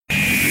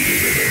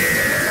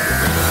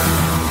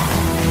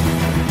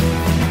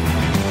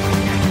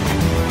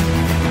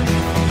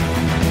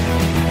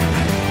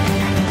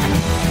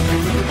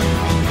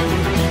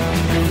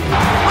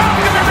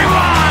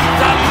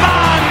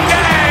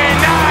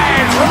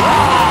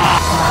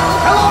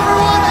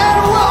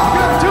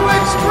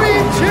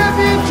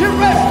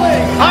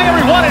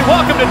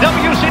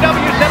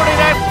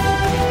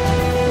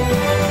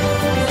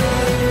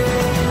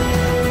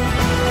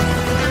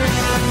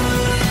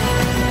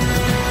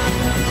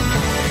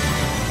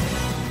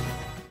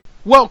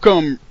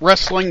Welcome,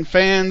 wrestling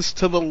fans,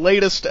 to the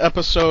latest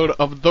episode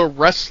of the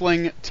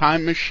Wrestling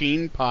Time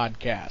Machine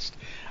podcast.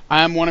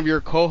 I'm one of your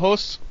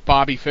co-hosts,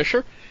 Bobby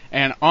Fisher,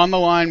 and on the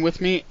line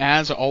with me,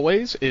 as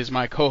always, is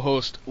my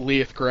co-host,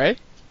 Leith Gray.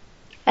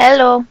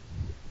 Hello.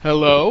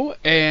 Hello,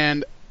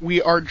 and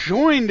we are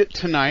joined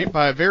tonight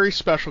by a very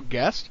special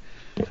guest,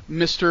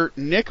 Mr.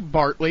 Nick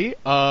Bartley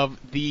of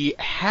the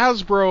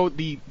Hasbro,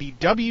 the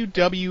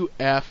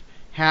WWF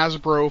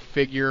Hasbro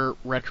figure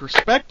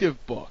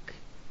retrospective book.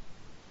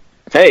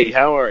 Hey,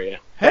 how are you?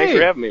 Hey. Thanks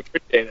for having me.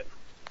 Appreciate it.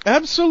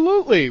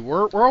 Absolutely.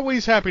 We're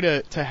always happy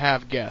to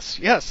have guests.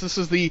 Yes, this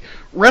is the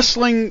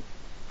wrestling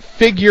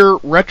figure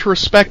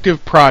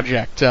retrospective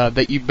project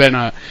that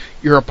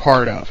you're a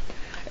part of.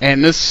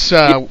 And this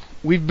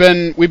we've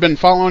been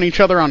following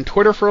each other on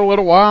Twitter for a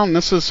little while, and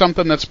this is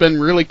something that's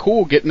been really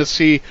cool, getting to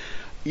see,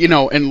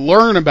 and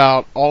learn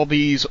about all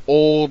these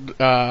old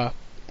what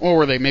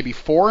were they, maybe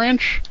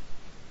 4-inch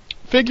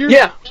figures?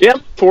 Yeah,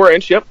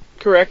 4-inch, yep.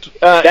 Correct.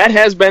 That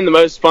has been the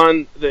most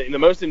fun, the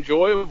most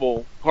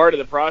enjoyable part of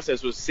the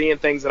process was seeing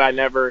things that I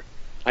never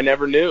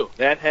knew.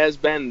 That has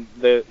been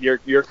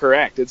you're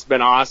correct. It's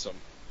been awesome.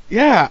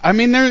 Yeah, I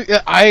mean,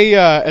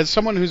 as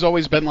someone who's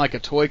always been like a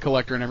toy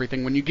collector and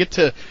everything, when you get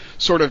to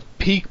sort of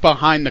peek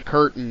behind the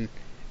curtain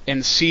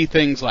and see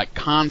things like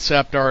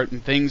concept art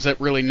and things that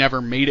really never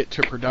made it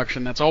to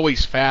production, that's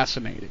always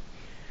fascinating.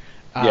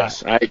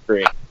 Yes, I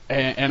agree.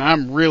 And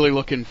I'm really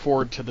looking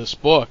forward to this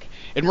book.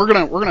 And we're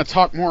gonna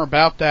talk more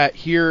about that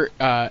here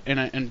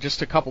in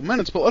just a couple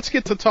minutes. But let's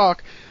get to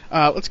talking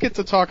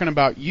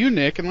about you,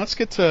 Nick, and let's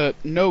get to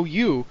know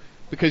you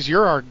because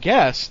you're our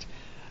guest.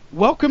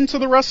 Welcome to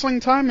the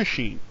Wrestling Time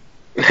Machine.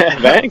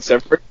 Thanks, I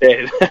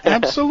appreciate it.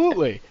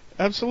 Absolutely.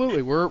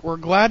 We're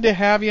glad to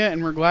have you,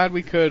 and we're glad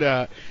we could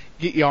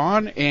get you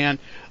on. And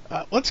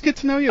let's get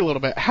to know you a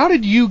little bit. How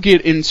did you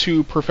get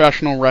into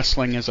professional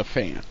wrestling as a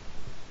fan?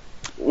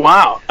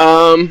 Wow.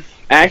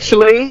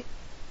 Actually,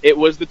 it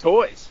was the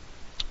toys.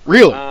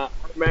 Really? I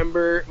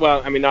remember,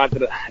 well, I mean, not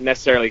that I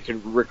necessarily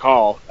could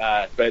recall,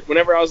 but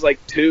whenever I was like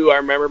 2, I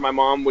remember my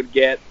mom would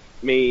get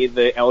me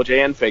the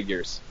LJN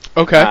figures.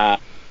 Okay.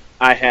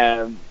 I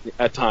had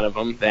a ton of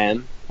them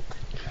then.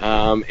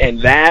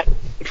 And that,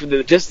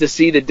 just to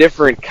see the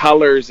different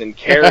colors and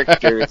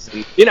characters,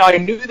 and, I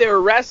knew they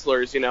were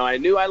wrestlers, I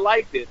knew I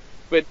liked it,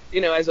 but,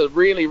 as a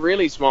really,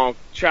 really small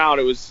child,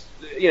 it was,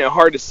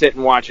 hard to sit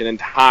and watch an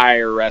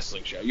entire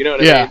wrestling show, you know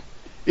what I mean?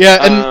 Yeah,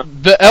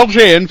 and the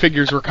LJN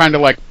figures were kind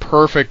of like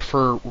perfect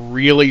for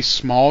really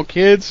small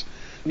kids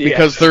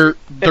because they're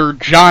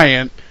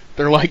giant.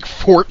 They're like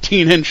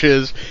 14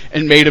 inches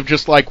and made of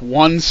just like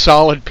one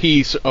solid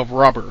piece of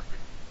rubber.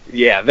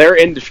 Yeah, they're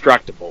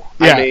indestructible.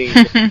 Yeah. I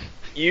mean,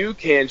 you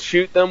can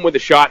shoot them with a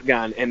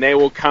shotgun and they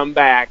will come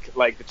back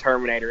like the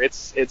Terminator.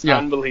 It's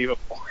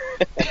unbelievable.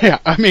 Yeah,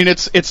 I mean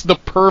it's the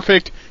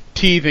perfect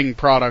teething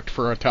product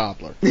for a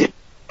toddler.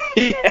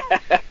 Yeah.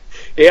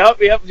 Yep.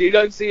 You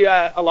don't see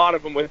a lot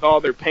of them with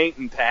all their paint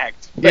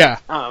intact.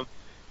 But,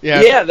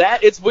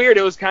 it's weird.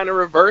 It was kind of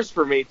reversed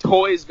for me.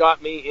 Toys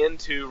got me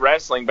into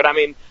wrestling, but I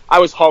mean, I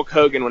was Hulk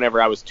Hogan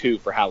whenever I was 2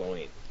 for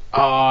Halloween.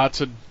 Oh, that's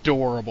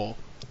adorable.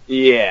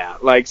 Yeah,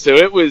 so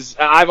it was.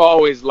 I've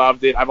always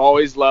loved it. I've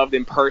always loved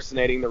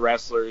impersonating the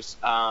wrestlers.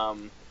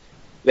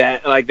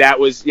 That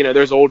was,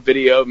 there's old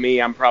video of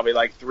me. I'm probably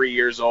like 3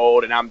 years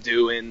old, and I'm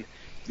doing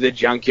the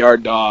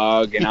Junkyard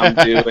Dog, and I'm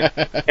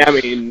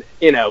doing,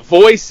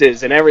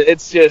 voices and everything.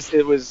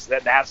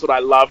 That's what I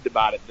loved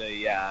about it,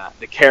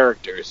 the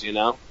characters,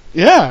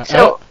 Yeah.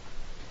 So,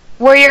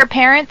 were your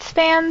parents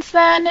fans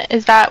then?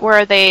 Is that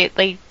where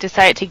they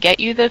decided to get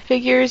you the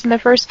figures in the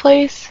first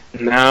place?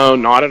 No,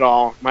 not at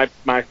all. My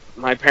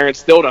parents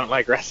still don't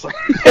like wrestling.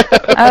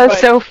 Oh,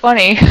 so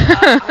funny.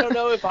 I don't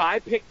know if I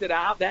picked it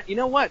out. That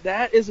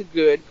that is a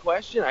good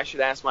question. I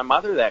should ask my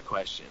mother that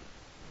question.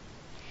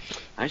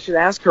 I should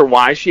ask her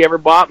why she ever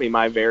bought me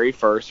my very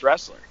first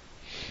wrestler.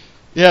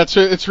 Yeah,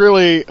 it's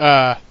really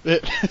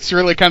it's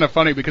really kind of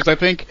funny because I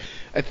think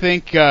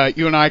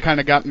you and I kind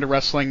of got into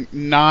wrestling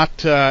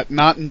not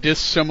in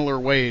dissimilar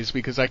ways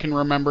because I can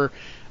remember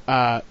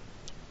the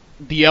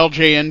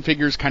LJN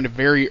figures kind of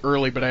very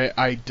early, but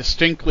I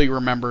distinctly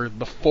remember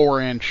the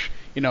 4-inch,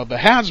 the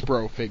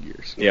Hasbro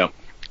figures. Yeah.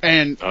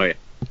 And oh yeah.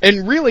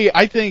 And really,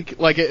 I think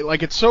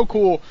it's so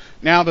cool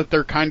now that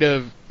they're kind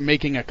of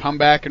making a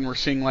comeback, and we're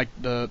seeing like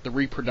the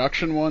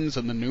reproduction ones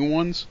and the new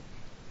ones.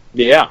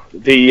 Yeah,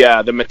 the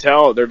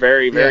Mattel, they're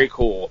very very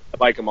cool. I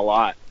like them a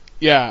lot.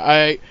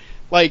 Yeah,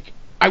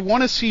 I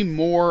want to see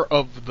more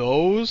of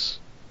those.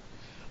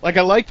 Like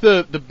I like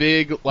the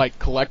big like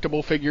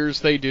collectible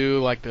figures they do,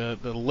 like the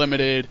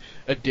limited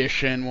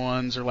edition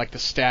ones, or like the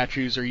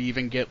statues, or you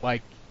even get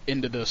like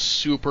into the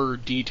super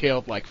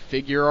detailed like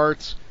figure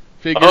arts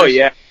figures. Oh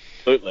yeah.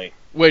 Absolutely.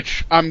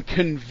 Which I'm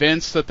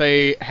convinced that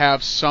they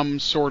have some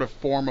sort of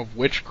form of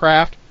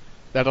witchcraft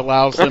that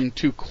allows them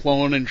to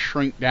clone and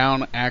shrink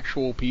down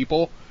actual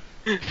people.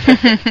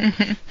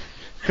 Because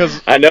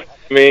I know what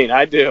you mean.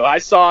 I do. I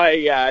saw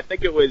I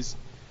think it was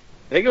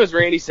think it was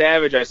Randy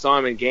Savage. I saw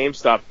him in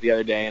GameStop the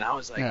other day, and I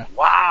was like, Yeah.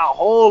 wow,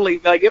 holy,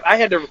 like, I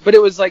had to, but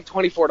it was like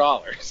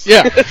 $24.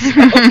 Yeah.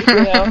 So,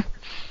 you know?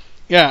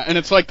 Yeah, and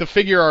it's like the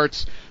figure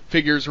arts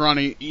figures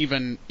run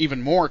even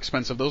more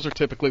expensive. Those are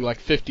typically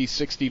like $50,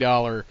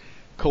 $60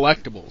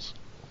 collectibles.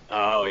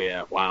 Oh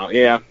yeah, wow,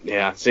 yeah.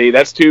 See,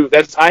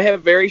 I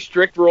have very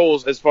strict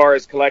rules as far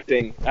as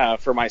collecting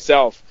for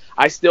myself.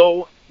 I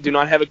still do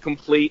not have a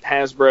complete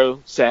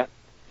Hasbro set.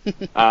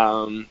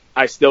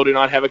 I still do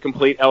not have a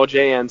complete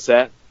LJN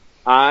set.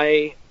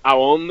 I'll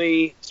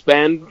only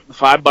spend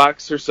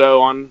 $5 or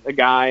so on a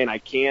guy, and I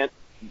can't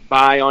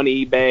buy on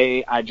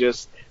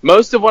eBay.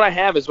 Most of what I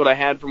have is what I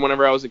had from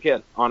whenever I was a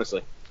kid.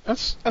 Honestly,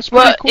 That's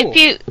pretty cool.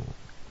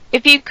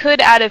 If you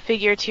could add a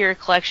figure to your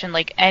collection,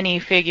 like any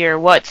figure,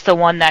 what's the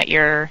one that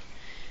you're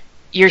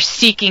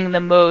seeking the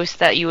most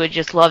that you would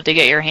just love to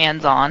get your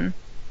hands on?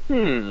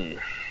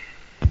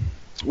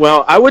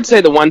 Well, I would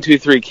say the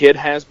 1-2-3 Kid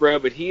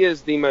Hasbro, but he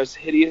is the most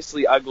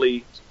hideously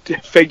ugly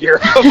figure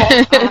of all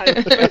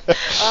time.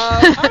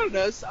 I don't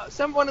know,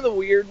 some one of the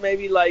weird,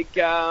 maybe like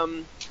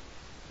a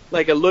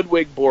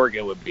Ludwig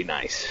Borga would be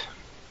nice.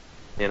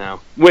 You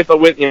know, with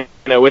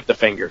the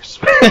fingers.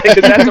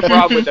 Because that's the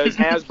problem with those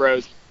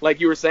Hasbros. Like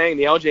you were saying,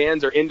 the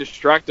LJNs are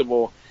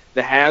indestructible.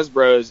 The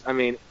Hasbros, I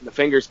mean, the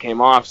fingers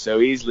came off so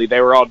easily.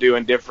 They were all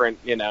doing different,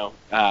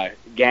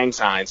 gang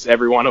signs.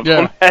 Every one of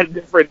them had a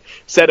different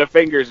set of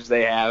fingers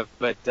they have.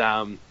 But,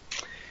 but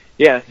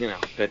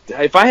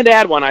if I had to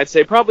add one, I'd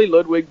say probably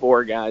Ludwig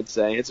Borga, I'd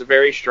say. It's a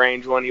very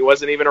strange one. He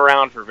wasn't even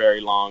around for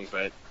very long,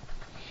 but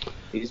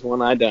he's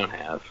one I don't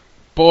have.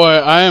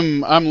 Boy,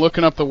 I'm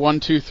looking up the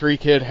 1-2-3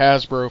 Kid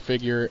Hasbro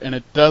figure, and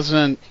it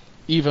doesn't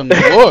even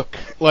look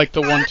like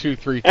the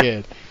 1-2-3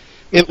 Kid.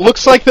 It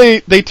looks like they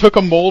took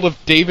a mold of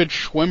David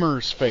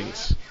Schwimmer's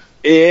face.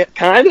 It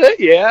kind of,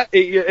 yeah.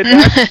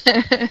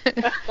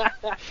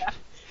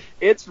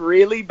 It's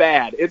really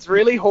bad. It's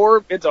really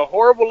horrible. It's a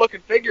horrible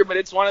looking figure, but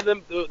it's one of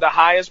the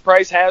highest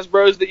price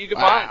Hasbros that you can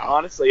find.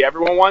 Honestly,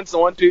 everyone wants the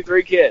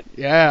 1-2-3 Kid.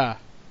 Yeah.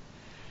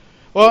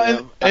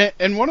 Well,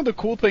 and one of the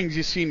cool things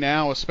you see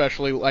now,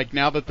 especially like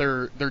now that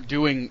they're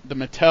doing, the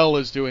Mattel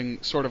is doing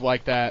sort of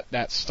like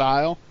that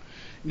style.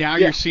 Now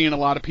you're seeing a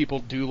lot of people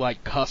do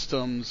like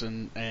customs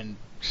and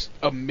just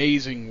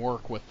amazing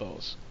work with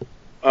those.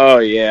 Oh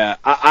yeah,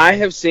 I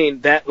have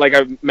seen that. Like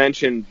I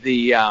mentioned,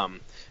 the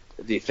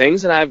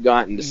things that I've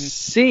gotten to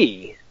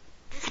see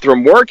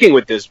from working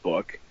with this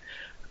book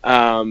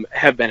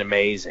have been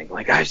amazing.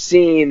 Like I've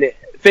seen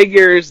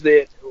figures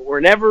that were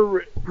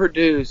never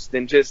produced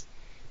and just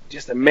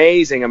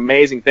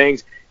amazing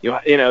things. You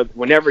know,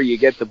 whenever you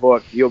get the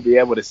book, you'll be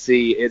able to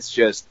see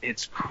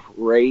it's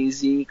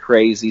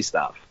crazy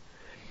stuff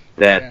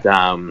that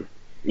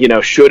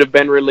should have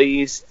been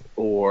released,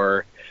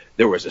 or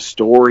there was a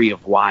story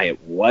of why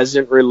it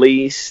wasn't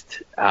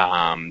released.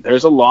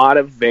 There's a lot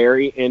of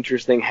very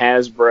interesting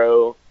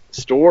Hasbro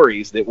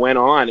stories that went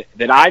on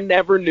that I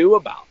never knew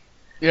about.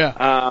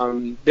 Yeah.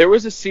 There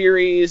was a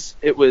series.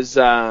 It was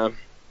I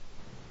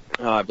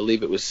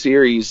believe it was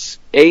series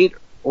 8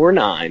 or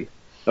 9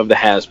 of the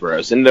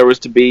Hasbros, and there was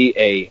to be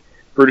a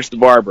Brutus the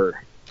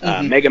Barber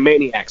Mega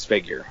Maniacs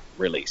figure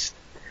released,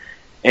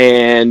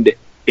 and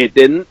it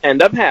didn't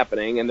end up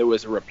happening, and there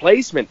was a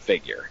replacement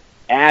figure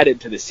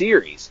added to the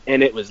series,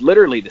 and it was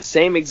literally the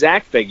same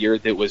exact figure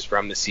that was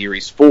from the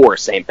series 4,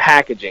 same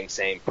packaging,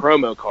 same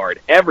promo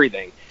card,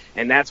 everything.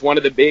 And that's one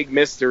of the big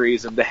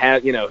mysteries of the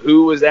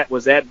who was that?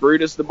 Was that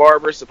Brutus the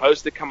Barber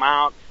supposed to come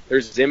out?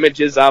 There's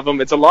images of him.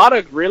 It's a lot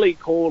of really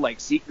cool, like,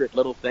 secret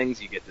little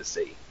things you get to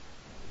see.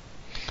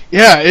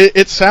 Yeah,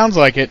 it sounds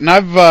like it. And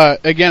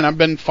I've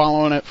been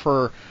following it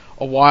for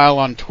a while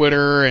on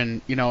Twitter,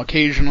 and,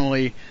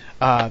 occasionally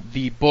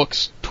the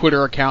book's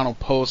Twitter account will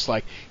post,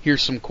 like,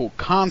 here's some cool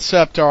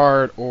concept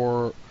art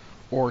or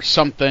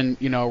something,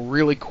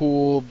 really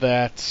cool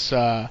that's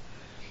that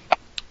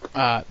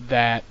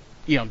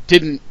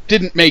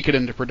didn't make it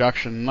into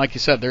production. And like you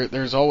said,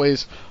 there's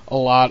always a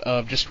lot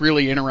of just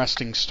really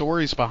interesting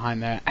stories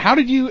behind that. How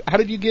did you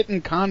get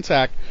in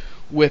contact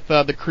with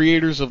the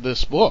creators of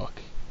this book?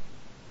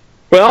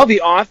 Well,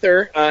 the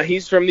author,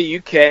 he's from the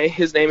UK.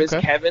 His name is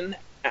Kevin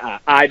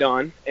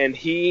Idon, and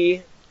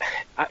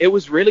it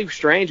was really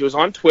strange. It was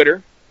on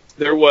Twitter.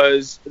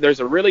 There's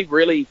a really,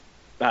 really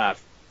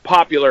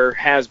popular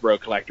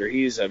Hasbro collector.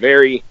 He's a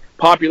very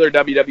popular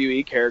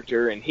WWE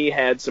character, and he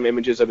had some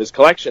images of his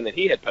collection that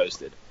he had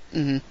posted.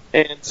 Mm-hmm.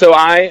 And so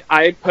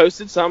I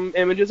posted some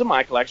images of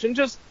my collection,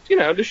 just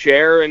to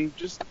share and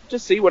just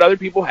see what other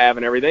people have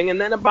and everything. And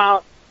then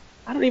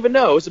I don't even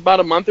know, it was about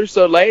a month or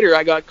so later,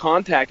 I got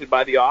contacted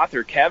by the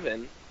author,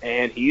 Kevin,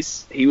 and he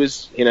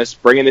was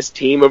bringing this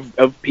team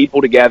of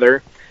people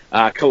together,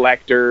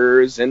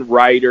 collectors and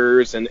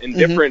writers and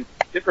different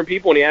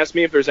people, and he asked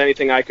me if there's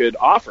anything I could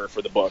offer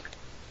for the book.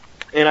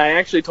 And I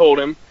actually told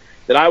him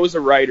that I was a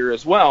writer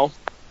as well,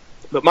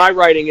 but my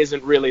writing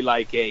isn't really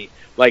like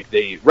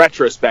the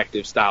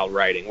retrospective style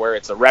writing, where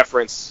it's a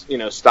reference,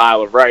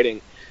 style of writing.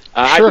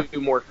 Sure. I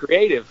do more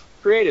creative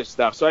creative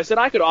stuff. So I said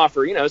I could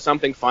offer,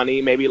 something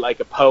funny, maybe like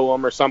a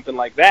poem or something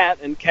like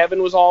that, and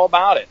Kevin was all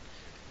about it.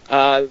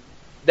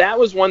 That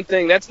was one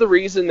thing. That's the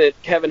reason that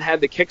Kevin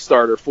had the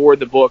Kickstarter for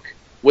the book,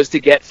 was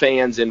to get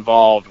fans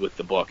involved with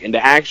the book and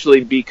to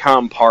actually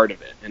become part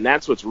of it. And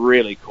that's what's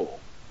really cool.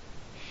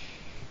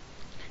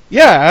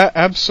 Yeah,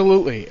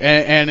 absolutely.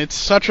 And it's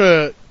such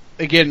a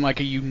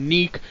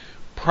unique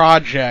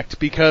project,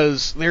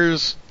 because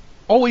there's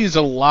always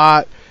a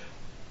lot.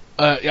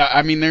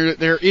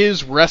 There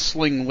is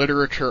wrestling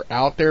literature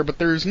out there, but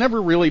there's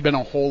never really been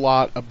a whole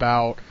lot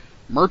about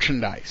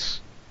merchandise.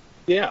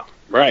 Yeah,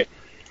 right.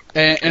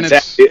 And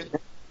exactly.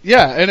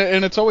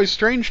 and it's always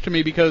strange to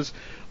me, because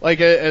like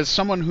as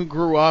someone who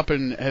grew up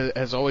and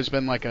has always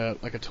been like a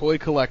toy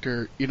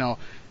collector,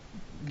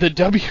 the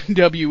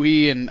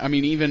WWE and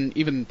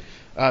even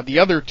the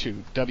other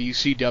two,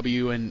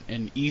 WCW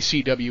and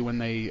ECW, when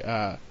they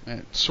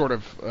sort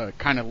of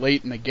kind of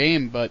late in the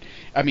game, but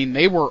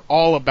they were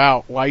all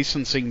about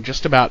licensing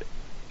just about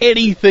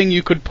anything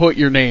you could put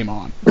your name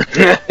on.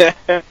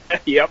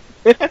 Yep.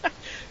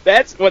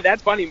 That's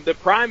funny. The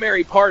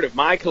primary part of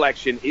my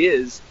collection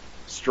is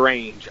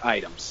strange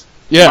items.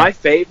 Yeah.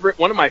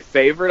 One of my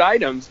favorite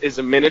items is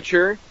a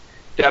miniature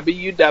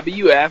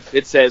WWF.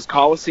 It says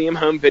Coliseum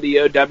Home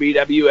Video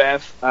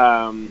WWF,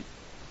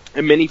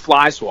 a mini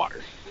fly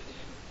swatter.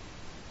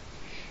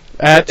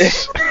 That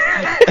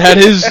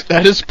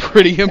is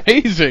pretty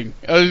amazing.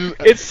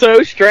 It's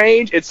so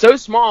strange. It's so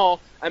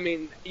small.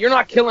 You're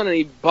not killing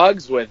any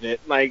bugs with it.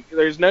 Like,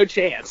 there's no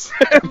chance.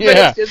 But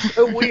yeah. It's just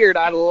so weird.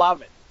 I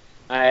love it.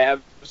 I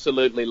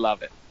absolutely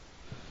love it.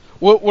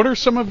 What are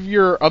some of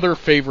your other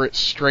favorite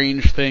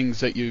strange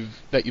things that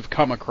you've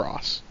come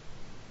across?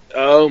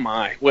 Oh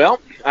my! Well,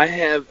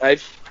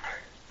 I've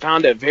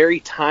found a very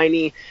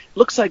tiny,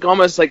 looks like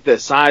almost like the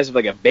size of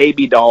like a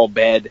baby doll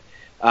bed,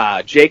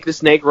 Jake the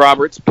Snake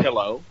Roberts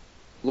pillow,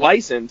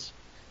 licensed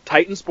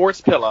Titan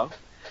Sports pillow.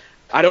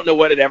 I don't know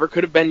what it ever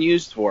could have been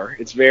used for.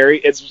 It's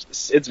very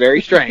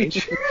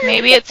strange.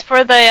 Maybe it's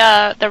for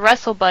the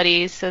Wrestle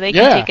Buddies, so they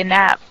can take a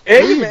nap.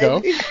 There you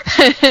go.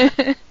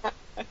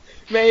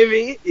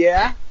 Maybe,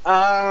 yeah.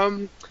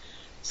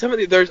 Some of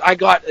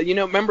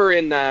remember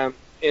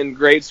in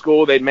grade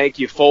school they'd make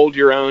you fold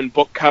your own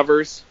book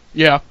covers?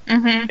 Yeah.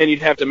 Mm-hmm. And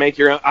you'd have to make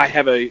your own. I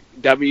have a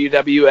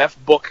WWF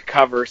book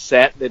cover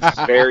set that's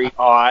very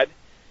odd.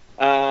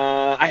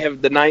 I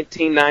have the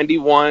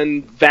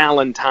 1991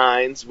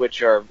 Valentines,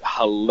 which are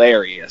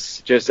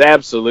hilarious. Just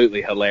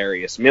absolutely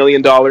hilarious. $1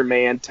 Million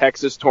Man,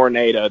 Texas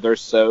Tornado. They're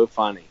so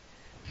funny.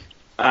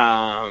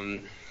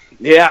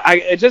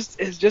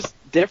 It's just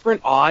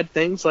different odd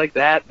things like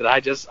that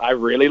I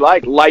really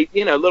like.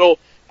 Little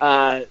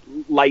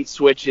light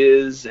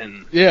switches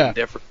and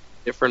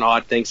different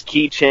odd things,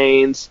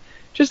 keychains,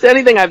 just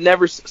anything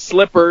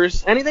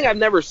slippers, anything I've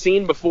never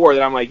seen before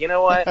that I'm like, you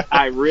know what,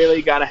 I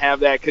really got to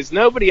have that because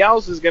nobody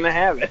else is going to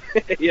have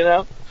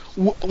it,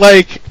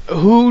 Like,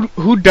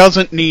 who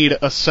doesn't need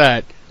a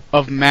set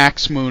of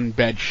Max Moon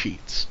bed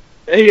sheets?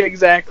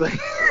 Exactly.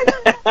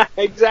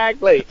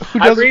 Exactly.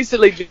 I've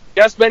recently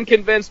just been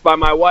convinced by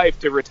my wife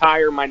to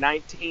retire my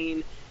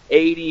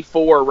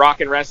 1984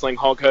 Rock and Wrestling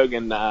Hulk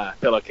Hogan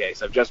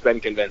pillowcase. I've just been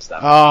convinced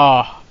of it.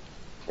 Oh.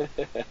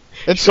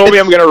 She told me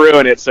I'm going to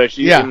ruin it, so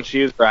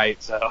she's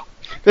right. So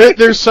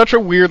there's such a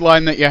weird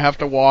line that you have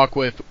to walk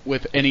with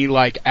any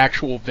like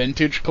actual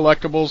vintage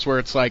collectibles, where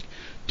it's like,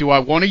 do I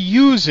want to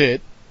use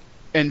it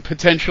and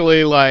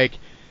potentially like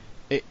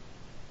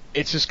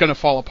it's just going to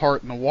fall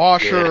apart in the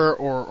washer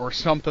or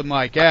something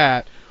like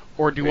that,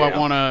 or do I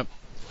want to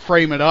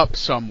frame it up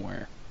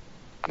somewhere?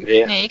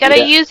 Yeah, you got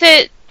to use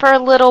it for a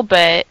little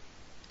bit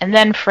and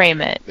then frame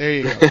it. There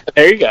you go.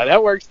 There you go.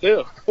 That works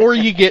too. Or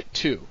you get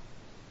two.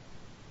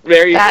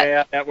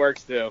 That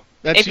works too.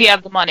 If you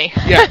have the money.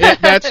 Yeah,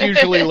 that's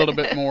usually a little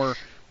bit more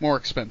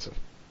expensive.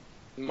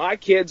 My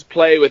kids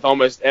play with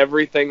almost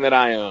everything that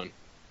I own.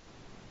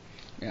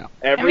 Yeah.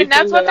 Everything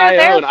that's what that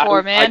they're I own, there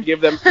for, man. I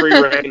give them free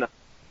reign.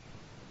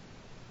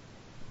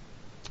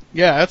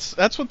 Yeah, that's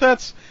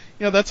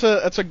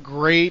a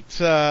great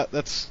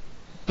that's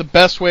the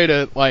best way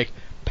to like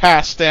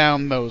pass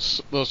down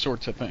those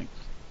sorts of things.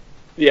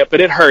 Yeah,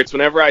 but it hurts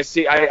whenever I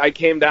see. I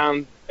came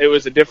down. It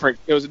was a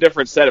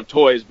different set of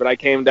toys, but I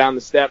came down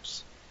the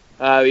steps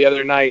the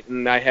other night,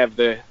 and I have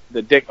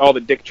all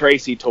the Dick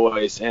Tracy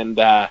toys, and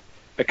a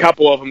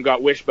couple of them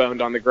got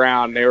wishboned on the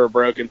ground. They were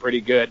broken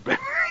pretty good, but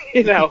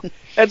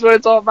that's what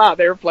it's all about.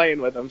 They were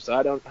playing with them, so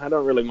I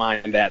don't really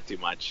mind that too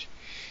much.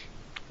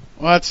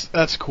 Well,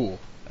 that's cool.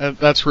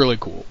 That's really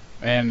cool,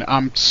 and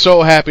I'm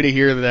so happy to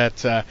hear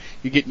that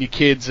you're getting your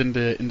kids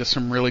into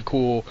some really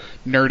cool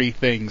nerdy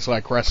things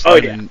like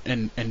wrestling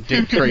and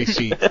Dick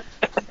Tracy.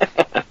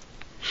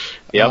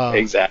 Yep,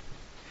 exactly.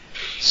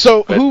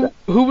 So,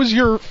 who was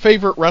your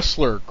favorite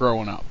wrestler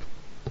growing up?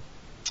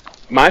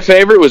 My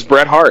favorite was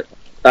Bret Hart.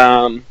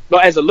 Well,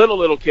 as a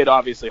little kid,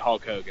 obviously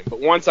Hulk Hogan, but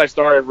once I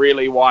started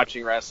really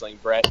watching wrestling,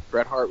 Bret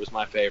Hart was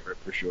my favorite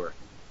for sure.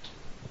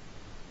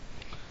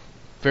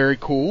 Very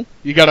cool.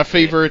 You got a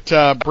favorite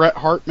Bret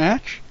Hart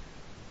match?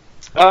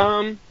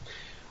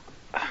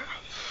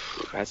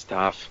 That's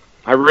tough.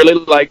 I really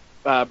like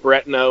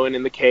Brett and Owen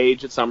in the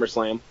cage at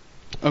SummerSlam.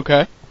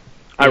 Okay.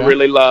 I Yeah.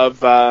 really love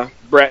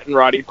Brett and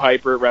Roddy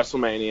Piper at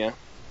WrestleMania.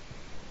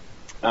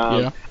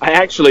 Yeah. I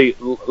actually,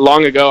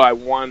 long ago, I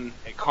won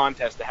a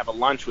contest to have a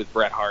lunch with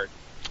Bret Hart.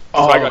 So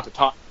I got to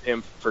talk to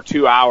him for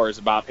 2 hours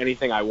about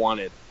anything I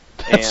wanted.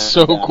 That's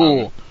so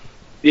cool.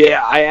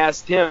 Yeah, I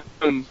asked him,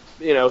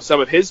 some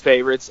of his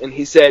favorites, and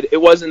he said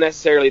it wasn't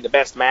necessarily the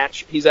best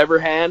match he's ever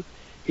had.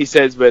 He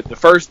says, but the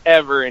first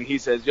ever, and he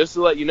says, just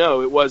to let you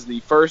know, it was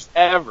the first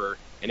ever,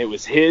 and it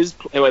was his.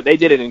 They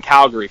did it in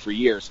Calgary for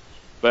years,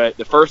 but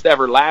the first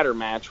ever ladder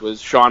match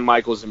was Shawn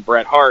Michaels and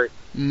Bret Hart.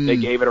 They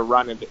gave it a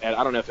run at,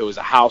 I don't know if it was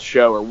a house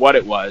show or what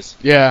it was.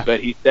 Yeah.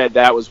 But he said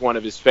that was one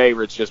of his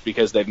favorites just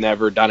because they've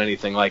never done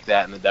anything like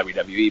that in the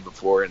WWE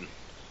before, and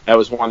that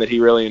was one that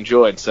he really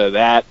enjoyed. So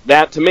that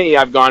to me,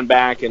 I've gone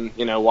back and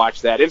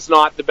watched that. It's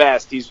not the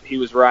best. He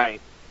was right,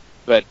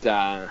 but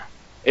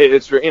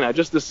it's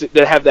just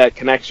to have that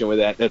connection with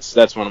that.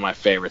 That's one of my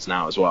favorites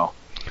now as well.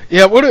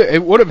 Yeah,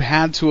 it would have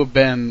had to have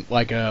been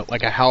like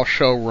a house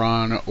show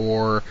run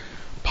or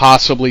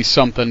possibly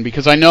something,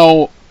 because I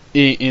know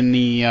in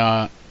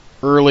the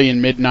early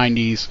and mid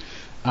 90s,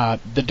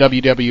 the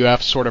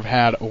WWF sort of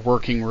had a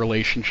working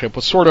relationship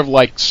with sort of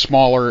like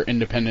smaller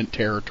independent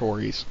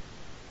territories.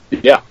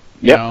 Yeah,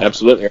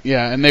 absolutely.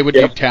 Yeah, and they would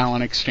do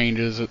talent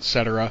exchanges,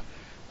 etc.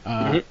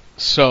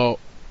 So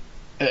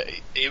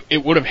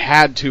it would have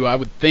had to. I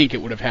would think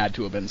it would have had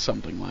to have been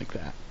something like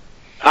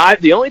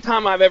that. The only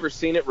time I've ever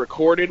seen it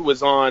recorded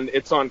was on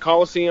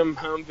Coliseum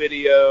Home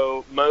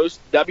Video.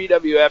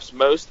 WWF's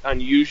most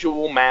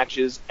unusual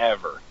matches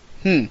ever.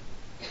 And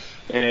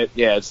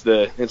it's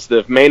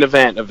the main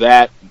event of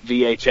that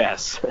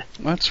VHS.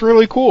 That's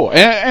really cool.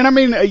 And I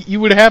mean, you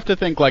would have to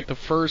think like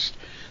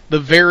the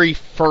very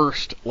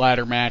first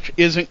ladder match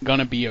isn't going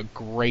to be a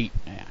great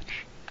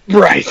match.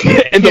 Right.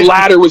 And the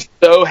ladder was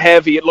so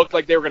heavy, it looked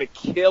like they were going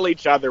to kill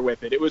each other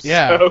with it. It was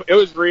it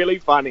was really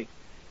funny.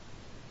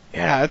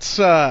 Yeah,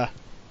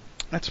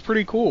 that's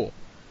pretty cool.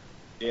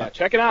 Yeah,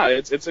 check it out.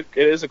 It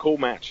is a cool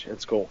match.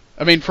 It's cool.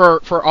 I mean,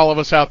 for all of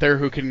us out there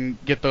who can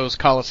get those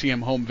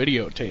Coliseum home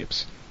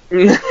videotapes.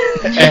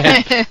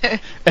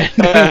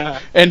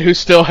 and who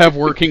still have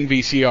working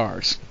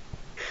VCRs.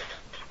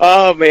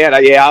 Oh man,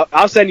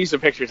 I'll send you some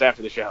pictures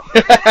after the show.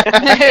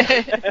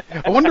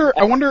 I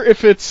wonder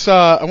if it's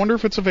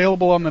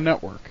available on the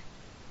network.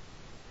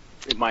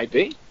 It might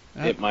be.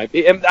 It might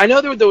be. And I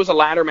know there was a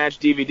ladder match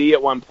DVD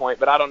at one point,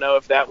 but I don't know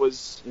if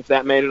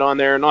that made it on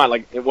there or not.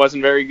 Like, it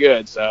wasn't very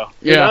good, so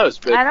who knows?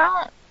 But I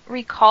don't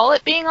recall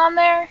it being on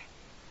there,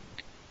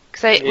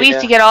 because we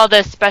used to get all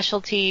the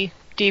specialty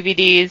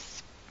DVDs.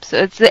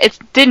 So it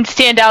didn't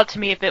stand out to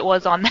me if it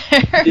was on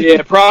there. Yeah,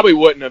 it probably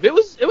wouldn't have. It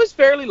was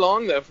fairly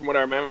long though, from what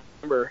I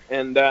remember.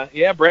 And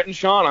Brett and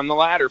Shawn on the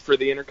ladder for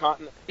the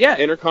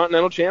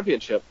Intercontinental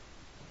Championship.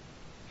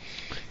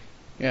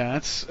 Yeah,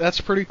 that's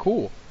pretty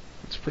cool.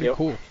 That's pretty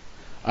cool.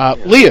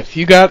 Leah,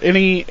 you got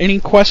any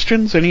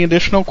questions? Any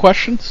additional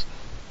questions?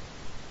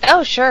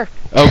 Oh, sure.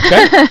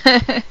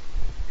 Okay.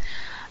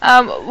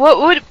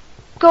 What would,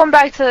 going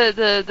back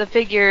to the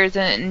figures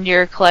and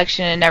your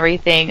collection and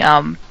everything,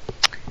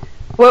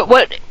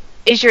 what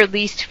is your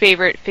least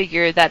favorite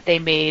figure that they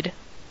made?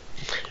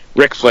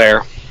 Ric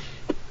Flair.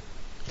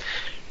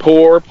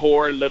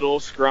 Poor little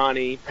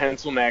scrawny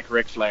pencil neck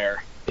Ric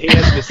Flair. He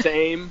has the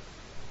same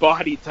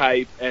body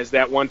type as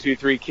that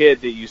 1-2-3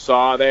 Kid that you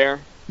saw there.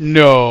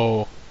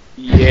 No.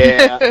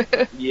 Yeah,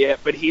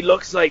 but he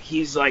looks like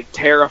he's like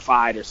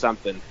terrified or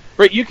something.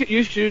 Right,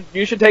 you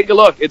should take a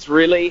look.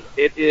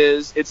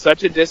 It's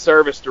such a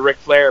disservice to Ric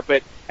Flair.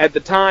 But at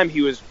the time,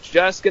 he was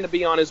just going to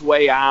be on his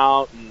way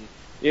out,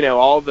 and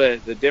all the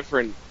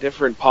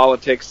different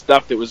politics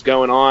stuff that was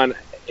going on.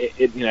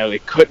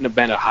 It couldn't have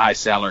been a high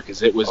seller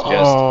because it was just.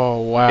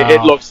 Oh wow!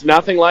 It looks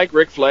nothing like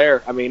Ric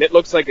Flair. I mean, it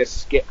looks like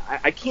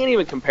I can't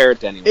even compare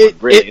it to anyone.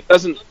 It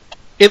doesn't.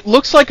 It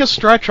looks like a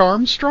Stretch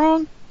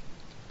Armstrong.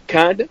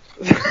 Kind of.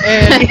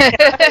 And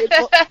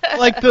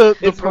like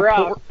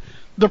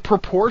the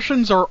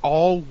proportions are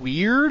all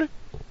weird.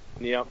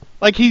 Yep.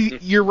 Like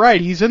you're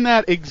right. He's in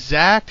that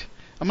exact.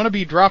 I'm gonna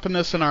be dropping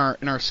this in our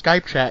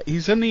Skype chat.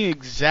 He's in the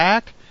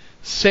exact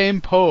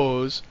same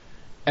pose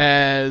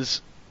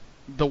as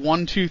the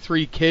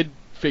 1-2-3 Kid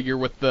figure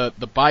with the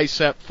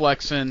bicep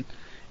flexing,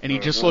 and he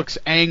just looks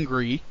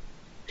angry.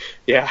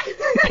 Yeah.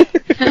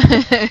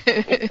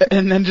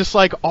 And then just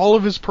like all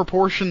of his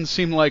proportions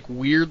seem like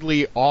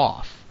weirdly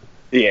off.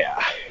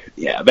 Yeah,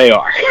 they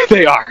are.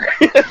 They are.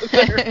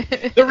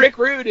 The Rick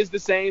Rude is the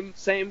same.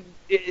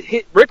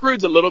 Rick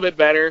Rude's a little bit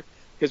better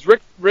because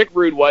Rick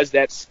Rude was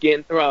that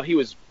skin. Well, he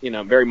was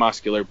very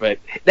muscular, but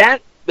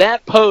that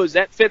pose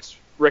that fits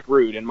Rick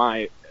Rude in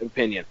my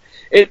opinion.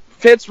 It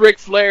fits Ric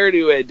Flair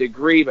to a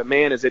degree, but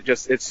man,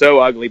 it's so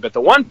ugly. But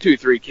the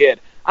 1-2-3 Kid,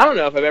 I don't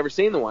know if I've ever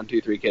seen the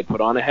 1-2-3 Kid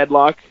put on a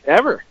headlock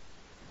ever,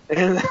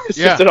 and it's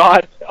just an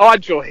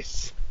odd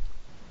choice.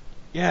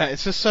 Yeah,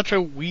 it's just such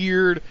a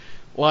weird.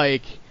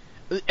 Like,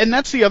 and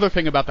that's the other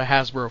thing about the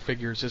Hasbro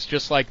figures is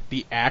just like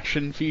the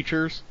action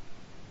features.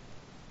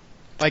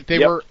 Like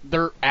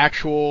they're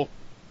actual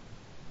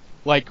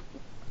like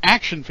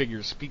action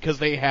figures because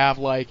they have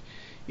like,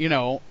 you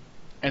know,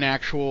 an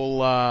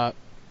actual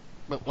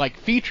like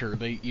feature.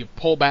 You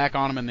pull back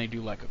on them and they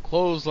do like a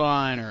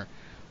clothesline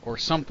or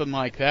something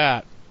like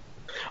that.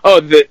 Oh,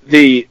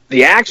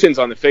 the actions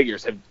on the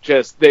figures have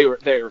just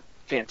they're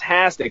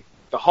fantastic.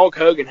 The Hulk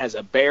Hogan has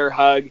a bear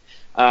hug.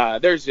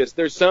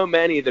 There's so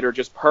many that are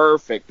just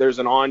perfect. There's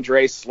an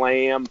Andre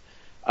slam.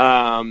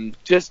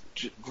 Just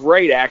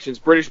great actions.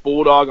 British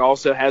Bulldog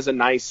also has a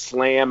nice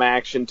slam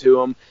action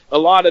to him. A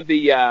lot of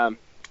the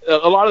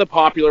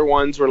popular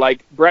ones were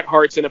like Bret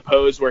Hart's in a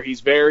pose where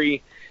he's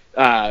very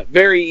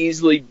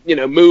easily, you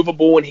know,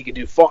 movable, and he can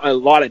do a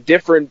lot of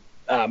different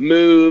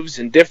moves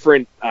and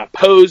different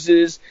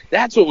poses.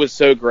 That's what was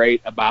so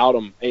great about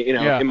him, you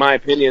know, in my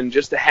opinion,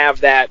 just to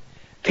have that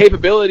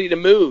capability to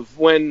move.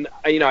 When,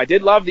 you know, I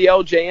did love the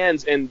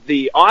LJNs, and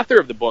the author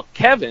of the book,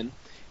 Kevin,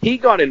 he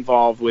got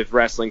involved with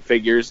wrestling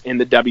figures in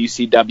the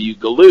WCW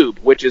Galoob,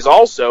 which is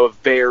also a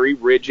very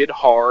rigid,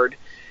 hard.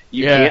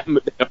 You can't,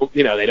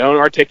 you know, they don't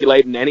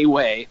articulate in any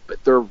way,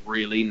 but they're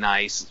really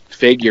nice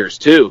figures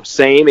too.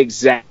 Same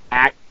exact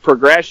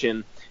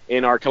progression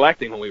in our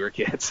collecting when we were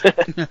kids.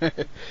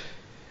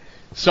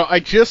 So I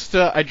just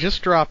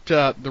dropped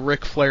the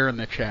Ric Flair in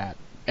the chat,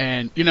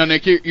 and you know,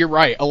 Nick, you're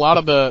right. A lot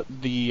of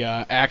the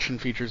action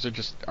features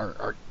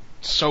are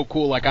so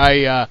cool. Like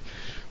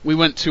we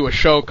went to a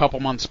show a couple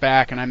months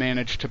back, and I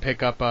managed to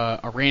pick up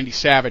a Randy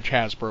Savage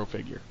Hasbro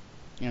figure.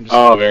 You know,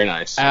 just very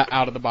nice.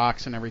 Out of the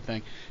box and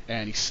everything,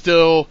 and he's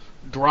still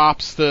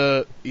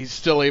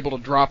able to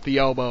drop the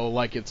elbow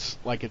like it's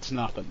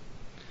nothing.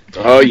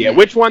 Oh yeah,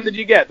 which one did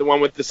you get? The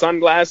one with the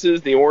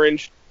sunglasses, the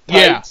orange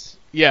tights?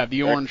 Yeah,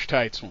 the orange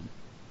tights one.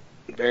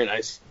 Very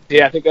nice.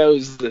 Yeah, I think that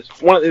was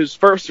one of his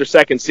first or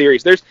second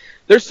series. There's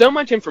so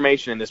much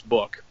information in this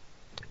book.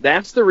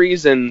 That's the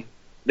reason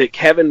that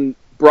Kevin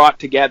brought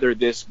together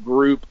this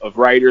group of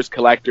writers,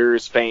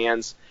 collectors,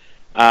 fans,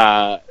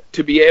 to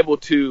be able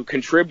to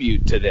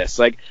contribute to this.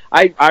 Like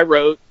I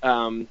wrote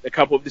a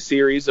couple of the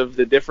series of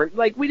the different,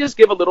 like, we just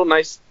give a little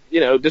nice, you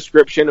know,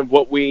 description of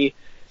what we,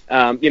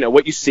 you know,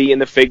 what you see in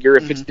the figure,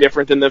 if it's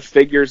different than the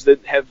figures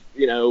that have,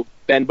 you know,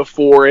 been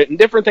before it, and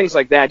different things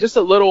like that. Just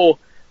a little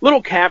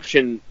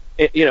caption,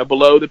 you know,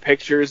 below the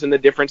pictures and the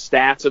different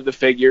stats of the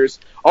figures.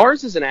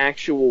 Ours is an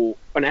actual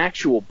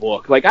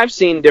book. Like, I've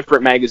seen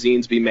different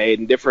magazines be made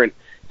and different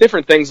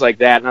things like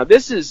that. Now,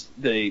 this is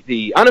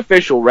the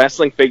unofficial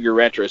wrestling figure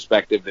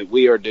retrospective that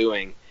we are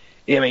doing.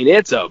 I mean,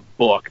 it's a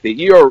book that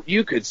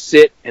you could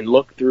sit and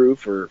look through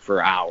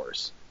for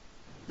hours.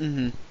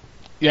 Mm-hmm.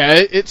 Yeah,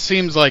 it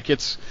seems like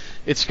it's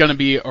going to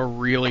be a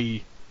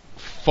really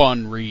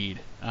fun read.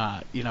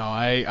 You know,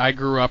 I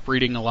grew up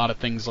reading a lot of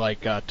things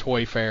like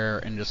Toy Fair,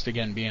 and just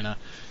again being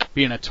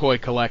a toy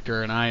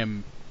collector, and I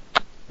am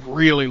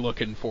really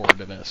looking forward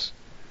to this.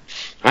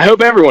 I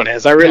hope everyone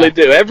is. I really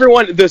do.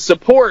 The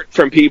support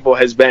from people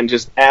has been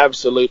just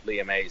absolutely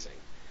amazing.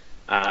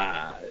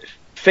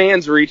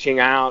 Fans reaching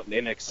out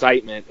in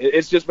excitement.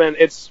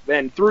 It's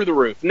been through the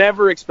roof.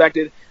 Never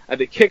expected.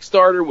 The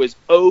Kickstarter was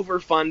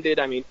overfunded.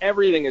 I mean,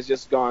 everything has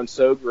just gone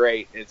so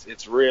great.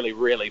 It's really,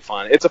 really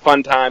fun. It's a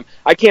fun time.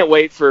 I can't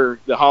wait for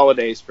the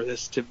holidays for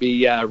this to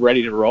be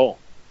ready to roll.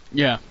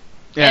 Yeah.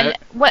 And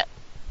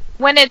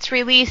when it's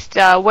released,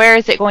 where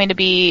is it going to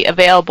be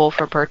available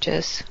for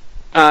purchase?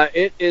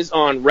 It is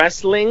on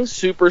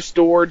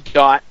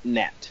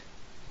WrestlingSuperstore.net.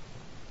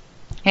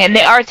 And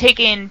they are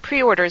taking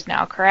pre-orders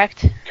now,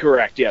 correct?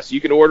 Correct, yes. You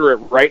can order it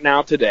right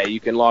now today. You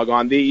can log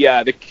on. The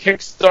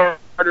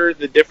Kickstarter,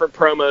 the different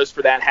promos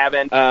for that have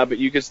ended, but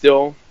you can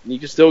still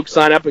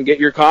sign up and get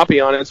your copy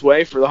on its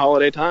way for the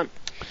holiday time.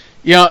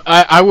 Yeah,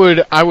 I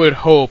would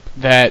hope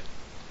that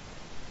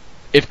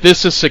if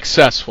this is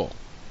successful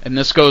and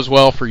this goes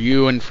well for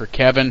you and for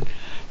Kevin,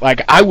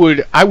 like I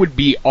would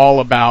be all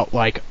about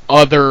like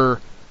other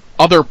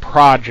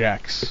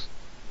projects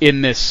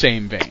in this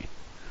same vein.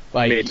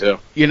 Like, me too.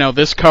 You know,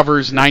 this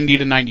covers 90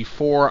 to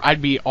 94.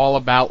 I'd be all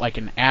about like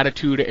an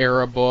Attitude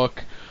Era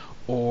book,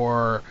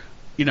 or,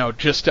 you know,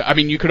 just, I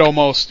mean, you could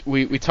almost,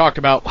 we talked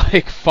about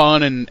like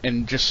fun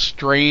and just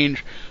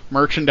strange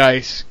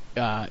merchandise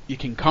you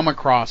can come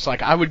across.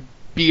 Like, I would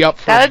be up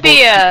for that'd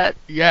be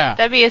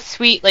a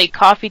sweet like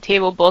coffee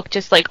table book,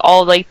 just like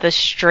all like the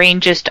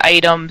strangest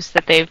items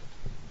that they've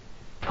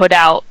put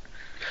out.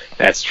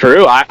 That's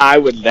true. I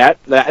would that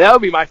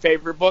would be my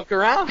favorite book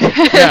around.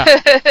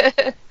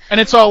 Yeah. And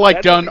it's all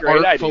like done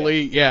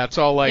artfully. Idea. Yeah, it's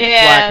all like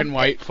black and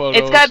white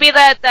photos. It's gotta be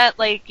that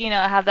like, you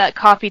know, have that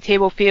coffee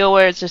table feel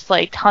where it's just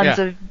like tons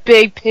of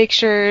big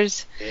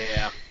pictures.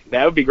 Yeah,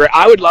 that would be great.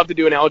 I would love to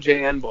do an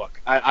LJN book.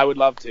 I would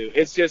love to.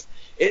 It's just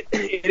it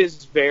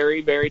is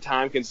very, very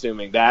time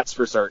consuming. That's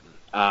for certain.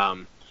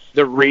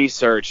 The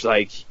research,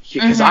 like,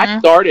 because I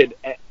started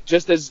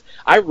just as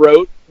I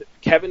wrote.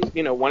 Kevin,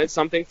 you know, wanted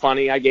something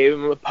funny. I gave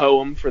him a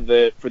poem for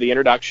the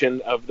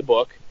introduction of the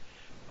book.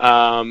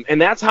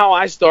 And that's how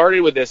I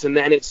started with this, and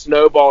then it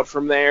snowballed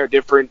from there,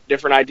 different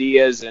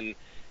ideas, and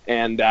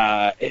And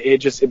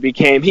it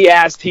became,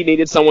 he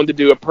needed someone to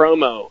do a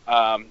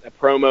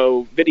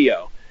promo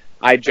video.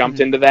 I jumped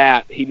into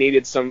that. He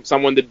needed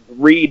someone to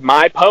read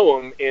my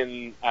poem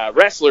in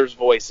wrestlers'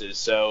 voices,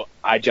 so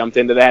I jumped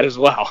into that as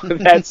well.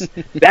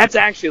 That's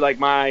actually like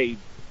my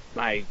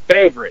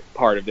favorite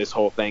part of this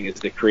whole thing is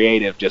the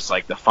creative, just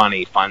like the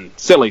funny, fun,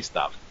 silly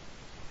stuff.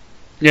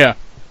 Yeah.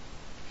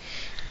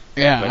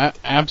 Yeah,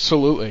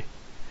 absolutely.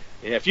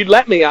 Yeah, if you'd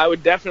let me, I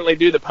would definitely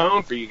do the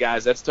poem for you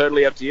guys. That's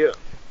totally up to you.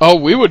 Oh,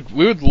 we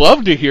would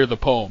love to hear the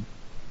poem.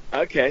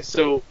 Okay,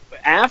 so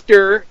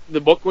after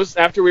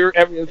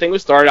everything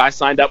was started, I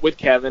signed up with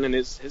Kevin and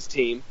his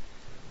team.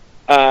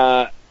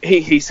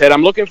 He said,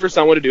 I'm looking for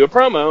someone to do a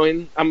promo,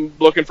 and I'm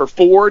looking for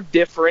 4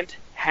 different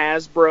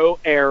Hasbro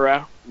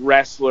era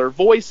wrestler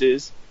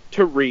voices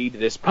to read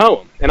this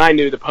poem. And I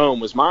knew the poem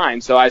was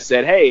mine, so I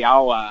said, hey,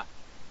 I'll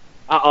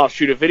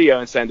shoot a video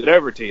and send it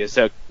over to you.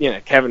 So,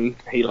 Kevin,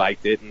 he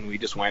liked it, and we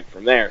just went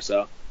from there.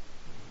 So,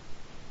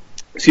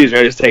 excuse me,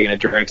 I'm just taking a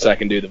drink so I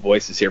can do the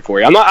voices here for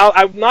you. I'm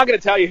not going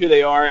to tell you who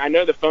they are. I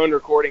know the phone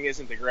recording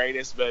isn't the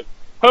greatest, but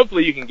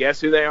hopefully you can guess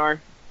who they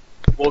are.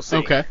 We'll see.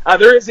 Okay.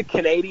 There is a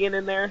Canadian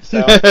in there,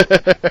 so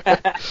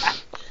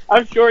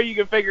I'm sure you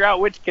can figure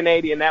out which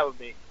Canadian that would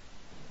be.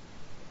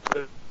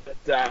 But,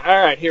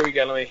 all right, here we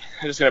go. I'm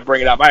just going to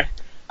bring it up.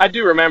 I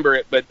do remember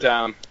it, but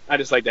I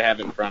just like to have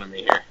it in front of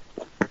me here.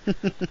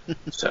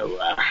 So,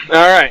 all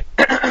right.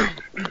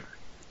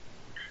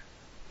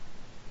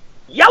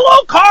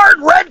 Yellow card,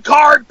 red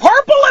card,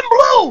 purple and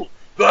blue.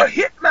 The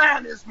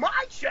Hitman is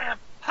my champ.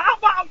 How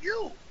about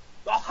you?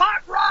 The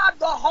Hot Rod,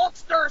 the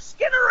Hulkster,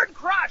 Skinner and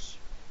Crush.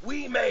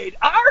 We made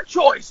our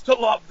choice to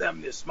love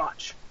them this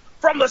much.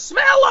 From the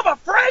smell of a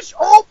fresh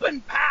open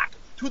pack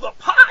to the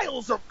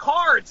piles of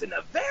cards in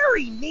a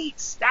very neat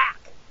stack.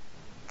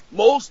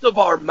 Most of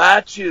our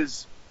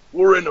matches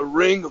were in a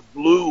ring of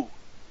blue,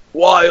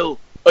 while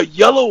a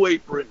Yellow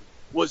Apron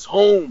was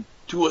home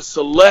to a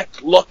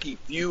select lucky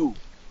few.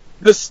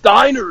 The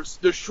Steiners,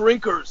 the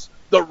Shrinkers,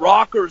 the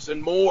Rockers,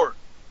 and more.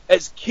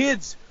 As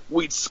kids,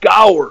 we'd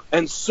scour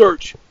and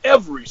search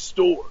every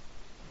store.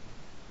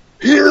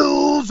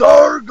 Hills,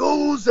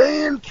 Argos,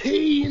 and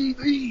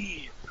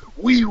K&B.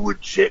 We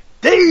would check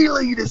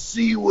daily to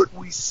see what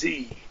we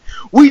see.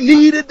 We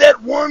needed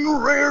that one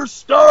rare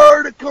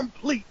star to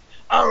complete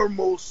our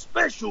most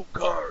special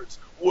cards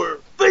where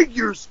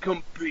figures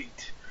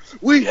compete.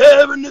 We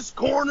have in this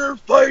corner,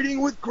 fighting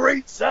with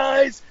great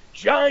size,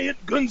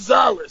 Giant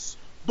Gonzalez.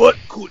 But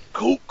could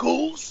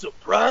Coco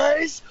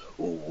surprise?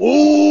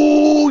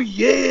 Oh,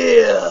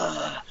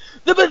 yeah!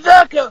 The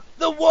Berserker,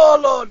 the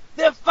Warlord,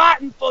 they're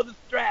fighting for the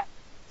strap.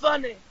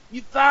 Funny,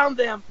 you found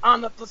them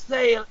on a for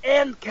sale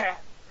end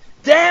cap.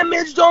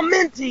 Damaged or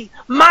minty,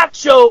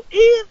 Macho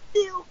is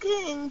still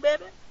king,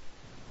 baby.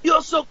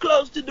 You're so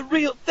close to the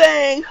real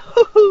thing.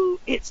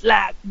 It's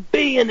like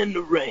being in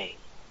the ring.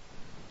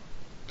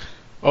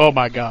 Oh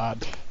my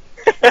God.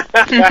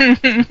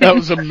 That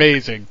was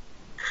amazing.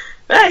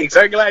 Thanks,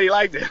 I'm glad you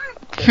liked it.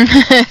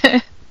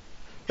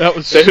 That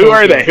was so who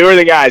are they? Who are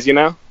the guys,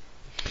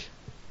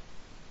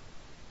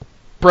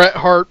 Bret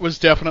Hart was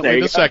definitely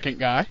the go. second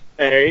guy.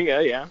 There you go,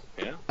 yeah.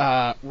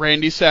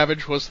 Randy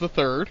Savage was the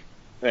third.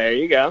 There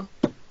you go.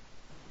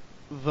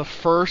 The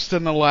first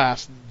and the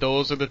last,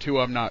 those are the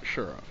two I'm not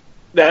sure of.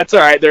 That's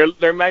all right.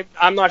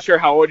 I'm not sure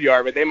how old you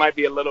are, but they might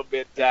be a little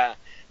bit. The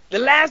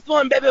last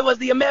one, baby, was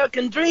the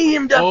American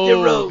Dream, Dusty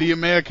Rhodes. The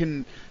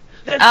American.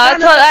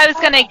 That's what I was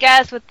gonna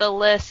guess with the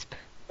lisp.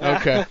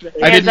 Okay.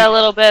 There's a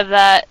little bit of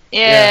that.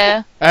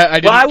 Yeah. I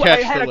didn't catch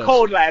I had the a list.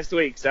 cold last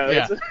week, so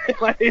Yeah.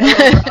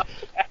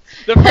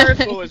 The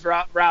first one was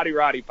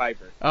Roddy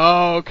Piper.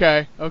 Oh,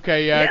 okay.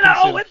 Okay, yeah.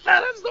 That's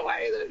the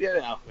way that,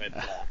 But,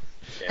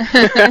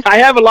 yeah. I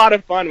have a lot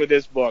of fun with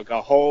this book, a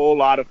whole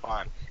lot of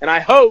fun. And I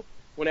hope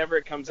whenever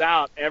it comes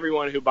out,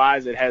 everyone who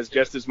buys it has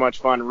just as much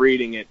fun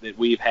reading it that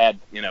we've had,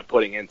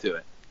 putting into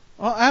it.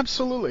 Well,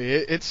 absolutely.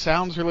 It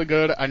sounds really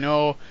good. I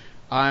know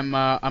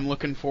I'm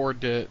looking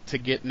forward to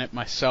getting it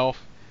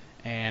myself.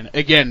 And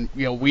again,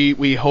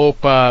 we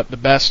hope the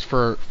best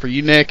for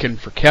you, Nick, and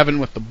for Kevin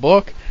with the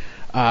book.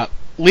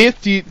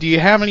 Leith, do you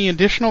have any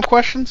additional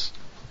questions?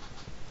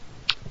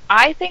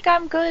 I think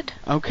I'm good.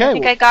 Okay. I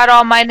think I got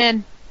all mine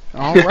in.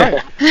 All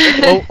right.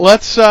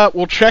 Well,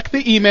 we'll check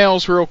the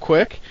emails real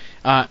quick.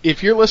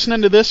 If you're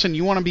listening to this and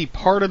you want to be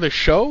part of the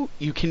show,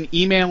 you can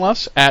email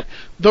us at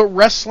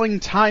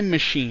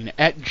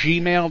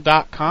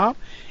thewrestlingtimemachine@gmail.com,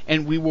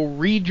 and we will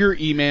read your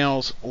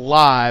emails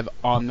live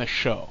on the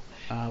show.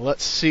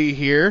 Let's see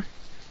here.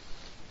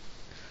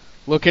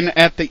 Looking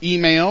at the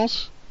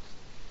emails.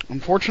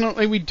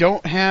 Unfortunately, we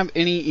don't have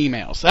any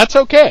emails. That's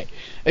okay.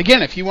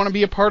 Again, if you want to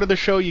be a part of the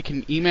show, you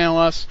can email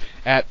us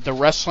at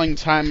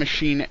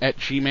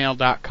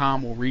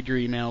thewrestlingtimemachine@gmail.com. We'll read your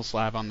emails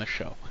live on the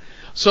show.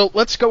 So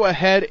let's go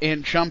ahead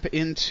and jump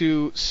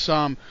into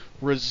some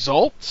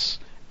results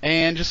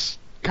and just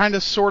kind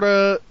of sort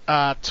of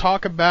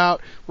talk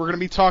about, we're going to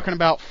be talking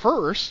about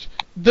first,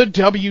 the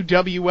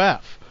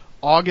WWF,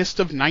 August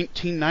of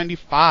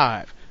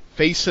 1995,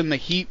 facing the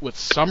Heat with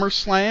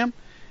SummerSlam,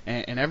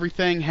 and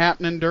everything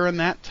happening during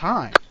that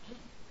time.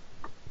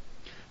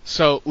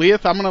 So,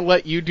 Leith, I'm going to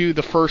let you do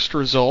the first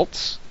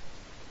results.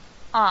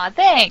 Aw,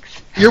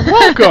 thanks. You're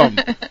welcome.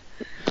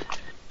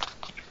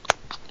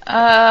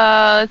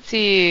 Let's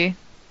see.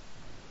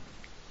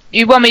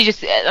 You want me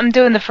I'm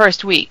doing the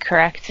first week,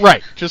 correct?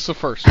 Right, just the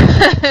first one.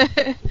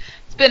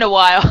 It's been a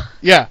while.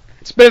 Yeah,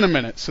 it's been a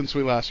minute since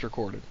we last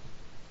recorded.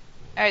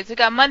 Alright, so we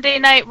got Monday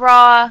Night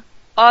Raw,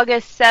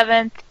 August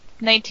 7th,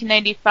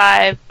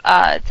 1995,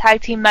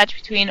 tag team match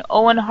between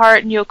Owen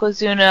Hart and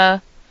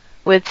Yokozuna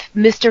with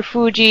Mr.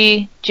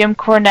 Fuji, Jim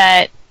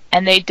Cornette,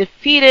 and they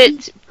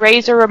defeated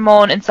Razor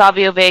Ramon and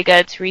Savio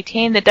Vega to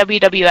retain the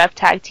WWF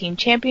Tag Team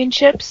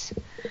Championships.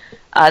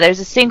 There's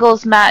a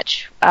singles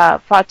match.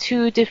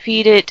 Fatu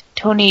defeated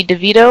Tony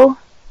DeVito.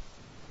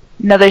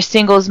 Another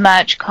singles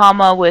match,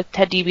 with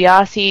Ted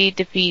DiBiase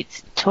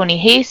defeats Tony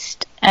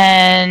Haste.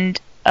 And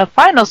a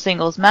final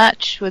singles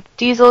match with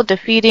Diesel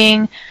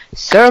defeating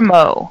Sir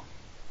Mo.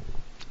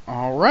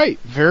 All right,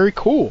 very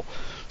cool.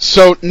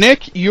 So,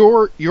 Nick,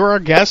 you're our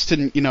guest,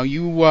 and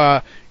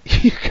you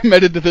you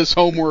committed to this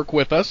homework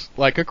with us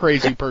like a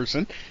crazy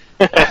person.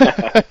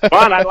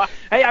 Fun.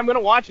 Hey, I'm gonna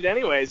watch it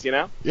anyways.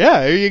 Yeah,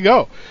 there you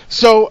go.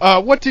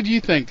 So, what did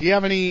you think? Do you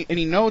have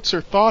any notes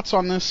or thoughts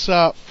on this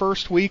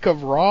first week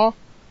of Raw?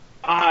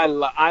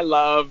 I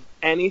love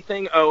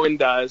anything Owen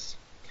does.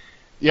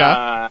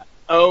 Yeah.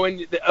 Owen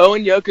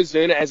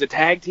Yokozuna as a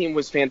tag team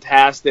was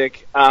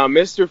fantastic.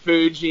 Mr.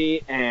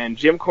 Fuji and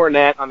Jim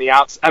Cornette on the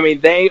outside. I mean,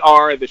 they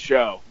are the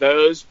show.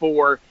 Those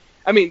four.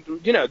 I mean,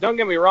 don't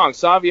get me wrong.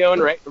 Savio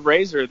and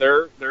Razor,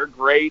 they're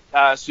great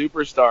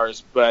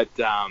superstars. But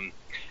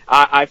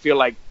I feel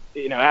like,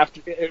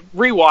 after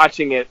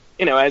rewatching it,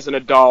 as an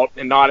adult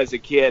and not as a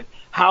kid,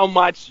 how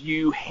much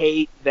you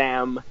hate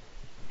them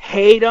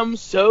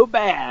so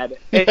bad.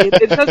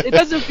 It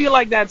doesn't feel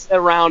like that's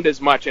around as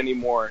much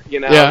anymore.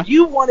 Yeah.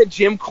 You wanted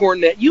Jim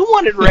Cornette, you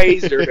wanted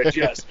Razor to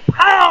just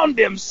pound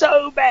him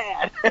so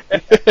bad.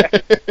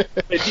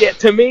 But yeah,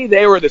 to me,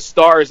 they were the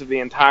stars of the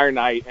entire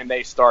night, and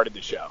they started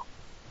the show.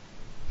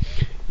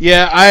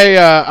 Yeah,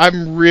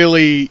 I'm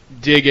really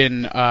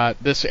digging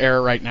this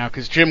era right now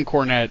because Jim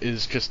Cornette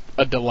is just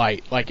a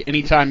delight. Like,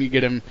 anytime you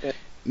get him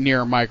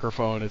near a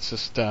microphone, it's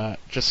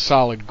just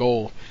solid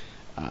gold.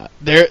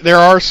 There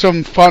are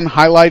some fun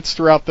highlights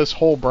throughout this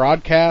whole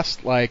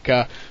broadcast, like,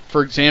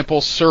 for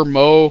example, Sir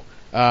Mo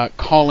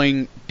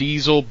calling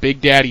Diesel Big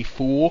Daddy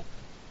Fool.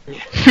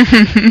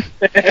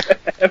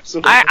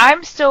 Absolutely.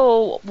 I'm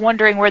still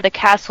wondering where the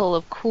Castle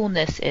of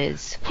Coolness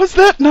is. Was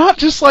that not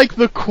just like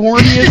the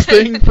corniest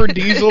thing for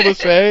Diesel to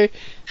say?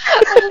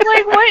 I was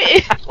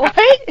like,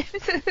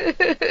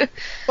 what?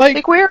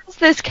 Like, where is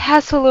this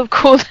Castle of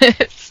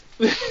Coolness?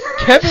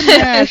 Kevin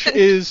Nash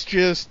is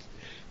just...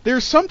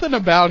 There's something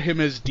about him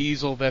as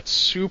Diesel that's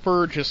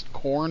super just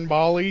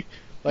cornball-y.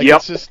 Like,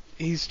 yep.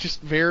 He's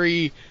just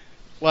very,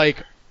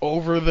 like,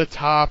 over the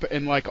top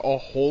in, like, a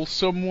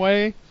wholesome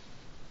way.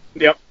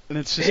 Yep. And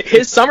it's just...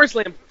 His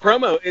SummerSlam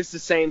promo is the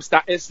same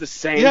style. It's the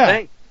same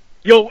thing.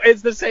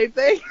 It's the same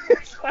thing.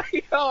 It's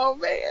like, oh,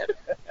 man.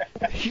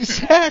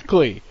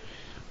 Exactly.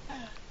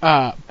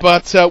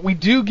 But we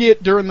do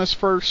get, during this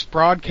first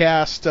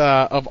broadcast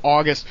of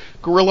August,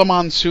 Gorilla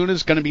Monsoon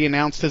is going to be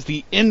announced as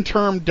the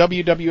interim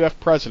WWF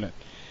president.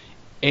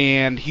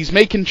 And he's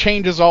making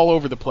changes all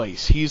over the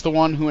place. He's the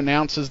one who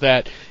announces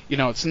that,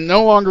 it's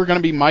no longer going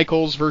to be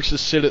Michaels versus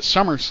Sid at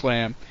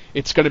SummerSlam.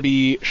 It's going to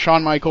be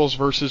Shawn Michaels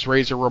versus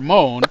Razor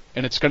Ramon,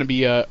 and it's going to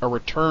be a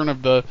return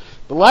of the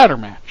ladder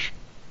match.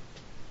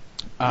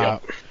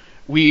 Yep.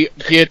 We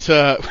get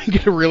a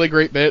really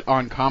great bit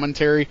on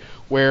commentary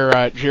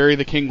where Jerry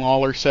the King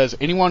Lawler says,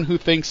 anyone who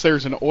thinks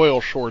there's an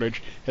oil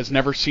shortage has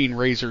never seen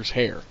Razor's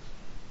hair.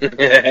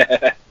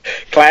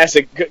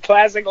 Classic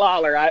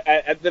Lawler.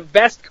 I the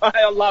best.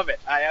 I love it.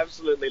 I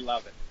absolutely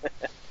love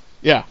it.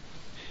 Yeah.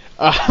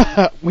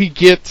 We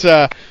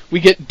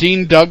get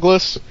Dean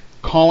Douglas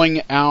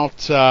calling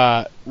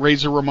out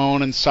Razor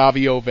Ramon and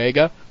Savio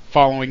Vega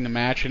following the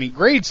match, and he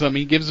grades them.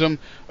 He gives them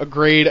a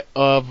grade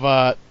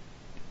of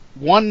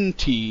 1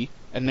 T,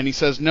 and then he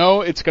says,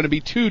 no, it's going to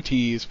be 2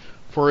 T's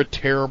for a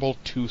terrible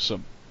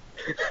twosome.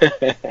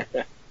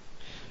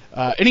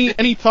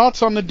 Any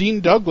thoughts on the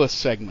Dean Douglas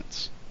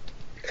segments?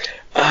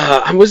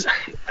 I was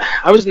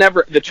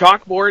never the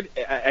chalkboard.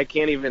 I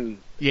can't even.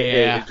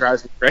 Yeah, it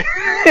drives me crazy.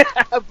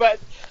 But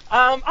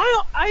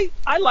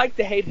I like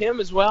to hate him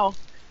as well.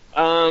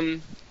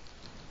 And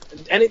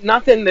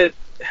nothing that.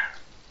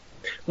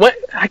 What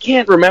I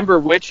can't remember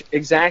which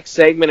exact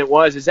segment it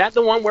was. Is that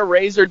the one where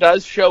Razor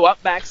does show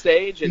up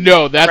backstage? And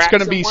no, that's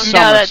going to be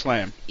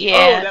SummerSlam. No,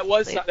 yeah.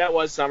 Oh, that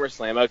was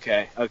SummerSlam.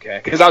 Okay.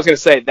 Because I was going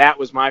to say that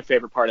was my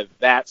favorite part of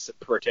that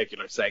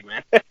particular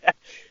segment.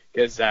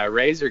 Because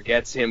Razor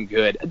gets him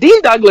good.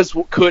 Dean Douglas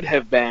could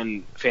have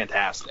been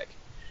fantastic.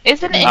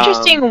 It's an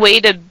interesting way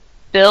to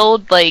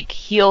build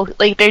heel.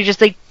 Like they're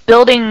just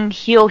building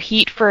heel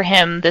heat for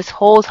him this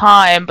whole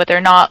time, but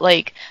they're not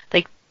like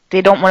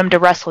they don't want him to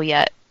wrestle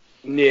yet.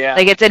 Yeah.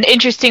 It's an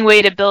interesting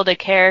way to build a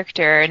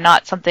character and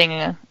not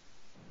something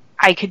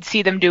I could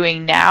see them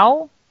doing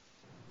now.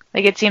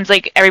 Like, it seems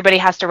like everybody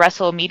has to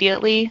wrestle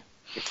immediately.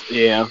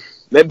 Yeah.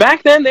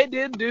 Back then, they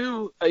did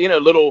do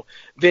little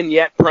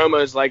vignette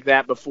promos like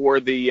that before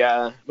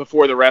the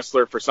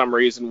wrestler for some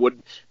reason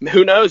would.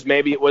 Who knows?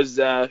 Maybe it was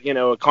a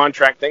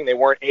contract thing. They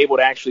weren't able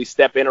to actually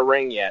step in a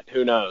ring yet.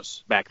 Who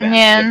knows? Back then.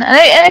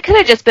 Yeah, and it could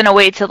have just been a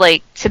way to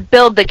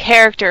build the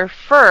character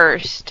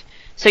first.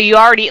 So you're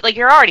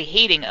already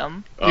hating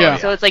him. Yeah.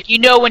 So it's like,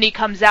 when he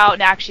comes out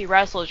and actually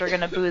wrestles, you're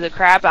gonna boo the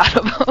crap out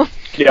of him.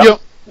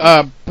 Yep.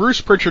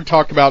 Bruce Pritchard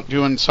talked about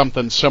doing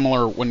something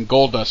similar when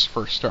Goldust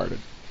first started.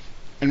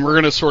 And we're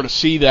going to sort of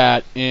see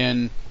that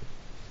in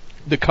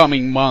the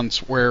coming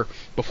months, where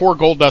before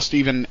Goldust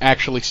even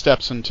actually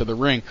steps into the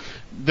ring,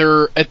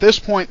 at this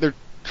point, they're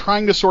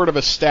trying to sort of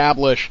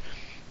establish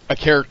a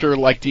character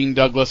like Dean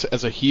Douglas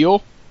as a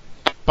heel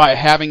by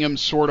having him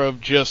sort of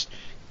just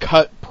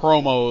cut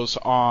promos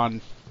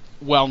on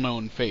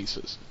well-known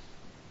faces.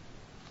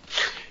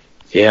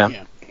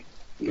 Yeah.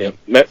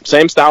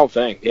 Same style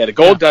thing. Yeah, the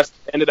Goldust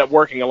ended up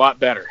working a lot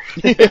better.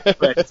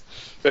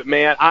 But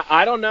man,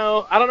 I don't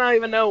know. I don't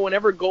even know.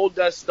 Whenever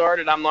Goldust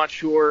started, I'm not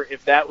sure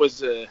if that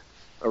was a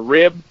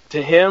rib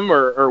to him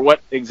or what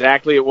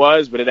exactly it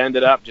was, but it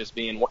ended up just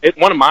being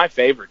one of my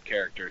favorite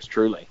characters,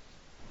 truly.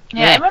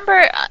 Yeah, I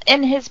remember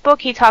in his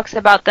book he talks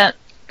about that,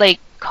 like,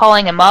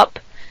 calling him up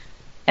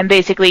and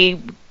basically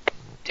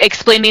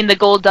explaining the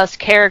Goldust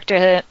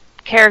character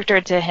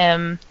to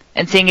him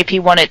and seeing if he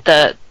wanted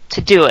to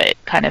do it,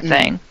 kind of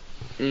thing.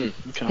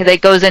 Okay.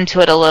 It goes into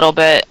it a little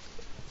bit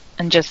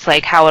and just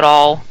like how it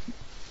all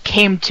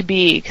came to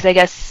be, because I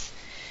guess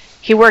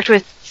he worked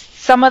with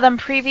some of them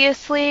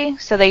previously,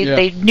 so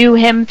they knew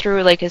him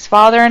through like his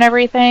father and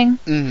everything.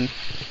 Mm-hmm.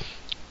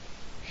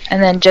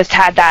 And then just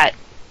had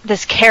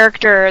this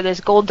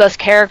Goldust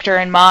character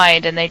in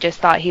mind, and they just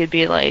thought he would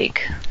be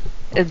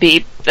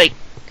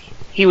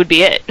he would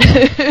be it.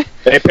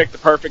 They picked the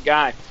perfect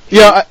guy.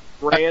 Yeah,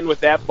 ran with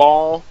that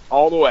ball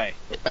all the way.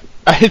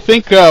 I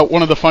think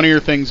one of the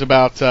funnier things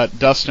about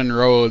Dustin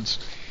Rhodes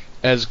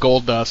as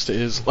Goldust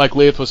is, like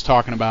Leith was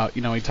talking about,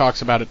 he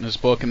talks about it in his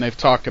book, and they've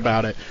talked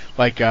about it.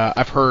 Like,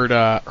 I've heard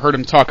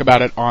him talk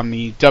about it on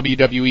the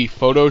WWE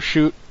photo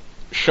shoot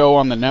show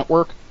on the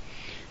network,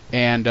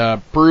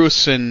 and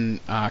Bruce and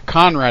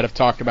Conrad have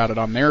talked about it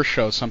on their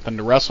show, Something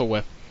to Wrestle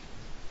With.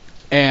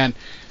 And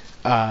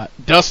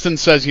Dustin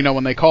says,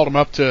 when they called him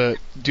up to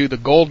do the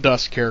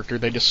Goldust character,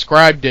 they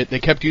described it, they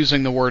kept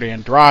using the word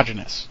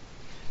androgynous.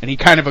 And he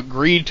kind of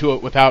agreed to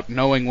it without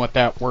knowing what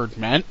that word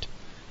meant.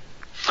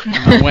 And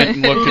I went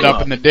and looked it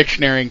up in the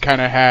dictionary and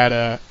kind of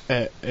had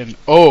that's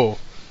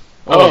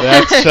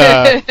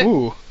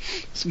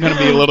it's going to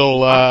be a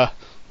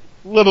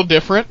little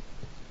different.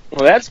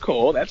 Well, that's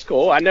cool.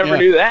 I never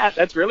knew that.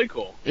 That's really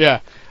cool. Yeah.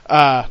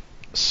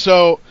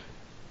 So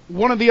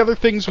one of the other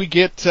things we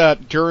get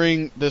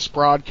during this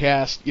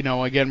broadcast,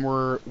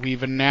 again,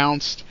 we've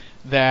announced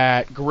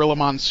that Gorilla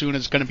Monsoon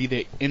is going to be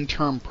the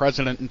interim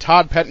president, and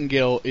Todd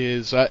Pettengill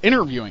is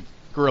interviewing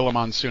Gorilla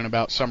Monsoon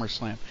about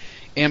SummerSlam.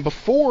 And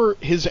before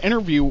his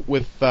interview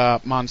with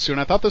Monsoon,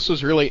 I thought this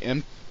was really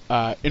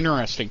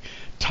interesting.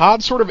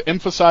 Todd sort of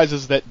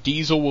emphasizes that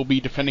Diesel will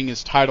be defending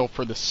his title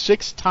for the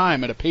 6th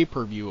time at a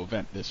pay-per-view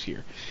event this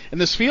year.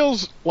 And this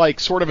feels like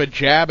sort of a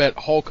jab at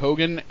Hulk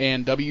Hogan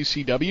and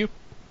WCW.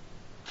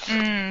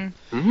 Very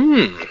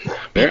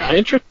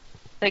interesting.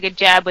 Like a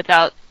jab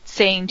without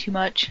saying too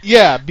much.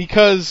 Yeah,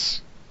 because,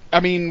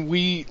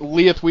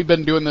 Leith, we've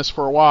been doing this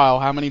for a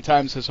while. How many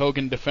times has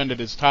Hogan defended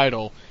his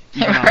title,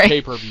 even on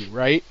pay-per-view,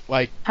 right?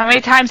 Like, how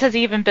many times has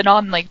he even been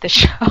on, like, the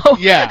show?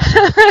 Yeah.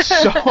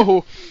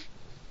 So,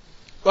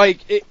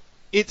 like,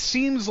 it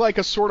seems like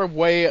a sort of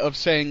way of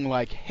saying,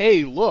 like,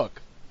 hey, look,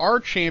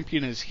 our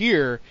champion is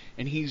here,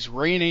 and he's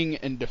reigning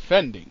and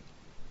defending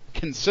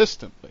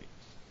consistently.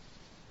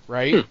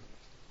 Right?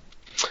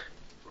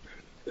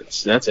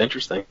 That's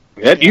interesting.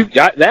 That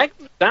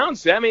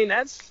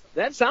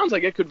sounds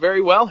like it could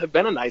very well have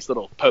been a nice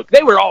little poke.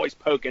 They were always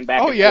poking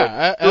back. Forth.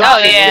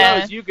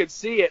 You could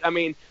see it.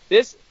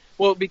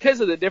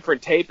 Because of the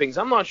different tapings,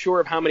 I'm not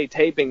sure of how many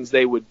tapings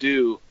they would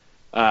do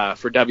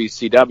for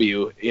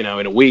WCW,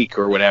 in a week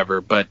or whatever.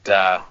 But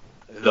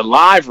the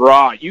live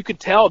Raw, you could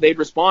tell they'd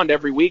respond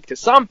every week to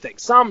something,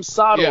 some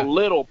subtle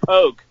little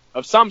poke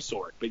of some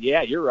sort. But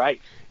yeah, you're right.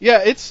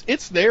 Yeah,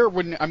 it's there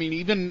when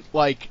even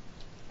like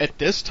at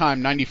this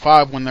time,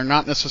 95, when they're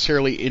not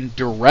necessarily in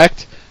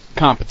direct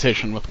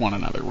competition with one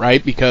another,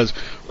 right? Because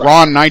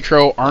Raw and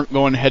Nitro aren't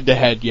going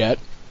head-to-head yet,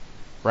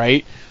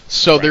 right?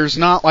 So there's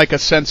not like a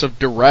sense of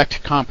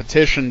direct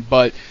competition,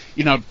 but,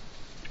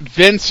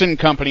 Vince and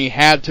company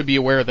had to be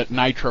aware that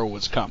Nitro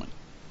was coming.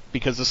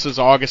 Because this is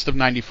August of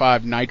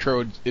 95,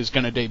 Nitro is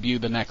going to debut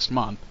the next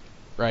month,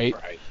 right?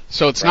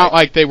 So it's not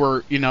like they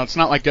were, it's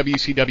not like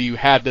WCW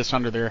had this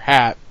under their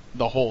hat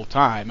the whole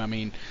time.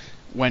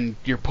 When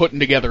you're putting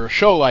together a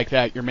show like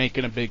that, you're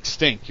making a big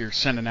stink. You're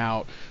sending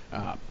out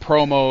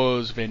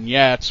promos,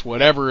 vignettes,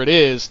 whatever it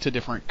is, to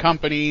different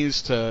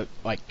companies to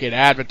like get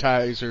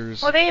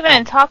advertisers. Well, they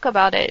even talk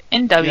about it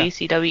in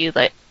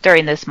WCW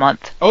during this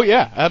month. Oh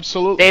yeah,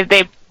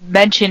 absolutely.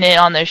 mention it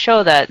on the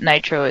show that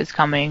Nitro is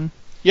coming.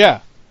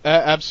 Yeah,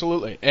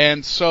 absolutely.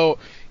 And so,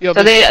 So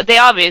they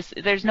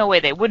obviously, there's no way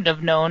they wouldn't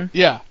have known.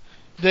 Yeah.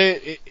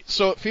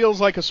 So it feels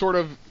like a sort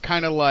of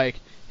kind of like,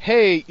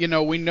 hey,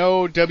 we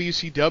know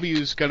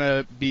WCW's going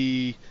to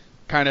be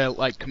kind of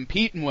like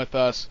competing with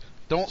us.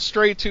 Don't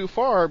stray too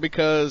far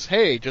because,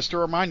 hey, just a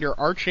reminder,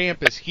 our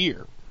champ is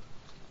here.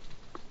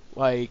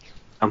 Like...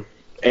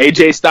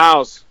 AJ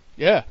Styles.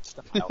 Yeah.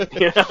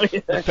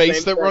 The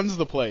face that thing. runs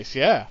the place,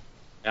 yeah.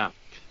 Yeah.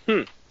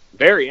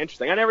 Very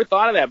interesting. I never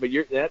thought of that, but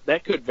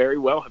that could very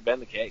well have been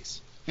the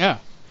case. Yeah.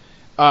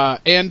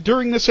 And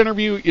during this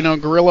interview,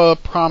 Gorilla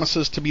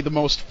promises to be the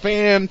most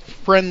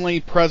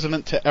fan-friendly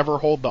president to ever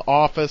hold the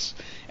office,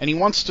 and he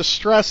wants to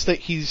stress that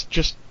he's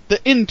just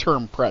the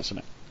interim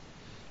president.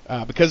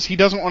 Because he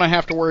doesn't want to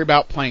have to worry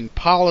about playing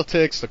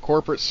politics, the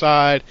corporate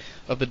side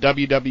of the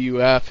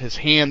WWF. His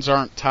hands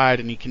aren't tied,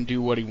 and he can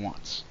do what he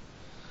wants.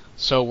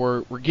 So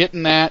we're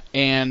getting that,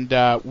 and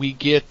we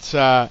get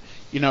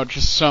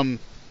just some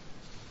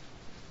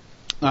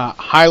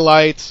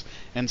highlights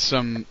and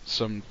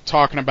some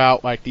talking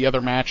about like the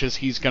other matches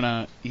he's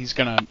gonna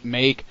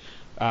make.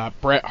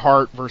 Bret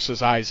Hart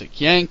versus Isaac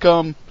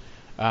Yankem,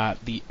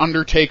 The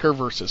Undertaker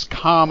versus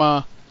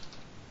Kama.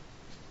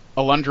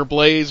 Alundra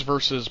Blaze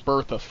versus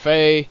Bertha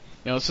Faye.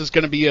 This is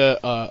going to be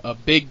a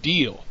big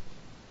deal.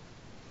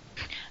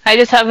 I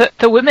just have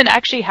the women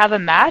actually have a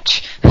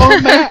match.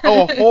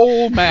 A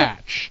whole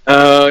match.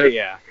 Oh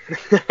yeah,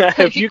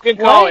 if you can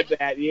call it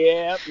that.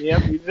 Yep,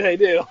 they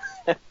do.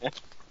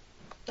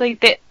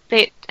 Like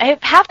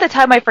half the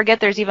time I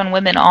forget there's even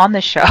women on the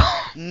show.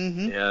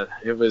 Mm-hmm. Yeah,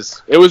 it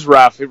was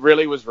rough. It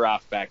really was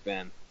rough back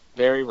then.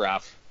 Very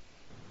rough.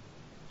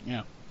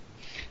 Yeah.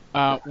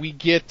 We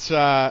get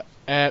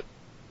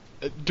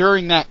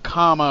during that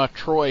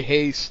Troy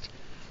Haste,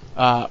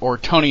 or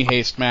Tony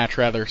Haste match,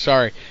 rather,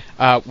 sorry,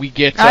 we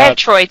get... I have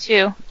Troy,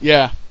 too.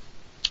 Yeah.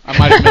 I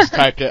might have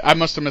mistyped it. I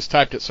must have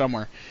mistyped it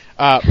somewhere.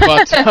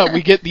 But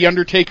we get The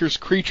Undertaker's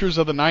Creatures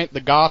of the Night,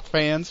 the Goth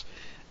fans,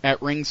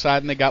 at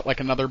ringside, and they got like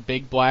another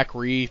big black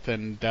wreath,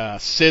 and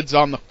Sid's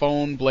on the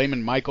phone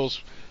blaming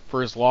Michaels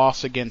for his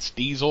loss against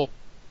Diesel.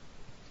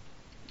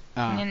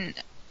 And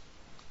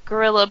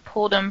Gorilla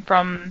pulled him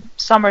from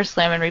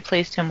SummerSlam and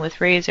replaced him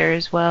with Razor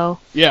as well.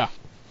 Yeah.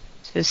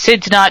 So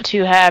Sid's not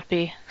too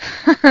happy.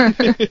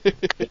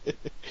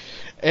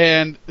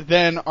 And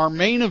then our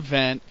main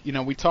event,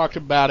 we talked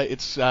about it.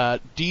 It's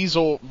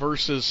Diesel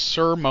versus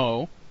Sir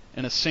Mo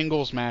in a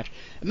singles match.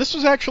 And this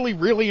was actually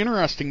really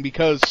interesting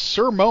because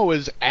Sir Mo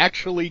is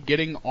actually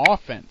getting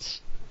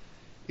offense.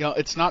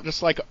 It's not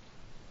just like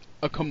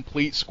a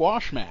complete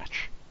squash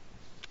match.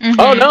 Mm-hmm.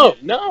 Oh,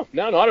 no,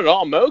 not at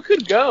all. Mo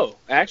could go,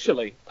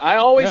 actually. I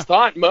always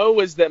thought Mo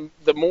was the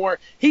more...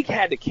 He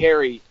had to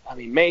carry... I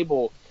mean,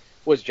 Mabel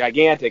was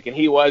gigantic, and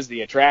he was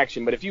the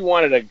attraction, but if you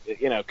wanted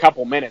a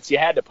couple minutes, you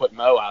had to put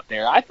Mo out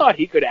there. I thought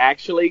he could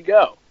actually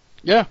go.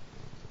 Yeah.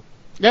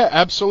 Yeah,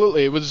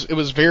 absolutely. It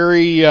was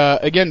very,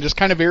 again, just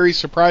kind of very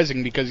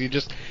surprising because you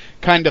just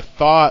kind of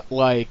thought,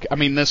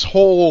 this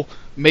whole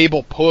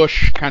Mabel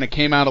push kind of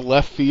came out of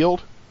left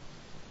field.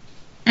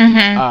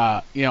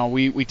 Mm-hmm.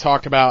 We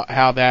talked about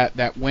how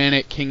that win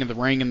at King of the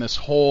Ring and this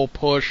whole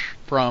push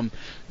from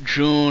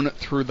June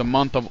through the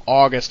month of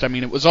August. I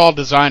mean, it was all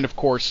designed, of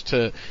course,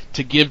 to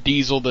give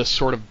Diesel this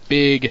sort of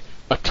big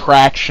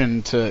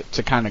attraction to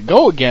kind of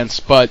go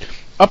against. But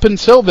up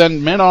until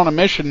then, Men on a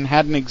Mission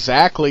hadn't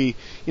exactly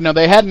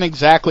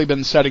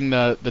been setting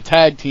the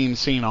tag team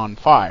scene on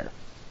fire.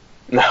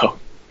 No.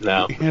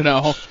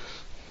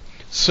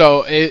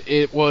 So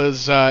it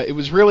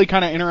was really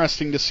kind of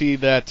interesting to see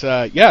that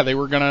they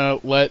were gonna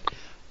let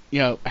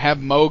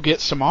have Mo get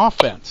some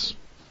offense.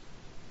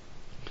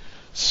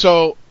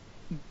 So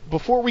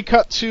before we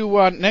cut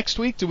to next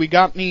week, do we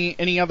got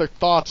any other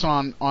thoughts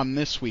on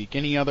this week?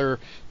 Any other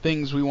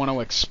things we want to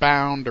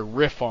expound or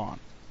riff on?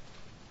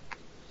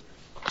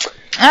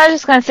 I was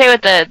just gonna say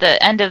with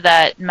the end of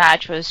that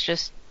match was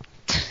just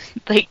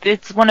like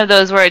it's one of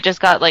those where it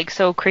just got like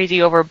so crazy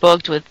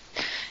overbooked with.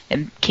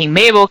 And King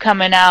Mabel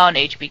coming out and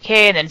HBK,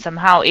 and then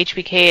somehow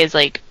HBK is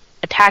like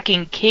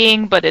attacking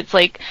King, but it's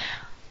like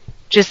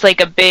just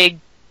like a big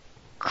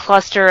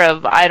cluster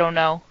of I don't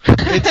know.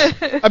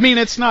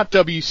 It's not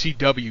WCW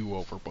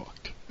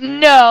overbooked.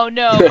 No,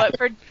 but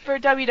for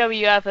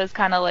WWF it's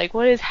kind of like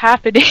what is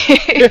happening?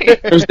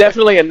 It was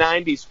definitely a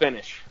 '90s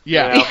finish.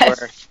 Yeah, yes.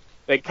 Where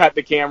they cut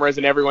the cameras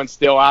and everyone's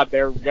still out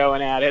there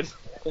going at it.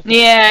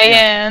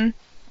 Yeah.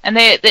 And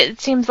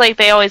it seems like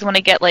they always want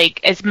to get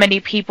like as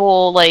many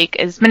people, like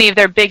as many of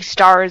their big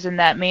stars in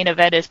that main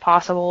event as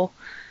possible.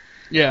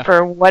 Yeah.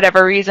 For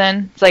whatever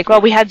reason, it's like,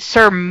 well, we had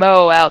Sir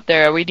Mo out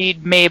there, we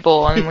need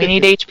Mabel, and we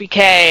need HBK,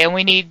 and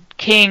we need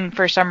King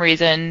for some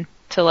reason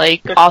to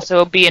like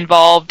also be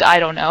involved. I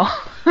don't know.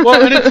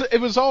 Well, and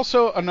it was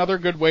also another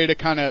good way to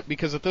kind of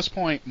because at this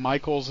point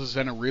Michaels is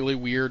in a really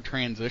weird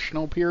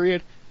transitional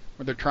period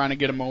where they're trying to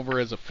get him over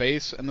as a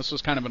face, and this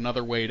was kind of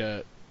another way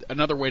to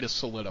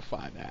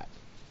solidify that.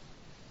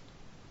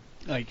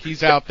 Like,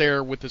 he's out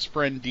there with his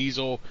friend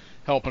Diesel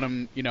helping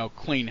him,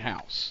 clean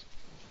house.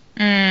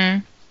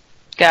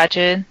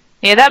 Gotcha.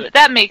 Yeah,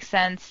 that makes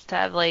sense to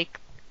have like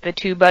the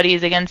two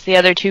buddies against the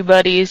other two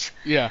buddies.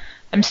 Yeah.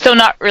 I'm still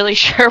not really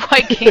sure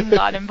why King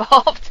got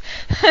involved.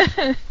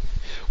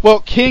 Well,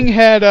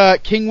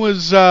 King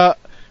was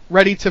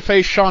ready to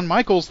face Shawn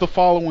Michaels the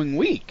following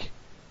week.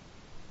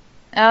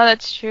 Oh,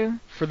 that's true.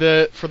 For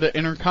the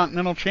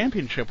Intercontinental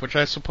Championship, which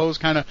I suppose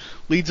kind of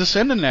leads us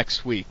into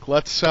next week.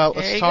 Let's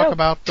talk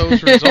about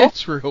those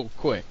results real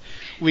quick.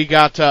 We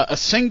got a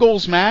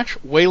singles match,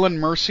 Waylon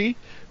Mercy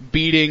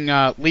beating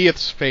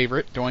Leith's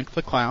favorite, Doink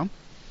the Clown.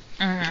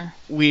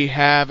 We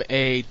have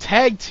a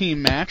tag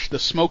team match, the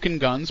Smokin'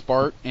 Guns,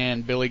 Bart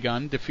and Billy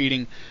Gunn,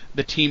 defeating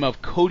the team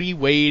of Cody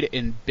Wade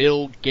and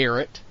Bill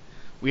Garrett.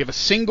 We have a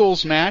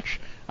singles match,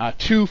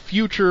 two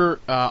future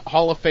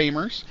Hall of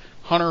Famers,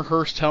 Hunter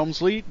Hearst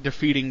Helmsley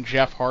defeating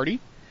Jeff Hardy.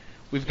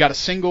 We've got a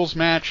singles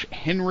match,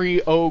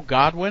 Henry O.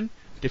 Godwin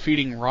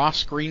defeating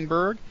Ross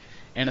Greenberg.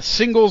 And a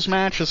singles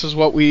match, this is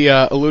what we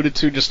alluded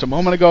to just a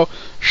moment ago,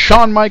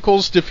 Shawn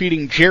Michaels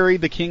defeating Jerry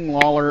the King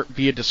Lawler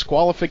via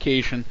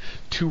disqualification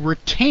to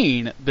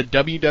retain the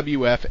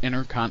WWF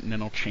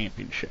Intercontinental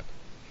Championship.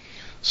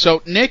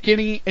 So, Nick,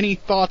 any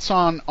thoughts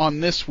on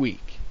this week?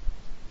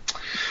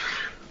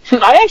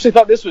 I actually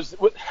thought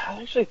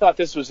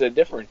this was a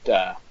different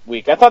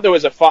week. I thought there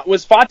was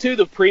was Fatu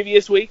the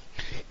previous week?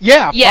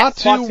 Yeah,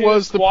 yes. Fatu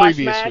was the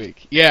previous match?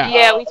 Week. Yeah.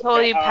 Yeah, we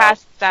totally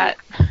passed that.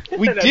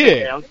 We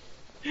did.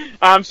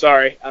 I'm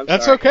sorry.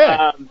 That's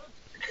okay.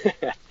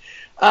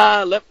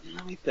 Let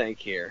me think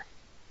here.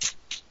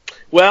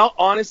 Well,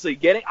 honestly,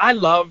 I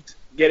loved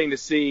getting to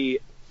see,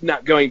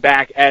 not going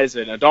back as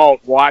an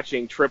adult,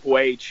 watching Triple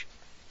H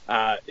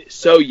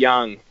so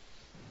young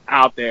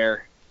out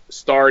there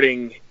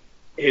starting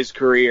his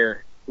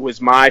career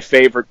was my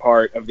favorite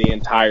part of the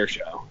entire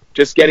show.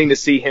 Just getting to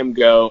see him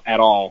go at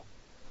all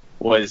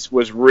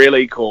was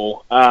really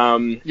cool.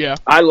 Yeah.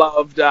 I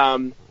loved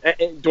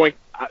Doink.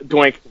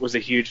 Doink was a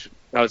huge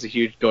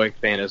Doink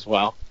fan as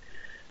well.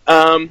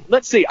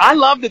 Let's see. I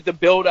loved the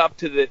build up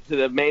to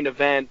the main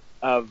event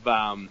of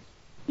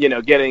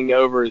getting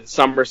over the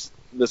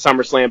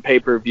SummerSlam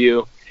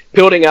pay-per-view,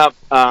 building up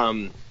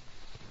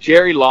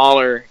Jerry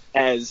Lawler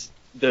as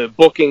the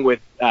booking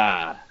with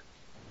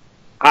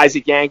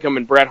Isaac Yankem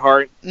and Bret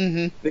Hart.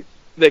 Mm-hmm.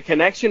 The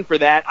connection for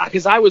that,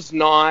 because I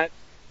wasn't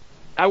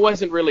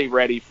really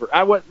ready for.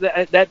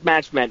 That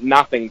match meant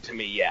nothing to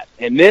me yet,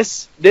 and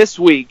this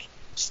week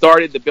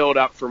started the build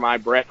up for my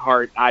Bret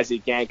Hart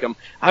Isaac Yankem.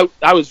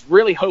 I was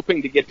really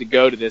hoping to get to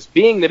go to this,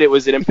 being that it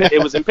was in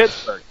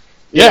Pittsburgh.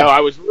 Yeah. You know, I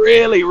was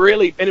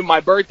really, and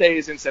my birthday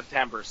is in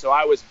September, so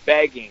I was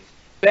begging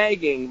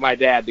my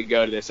dad to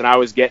go to this, and I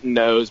was getting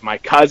those. My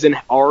cousin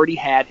already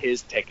had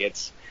his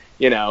tickets,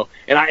 and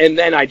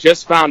then I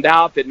just found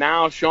out that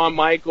now Shawn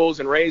Michaels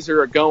and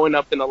Razor are going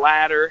up in the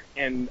ladder,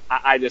 and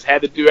I just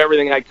had to do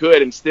everything I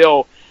could, and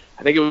still,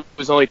 I think it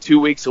was only 2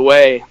 weeks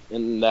away,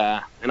 and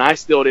I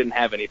still didn't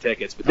have any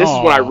tickets. But this is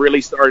when I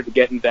really started to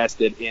get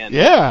invested in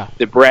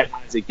the Bret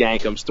Isaac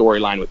Yankem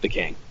storyline with the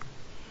King.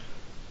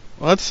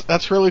 Well,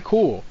 that's really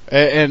cool,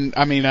 and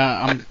I mean,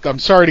 I'm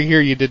sorry to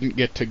hear you didn't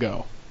get to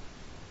go.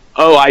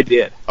 Oh, I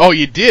did. Oh,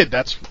 you did.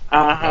 That's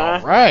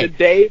all right. The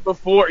day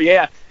before,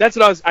 yeah. That's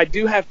what I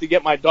do have to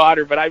get my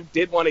daughter, but I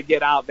did want to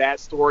get out that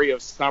story of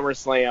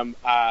SummerSlam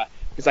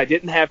because I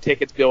didn't have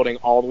tickets building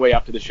all the way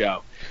up to the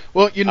show.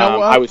 Well, you know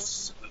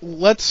what?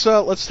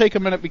 Let's take a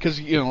minute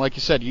because like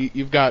you said,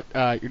 you've got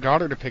your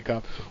daughter to pick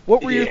up.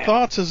 What were your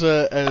thoughts as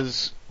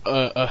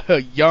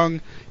a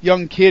young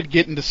kid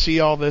getting to see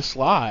all this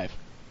live?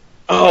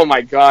 Oh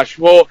my gosh!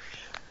 Well,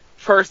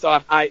 first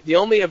off, the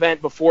only event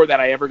before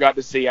that I got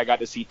to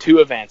see two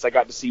events. I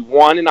got to see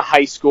one in a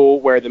high school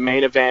where the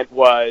main event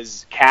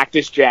was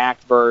Cactus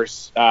Jack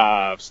versus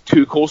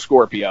Too Cool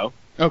Scorpio.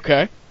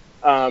 Okay.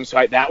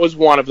 So that was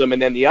one of them,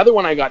 and then the other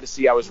one I got to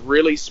see, I was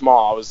really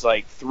small. I was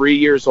like 3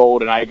 years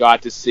old, and I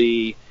got to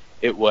see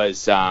it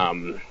was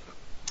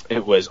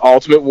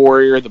Ultimate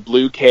Warrior, the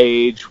Blue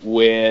Cage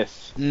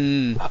with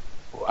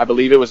I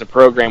believe it was a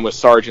program with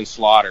Sergeant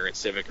Slaughter at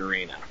Civic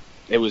Arena.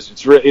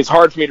 It's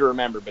hard for me to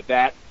remember, but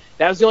that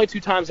was the only two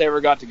times I ever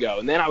got to go.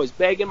 And then I was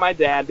begging my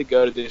dad to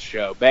go to this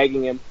show,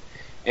 begging him,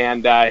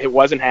 and it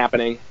wasn't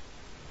happening.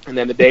 And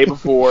then the day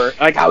before,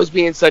 I was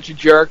being such a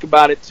jerk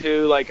about it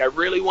too. I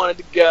really wanted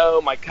to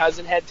go. My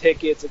cousin had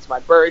tickets. It's my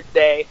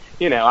birthday.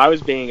 I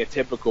was being a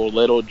typical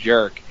little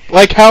jerk.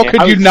 How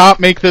could you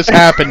not make this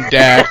happen,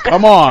 Dad?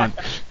 Come on.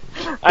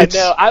 I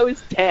know. I was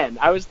 10.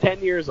 I was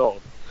 10 years old.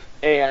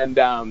 And,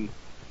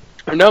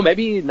 or no,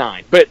 maybe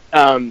 9. But,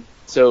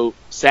 so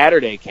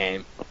Saturday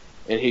came,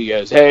 and he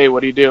goes, "Hey,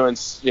 what are you doing?"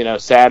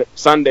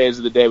 Sundays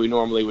are the day we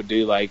normally would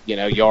do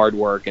yard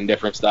work and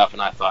different stuff.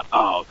 And I thought,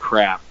 oh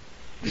crap,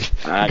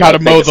 gotta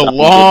mow the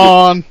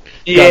lawn.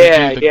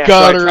 Yeah, do the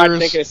gutters. So I tried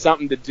thinking of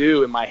something to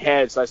do in my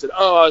head. So I said,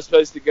 "Oh, I was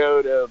supposed to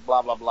go to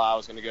blah blah blah. I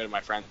was going to go to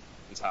my friend's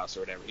house or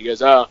whatever." He goes,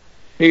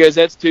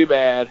 "That's too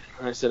bad."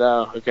 And I said,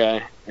 "Oh,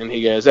 okay." And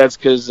he goes, "That's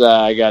because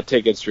I got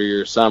tickets for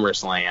your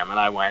SummerSlam." And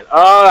I went,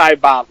 "Oh, I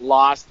about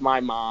lost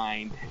my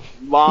mind."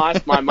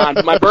 lost my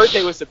mind. My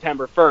birthday was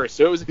September 1st,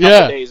 so it was a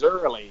couple days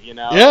early, you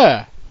know.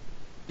 Yeah.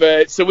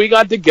 But so we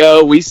got to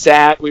go. We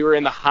sat. We were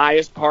in the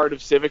highest part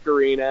of Civic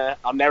Arena.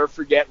 I'll never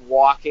forget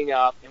walking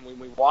up, and when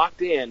we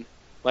walked in,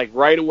 like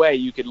right away,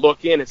 you could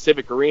look in at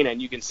Civic Arena,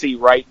 and you can see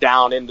right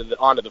down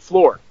onto the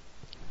floor.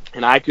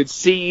 And I could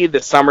see the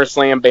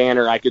SummerSlam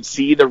banner. I could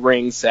see the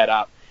ring set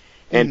up,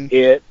 and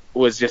it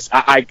was just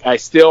I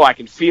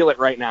can feel it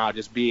right now,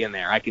 just being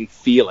there. I can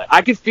feel it.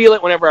 I could feel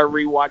it whenever I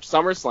rewatch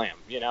SummerSlam.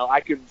 You know,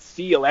 I could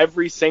feel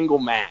every single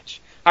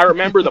match. I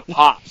remember the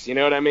pops. You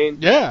know what I mean?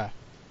 Yeah.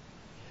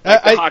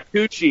 Like the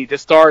Hakuchi to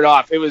start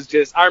off. It was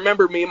just, I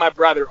remember me and my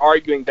brother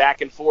arguing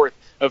back and forth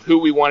of who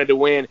we wanted to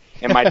win,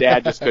 and my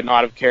dad just could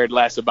not have cared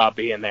less about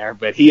being there.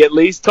 But he at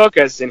least took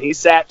us, and he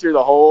sat through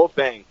the whole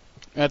thing.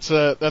 That's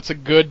a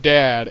good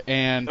dad,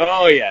 and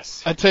oh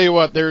yes, I tell you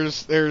what,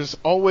 there's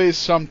always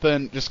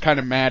something just kind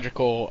of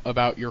magical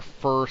about your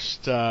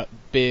first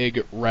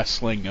big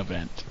wrestling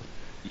event.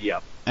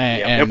 Yep.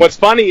 And what's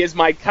funny is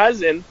my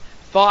cousin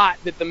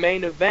thought that the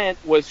main event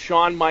was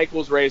Shawn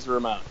Michaels Razor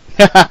Ramon.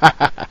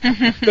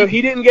 So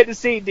he didn't get to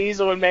see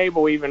Diesel and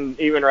Mabel even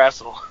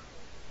wrestle.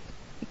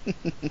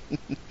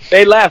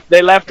 They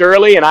left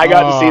early, and I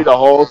got to see the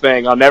whole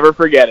thing. I'll never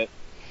forget it.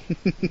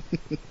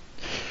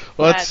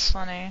 Well, that's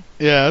funny.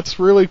 Yeah, that's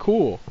really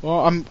cool.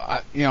 Well,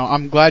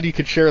 I'm glad you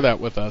could share that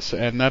with us,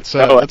 and that's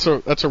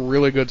a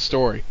really good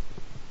story.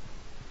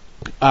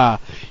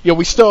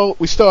 We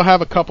still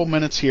have a couple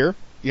minutes here,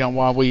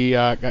 while we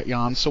got you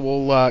on, so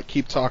we'll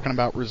keep talking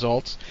about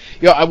results.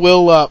 I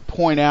will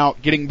point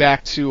out, getting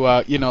back to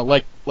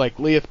like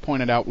Leah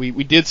pointed out,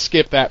 we did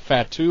skip that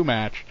Fatu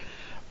match,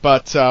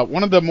 but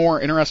one of the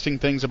more interesting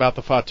things about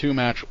the Fatu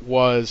match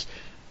was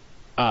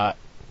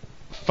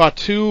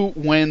Fatu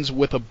wins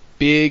with a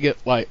big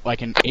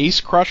like an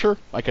ace crusher,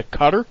 like a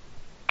cutter,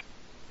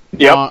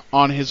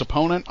 on his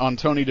opponent, on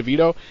Tony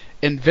DeVito,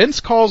 and Vince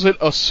calls it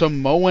a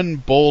Samoan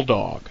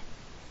bulldog.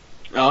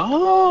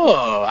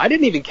 Oh, I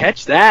didn't even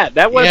catch that.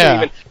 That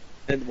wasn't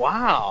even.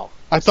 Wow.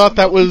 I thought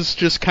that was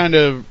just kind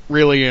of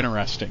really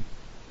interesting.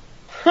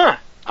 Huh.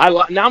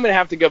 Now I'm going to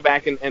have to go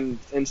back and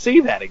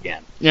see that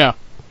again. Yeah.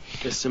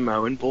 The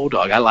Samoan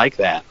bulldog. I like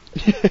that.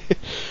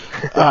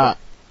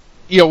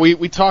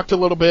 We talked a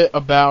little bit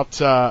about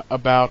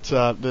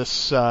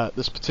this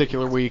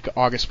particular week,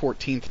 August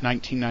 14th,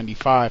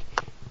 1995,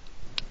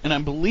 and I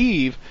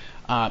believe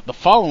the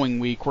following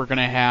week we're going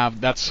to have,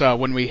 that's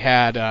when we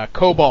had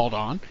Cobalt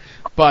on.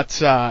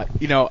 But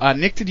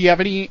Nick, did you have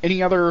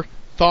any other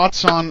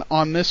thoughts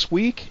on this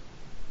week?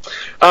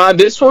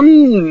 This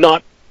one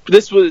not.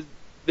 This was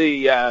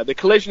the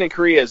Collision in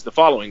Korea is the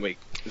following week.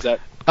 Is that?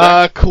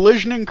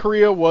 Collision in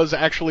Korea was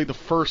actually the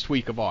first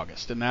week of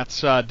August, and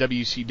that's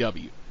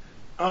WCW.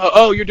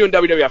 You're doing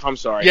WWF. I'm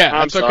sorry. Yeah,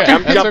 I'm sorry. okay.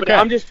 I'm that's jumping. okay.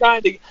 I'm just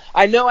trying to.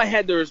 I know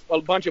there's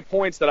a bunch of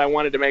points that I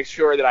wanted to make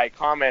sure that I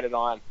commented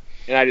on,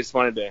 and I just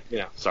wanted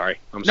to. Sorry.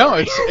 I'm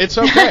sorry. No, it's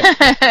okay.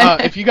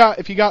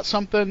 If you got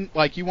something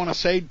like you want to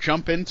say,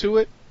 jump into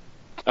it,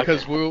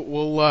 because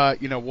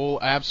we'll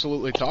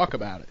absolutely talk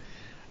about it.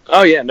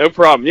 Oh yeah, no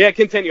problem. Yeah,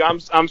 continue.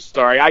 I'm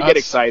sorry. I get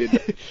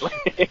excited.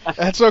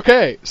 That's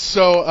okay.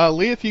 So,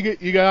 Leah,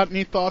 you got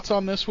any thoughts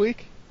on this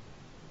week?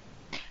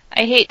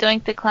 I hate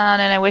Doink the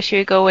Clown, and I wish he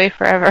would go away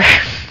forever.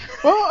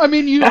 Well, I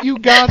mean, you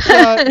got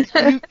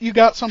you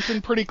got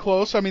something pretty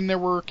close. I mean, there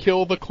were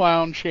Kill the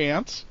Clown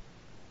chants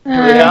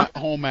during that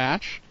whole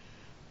match.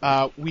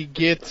 We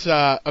get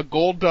a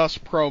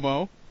Goldust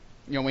promo.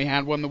 We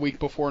had one the week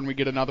before, and we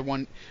get another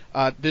one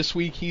this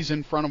week. He's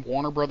in front of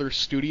Warner Brothers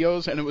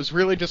Studios, and it was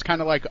really just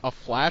kind of like a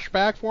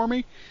flashback for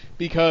me,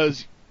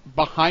 because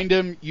behind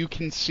him you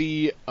can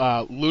see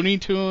Looney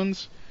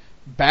Tunes,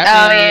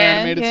 Batman the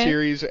Animated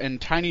Series,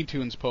 and Tiny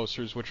Toons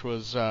posters, which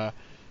was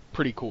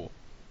pretty cool.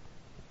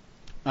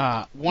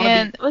 I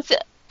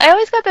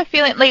always got the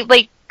feeling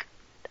like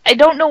I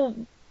don't know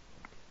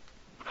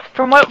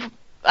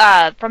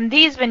from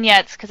these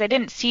vignettes, because I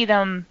didn't see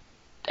them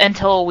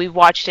until we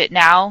watched it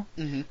now.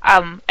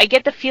 Mm-hmm. I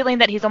get the feeling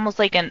that he's almost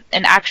like an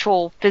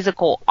actual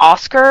physical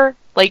Oscar,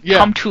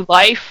 come to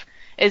life.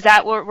 Is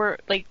that what we're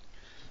like?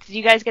 Did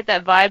you guys get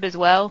that vibe as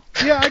well?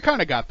 Yeah, I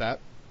kind of got that.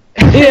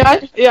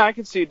 I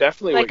can see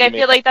definitely. I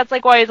feel like that's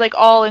why he's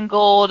all in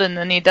gold, and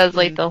then he does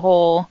the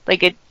whole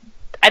it.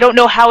 I don't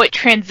know how it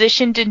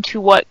transitioned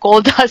into what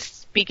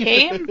Goldust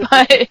became,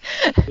 but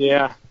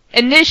yeah.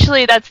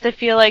 Initially, that's the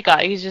feel I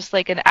got. He's just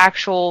an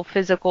actual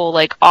physical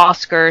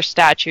Oscar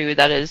statue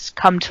that has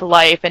come to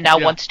life and now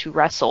wants to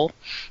wrestle.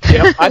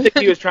 Yep, I think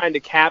he was trying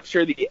to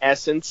capture the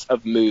essence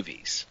of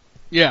movies.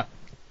 Yeah.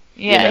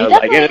 Yeah,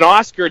 and an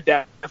Oscar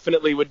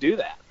definitely would do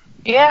that.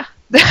 Yeah.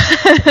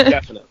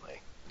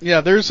 Definitely. Yeah,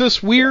 there's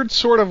this weird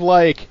sort of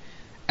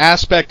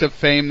aspect of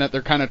fame that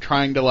they're kind of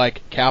trying to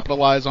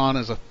capitalize on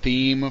as a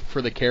theme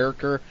for the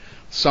character,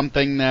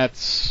 something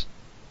that's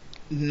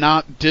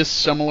not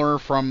dissimilar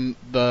from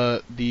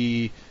the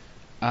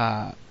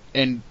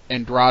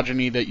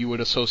androgyny that you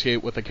would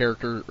associate with a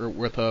character or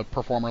with a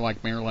performer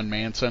like Marilyn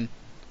Manson,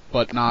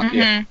 but not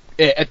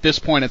at this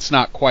point it's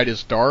not quite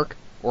as dark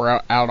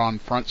or out on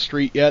Front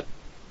Street yet.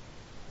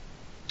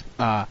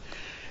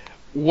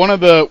 One of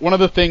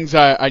the things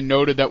I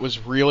noted that was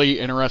really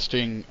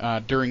interesting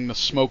during the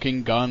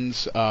Smoking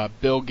Guns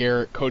Bill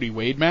Garrett Cody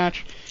Wade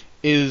match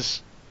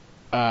is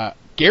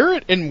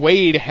Garrett and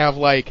Wade have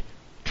like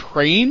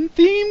train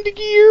themed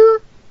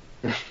gear.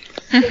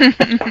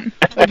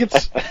 Like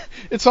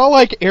it's all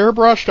like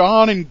airbrushed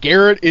on, and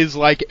Garrett is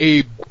like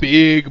a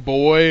big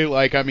boy.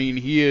 Like, I mean,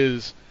 he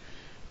is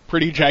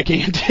pretty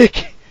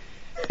gigantic.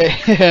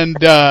 And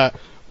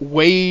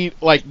Wade,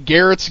 like,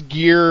 Garrett's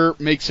gear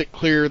makes it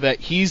clear that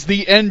he's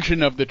the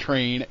engine of the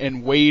train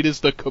and Wade is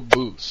the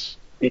caboose.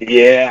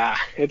 Yeah,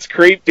 it's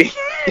creepy.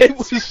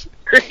 It's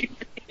creepy.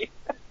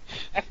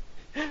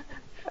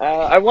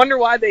 I wonder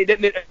why they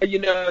didn't. You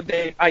know,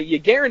 I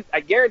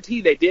guarantee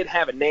they did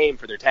have a name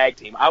for their tag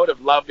team. I would have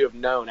loved to have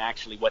known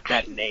actually what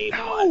that name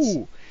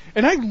was.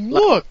 And I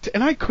looked,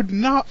 and I could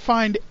not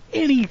find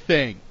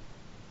anything.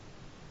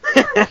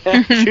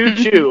 Choo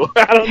choo.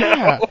 I don't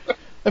know.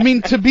 I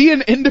mean, to be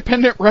an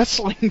independent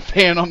wrestling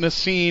fan on the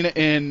scene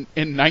in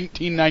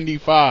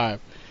 1995,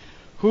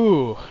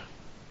 whew.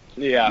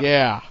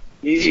 Yeah.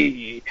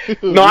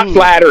 Not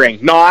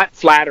flattering. Not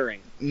flattering.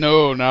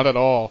 No, not at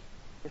all.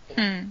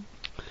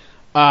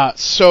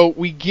 So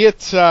we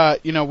get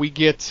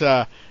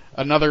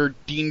another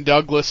Dean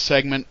Douglas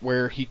segment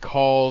where he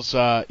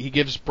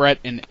gives Brett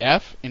an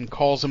F and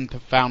calls him the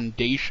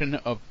foundation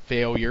of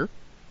failure.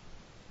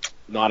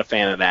 Not a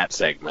fan of that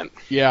segment.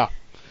 Yeah.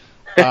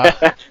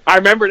 I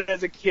remember it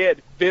as a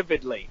kid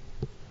vividly.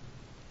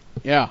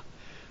 Yeah.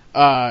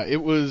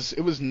 It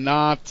was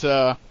not.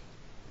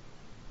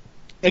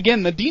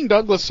 Again, the Dean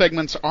Douglas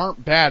segments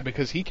aren't bad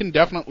because he can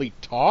definitely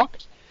talk.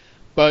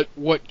 But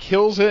what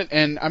kills it,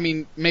 and I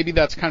mean, maybe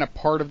that's kind of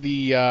part of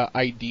the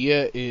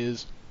idea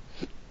is,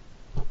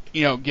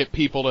 get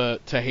people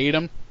to hate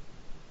him.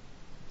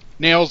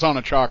 Nails on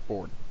a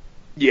chalkboard.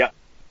 Yeah.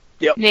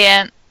 Yep.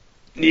 Yeah.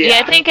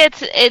 I think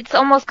it's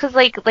almost because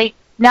like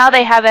now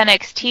they have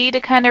NXT to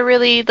kind of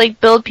really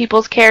like build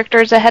people's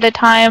characters ahead of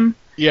time.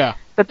 Yeah.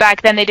 But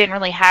back then they didn't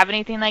really have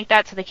anything like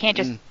that, so they can't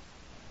just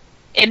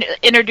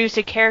introduce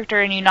a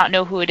character and you not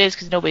know who it is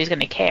because nobody's going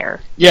to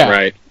care. Yeah.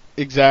 Right.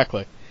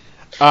 Exactly.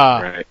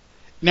 Right.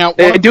 Now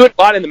they do it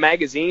a lot in the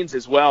magazines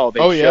as well. They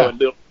show yeah. a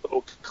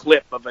little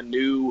clip of a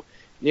new,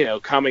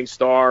 coming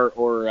star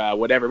or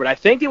whatever. But I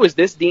think it was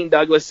this Dean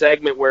Douglas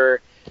segment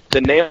where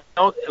the nail,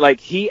 like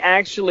he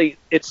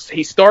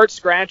starts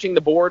scratching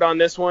the board on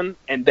this one,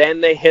 and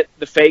then they hit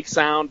the fake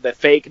sound, the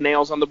fake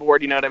nails on the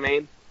board. You know what I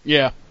mean?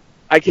 Yeah.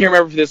 I can't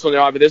remember if this one or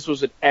not, but this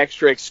was an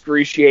extra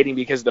excruciating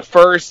because the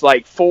first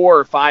 4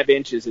 or 5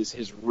 inches is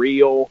his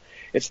real.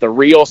 It's the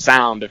real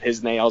sound of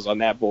his nails on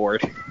that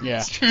board. Yeah.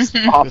 It's just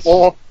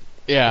awful.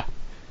 Yeah.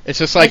 It's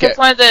just like it's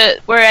one of the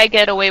where I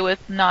get away with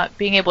not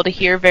being able to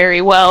hear very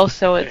well,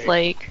 so it's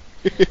like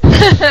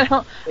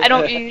I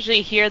don't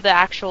usually hear the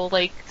actual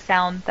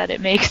sound that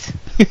it makes.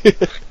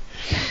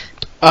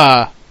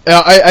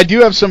 I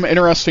do have some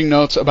interesting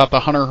notes about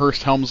the Hunter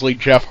Hearst Helmsley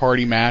Jeff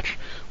Hardy match.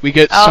 We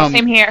get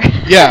same here.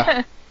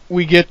 Yeah.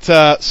 We get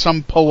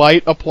some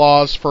polite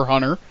applause for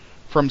Hunter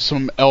from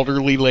some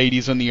elderly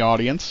ladies in the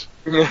audience.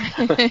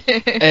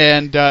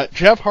 And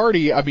Jeff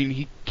Hardy, I mean,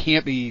 he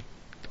can't be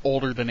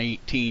older than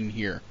 18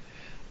 here.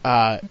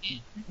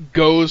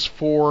 Goes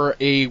for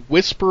a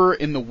whisper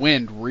in the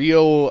wind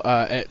reel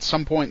at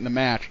some point in the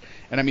match,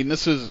 and I mean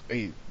this is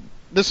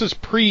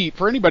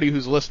for anybody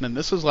who's listening.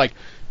 This is like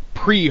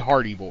pre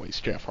Hardy Boys,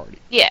 Jeff Hardy.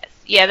 Yes,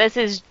 yeah, this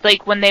is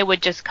like when they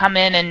would just come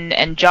in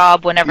and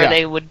job whenever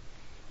they would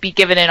be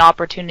given an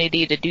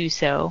opportunity to do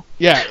so.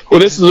 Yeah. Well,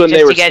 this is when just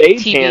they were to get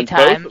stage TV hands.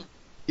 time.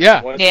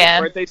 Yeah.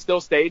 Weren't they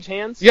still stage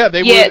hands? Yeah,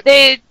 they were. Yeah,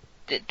 they.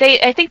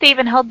 I think they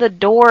even held the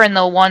door in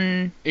the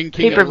one in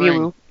King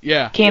pay-per-view.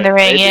 Yeah. King of the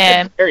Ring,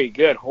 yeah. Very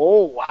good.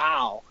 Oh,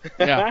 wow.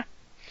 Yeah.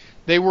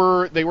 They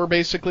were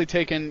basically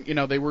taking,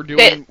 they were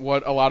doing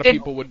what a lot of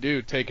people would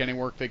do, take any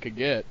work they could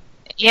get.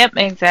 Yep,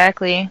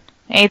 exactly.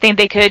 Anything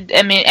they could,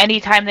 I mean,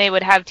 anytime they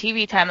would have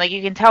TV time, like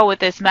you can tell with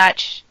this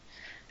match,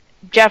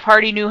 Jeff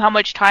Hardy knew how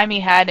much time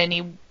he had and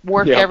he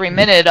worked every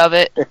minute of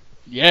it.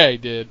 Yeah, he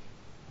did.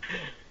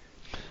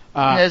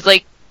 And it was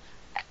like,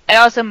 I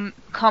also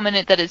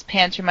commented that his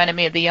pants reminded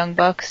me of the Young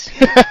Bucks.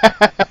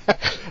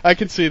 I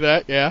can see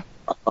that, yeah.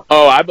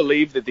 Oh, I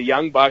believe that the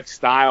Young Bucks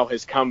style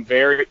has come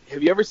very...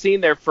 Have you ever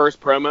seen their first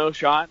promo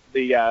shot,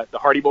 the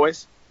Hardy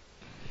Boys?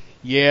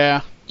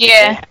 Yeah.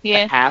 Yeah.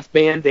 Half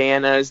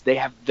bandanas.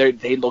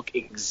 They look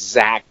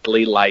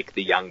exactly like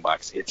the Young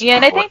Bucks.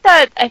 And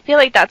I feel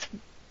like that's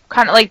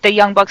kind of like the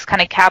Young Bucks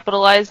kind of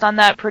capitalized on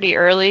that pretty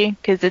early,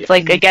 because it's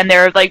like, again,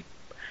 they're like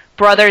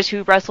brothers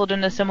who wrestled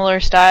in a similar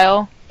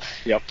style.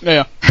 Yep.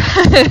 Yeah.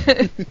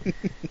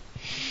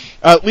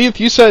 Leith,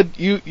 you said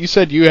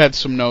you had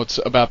some notes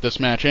about this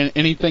match.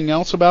 Anything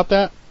else about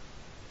that?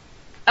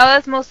 Oh,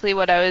 that's mostly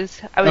what I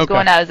was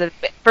going at.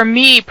 For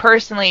me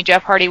personally,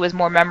 Jeff Hardy was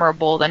more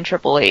memorable than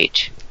Triple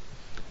H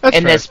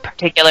in this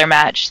particular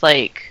match.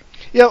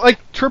 Yeah,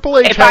 like Triple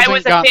H. If I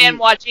was a fan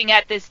watching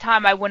at this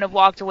time, I wouldn't have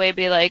walked away and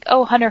be like,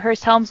 "Oh, Hunter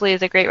Hearst Helmsley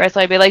is a great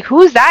wrestler." I'd be like,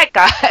 "Who's that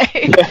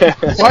guy?"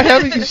 Why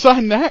haven't you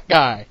signed that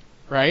guy?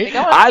 Right?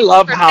 I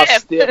love how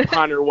stiff. stiff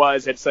Hunter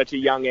was at such a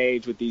young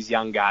age with these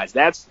young guys.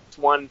 That's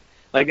what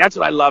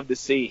I love to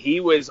see. He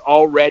was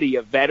already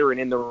a veteran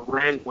in the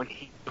ring when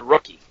he was a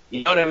rookie.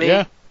 You know what I mean?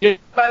 Yeah. You know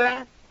by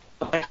that?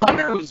 Like,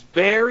 Hunter was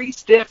very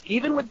stiff,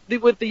 even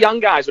with the young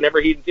guys.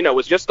 Whenever he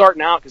was just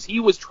starting out, because he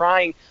was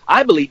trying,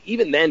 I believe,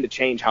 even then to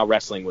change how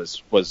wrestling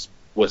was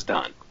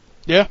done.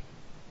 Yeah.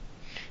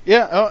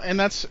 Yeah. Oh, and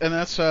that's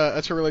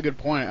a really good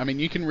point. I mean,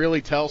 you can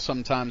really tell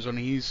sometimes when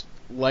he's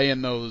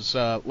laying those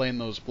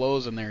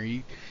blows in there.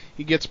 He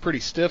gets pretty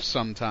stiff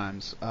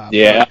sometimes.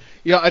 Yeah.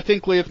 But, I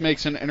think Leith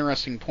makes an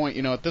interesting point.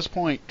 At this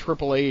point,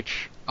 Triple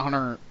H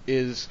Hunter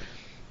is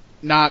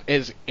not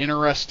as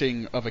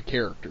interesting of a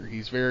character.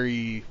 He's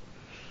very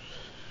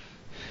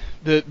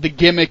the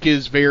gimmick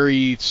is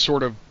very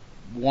sort of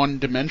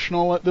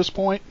one-dimensional at this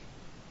point,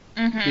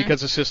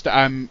 because it's just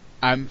I'm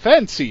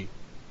fancy.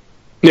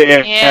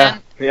 Yeah,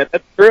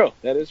 that's true.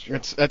 That is true.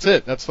 That's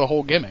it. That's the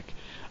whole gimmick.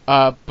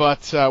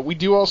 But we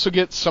do also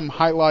get some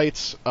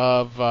highlights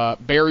of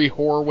Barry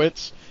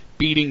Horowitz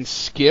beating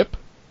Skip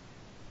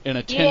in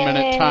a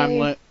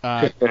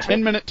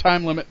 10-minute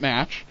time limit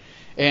match,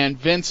 and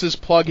Vince is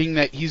plugging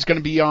that he's going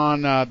to be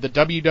on the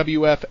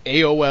WWF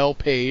AOL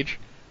page,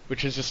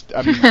 which is just peak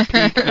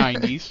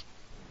 90s.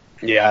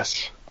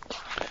 Yes.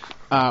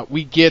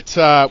 We get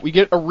a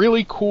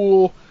really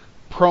cool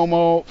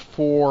promo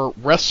for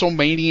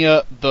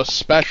WrestleMania The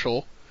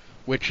Special,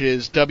 which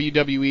is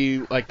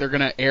WWE, like they're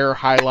going to air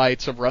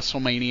highlights of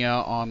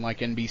WrestleMania on like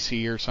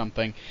NBC or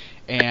something,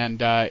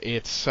 and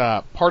it's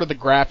part of the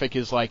graphic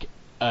is like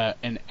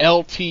an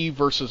LT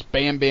versus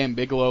Bam Bam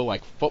Bigelow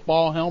like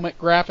football helmet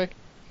graphic,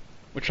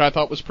 which I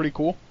thought was pretty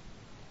cool.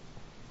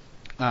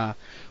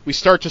 We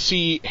start to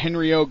see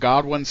Henry O.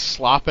 Godwin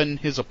slopping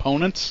his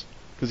opponents,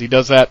 because he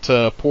does that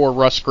to poor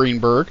Russ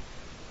Greenberg.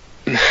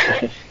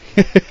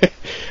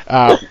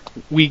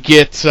 We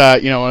get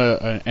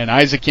an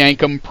Isaac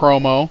Yankem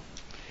promo,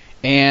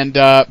 and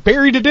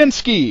Barry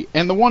Dudinsky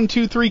and the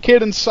 1-2-3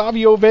 Kid and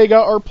Savio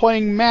Vega are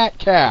playing Matt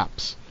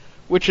Caps,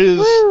 which is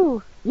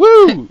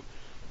woo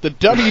the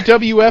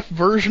WWF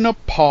version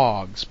of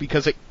Pogs,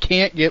 because it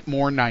can't get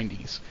more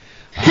 90s.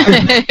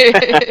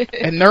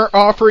 And they're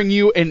offering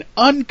you an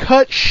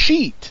uncut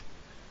sheet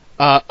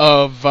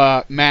of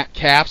Matt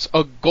Caps,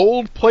 a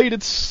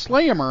gold-plated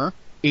slammer,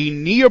 a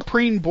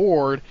neoprene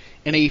board,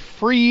 and a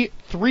free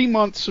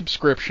 3-month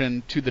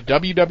subscription to the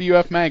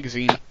WWF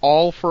magazine,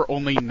 all for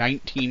only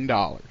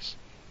 $19.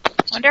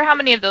 Wonder how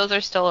many of those are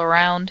still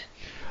around.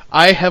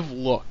 I have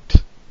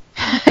looked.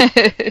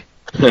 I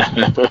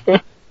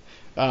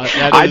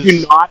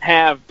do not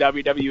have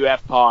WWF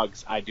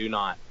Pogs. I do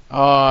not.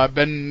 I've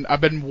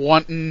been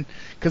wanting,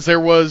 because there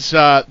was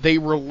they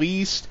would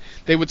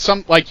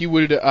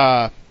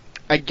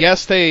I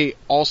guess they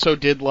also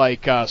did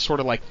like sort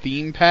of like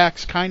theme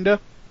packs kinda,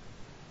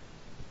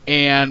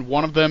 and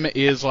one of them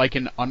is like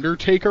an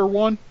Undertaker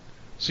one,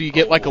 so you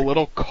get like a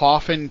little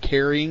coffin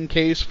carrying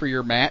case for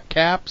your Matt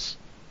Caps.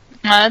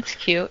 Oh, that's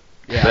cute.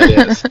 Yeah,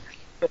 That is.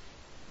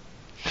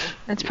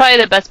 That's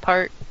probably the best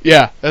part.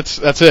 Yeah, that's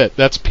it.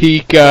 That's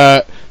peak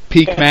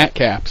Matt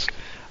Caps.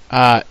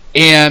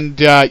 And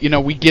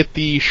we get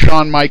the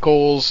Shawn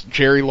Michaels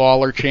Jerry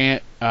Lawler or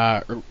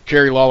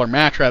Jerry Lawler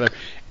match rather,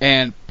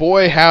 and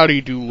boy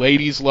howdy do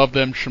ladies love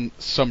them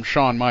some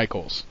Shawn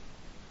Michaels.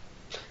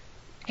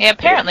 Yeah,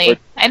 apparently.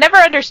 I never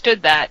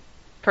understood that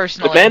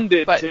personally. The men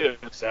did too,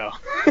 so.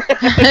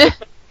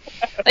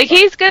 Like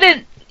he's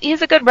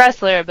a good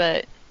wrestler,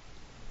 but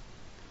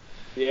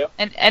Yeah.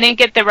 and I didn't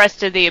get the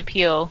rest of the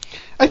appeal.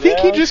 I think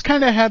he just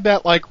kind of had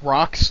that like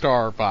rock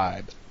star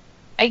vibe.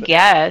 I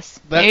guess.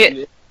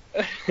 Maybe-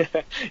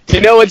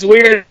 You know what's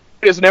weird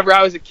is whenever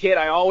I was a kid,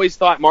 I always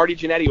thought Marty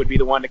Jannetty would be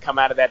the one to come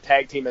out of that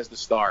tag team as the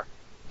star.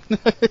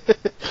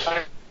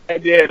 I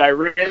did. I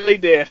really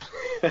did.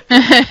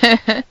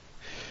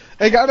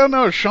 Like, I don't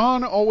know,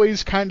 Shawn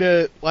always kind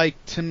of, like,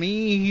 to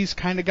me, he's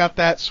kind of got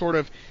that sort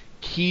of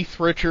Keith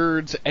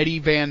Richards, Eddie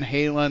Van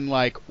Halen,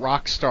 like,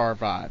 rock star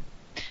vibe.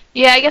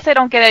 Yeah, I guess I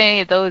don't get any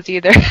of those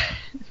either.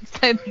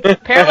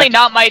 Apparently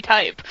not my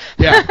type.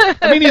 Yeah.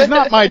 I mean, he's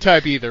not my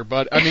type either,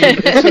 but, I mean,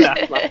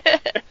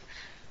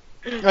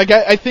 it's like,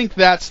 I think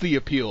that's the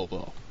appeal,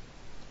 though.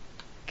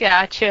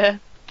 Gotcha.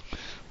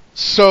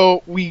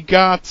 So, we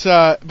got,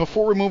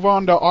 before we move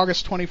on to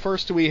August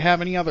 21st, do we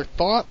have any other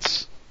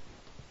thoughts?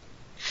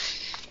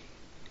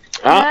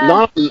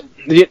 I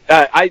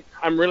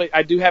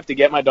do have to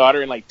get my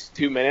daughter in like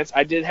 2 minutes.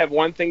 I did have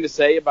one thing to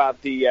say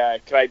about the,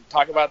 could I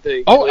talk about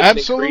the... Oh,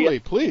 absolutely,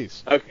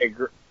 please. Okay,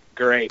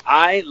 great.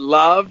 I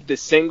loved the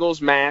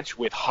singles match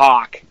with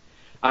Hawk.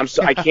 I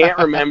can't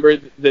remember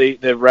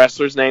the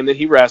wrestler's name that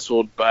he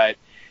wrestled, but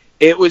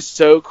it was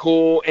so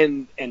cool,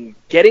 and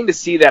getting to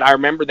see that, I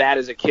remember that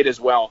as a kid as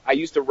well. I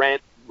used to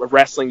rent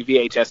wrestling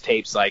VHS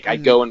tapes, like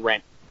I'd go and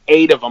rent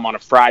 8 of them on a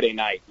Friday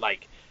night,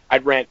 like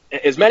I'd rent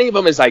as many of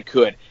them as I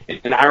could,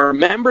 and I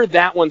remember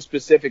that one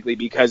specifically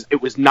because it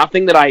was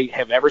nothing that I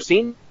have ever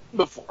seen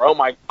before. Oh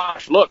my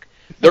gosh, look,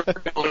 they're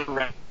going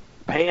around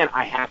Japan.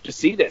 I have to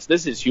see this.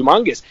 This is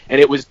humongous, and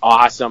it was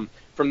awesome.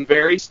 from the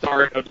very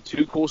start of the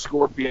Too Cool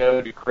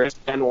Scorpio to Chris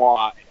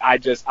Benoit. I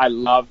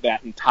love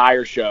that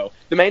entire show.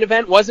 The main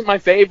event wasn't my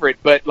favorite,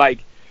 but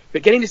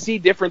getting to see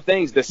different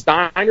things. The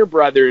Steiner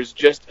brothers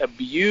just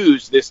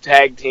abused this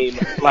tag team.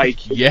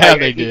 Yeah,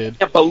 they did. I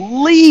can't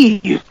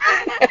believe.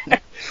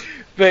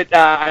 But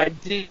I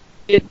did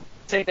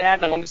say that,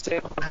 and I want to say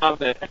about how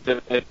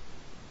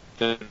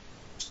the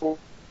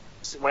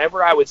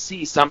whenever I would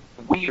see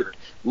something weird,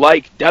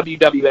 like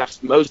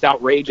WWF's most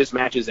outrageous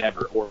matches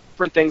ever, or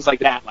different things like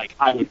that,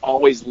 I would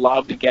always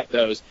love to get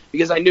those,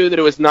 because I knew that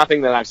it was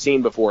nothing that I've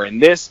seen before.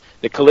 And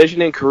the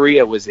Collision in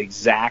Korea was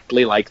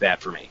exactly like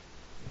that for me.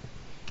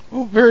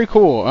 Well, very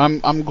cool.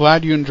 I'm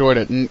glad you enjoyed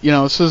it. And,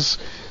 this is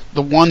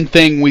the one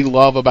thing we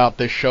love about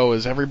this show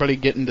is everybody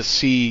getting to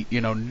see,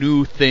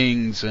 new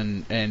things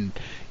and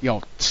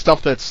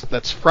stuff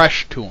that's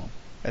fresh to them.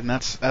 And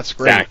that's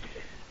great. Exactly.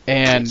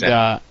 And,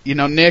 exactly.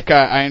 Nick,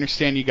 I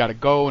understand you got to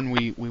go, and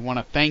we want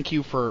to thank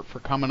you for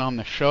coming on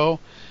the show.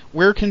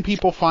 Where can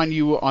people find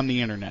you on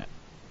the internet?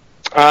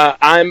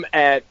 I'm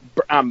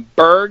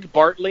Berg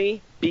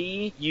Bartley,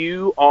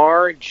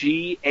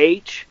 BurghBartley,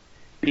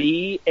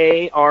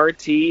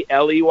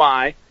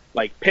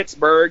 like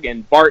Pittsburgh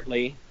and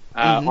Bartley,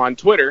 on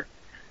Twitter.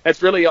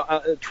 That's really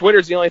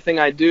Twitter's the only thing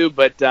I do,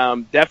 but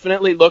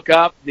definitely look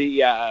up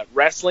the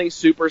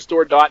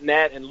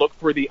WrestlingSuperstore.net and look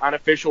for the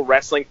unofficial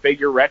wrestling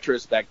figure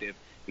retrospective,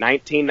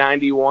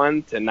 1991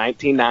 to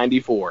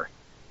 1994.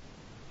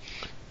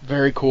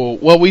 Very cool.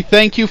 Well, we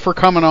thank you for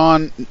coming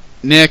on,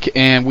 Nick,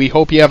 and we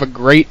hope you have a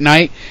great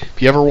night.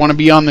 If you ever want to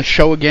be on the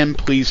show again,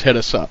 please hit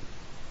us up.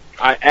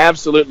 I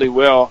absolutely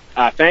will.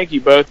 Thank you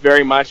both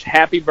very much.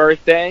 Happy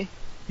birthday.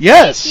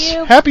 Yes.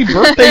 Happy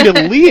birthday to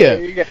Leah.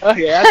 There you go.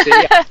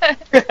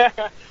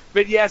 Yeah.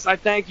 But yes, I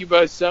thank you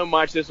both so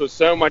much. This was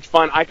so much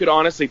fun. I could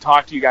honestly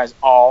talk to you guys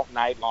all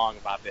night long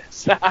about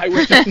this. I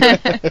wish I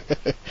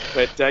could.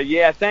 But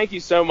yeah, thank you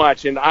so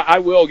much. And I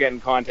will get in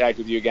contact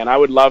with you again. I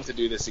would love to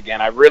do this again.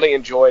 I really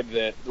enjoyed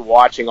the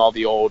watching all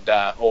the old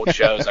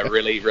shows. I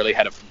really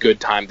had a good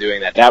time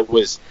doing that. That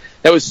was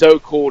so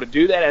cool. To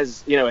do that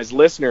as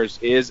listeners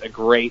is a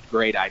great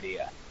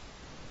idea.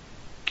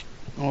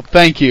 Well,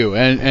 thank you,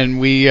 and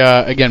we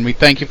we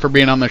thank you for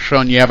being on the show,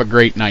 and you have a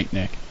great night,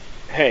 Nick.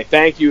 Hey,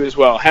 thank you as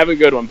well. Have a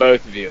good one,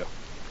 both of you.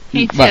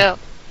 Me too. Bye.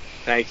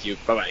 Thank you.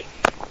 Bye-bye.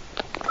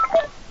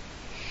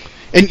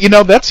 And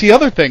that's the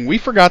other thing we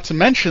forgot to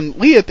mention,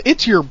 Leah.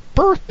 It's your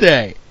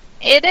birthday.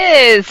 It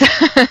is.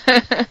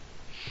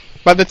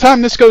 By the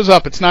time this goes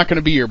up, it's not going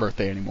to be your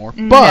birthday anymore.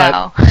 No.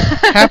 But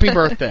happy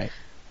birthday!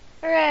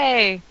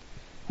 Hooray!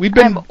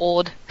 I'm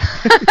old.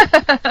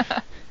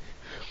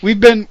 We've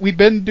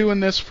been doing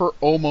this for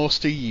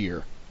almost a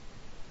year.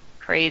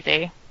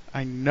 Crazy.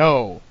 I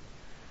know.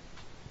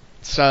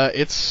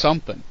 It's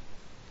something.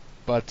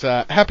 But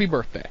happy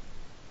birthday.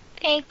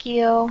 Thank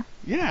you.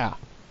 Yeah.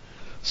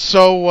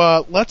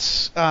 So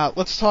let's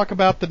talk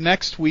about the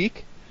next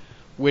week,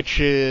 which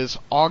is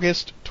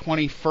August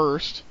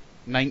 21st,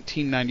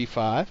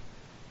 1995.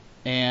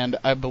 And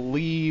I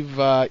believe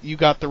you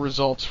got the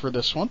results for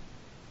this one.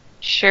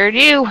 Sure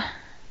do.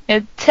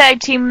 A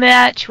tag team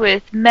match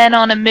with Men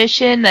on a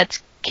Mission.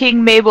 That's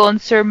King Mabel and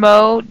Sir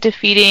Mo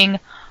defeating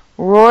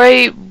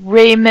Roy,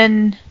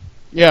 Raymond.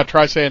 Yeah,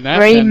 try saying that.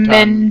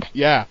 Raymond.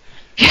 Yeah.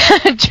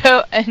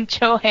 Joe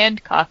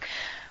Hancock.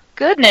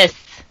 Goodness.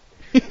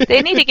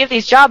 They need to give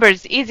these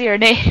jobbers easier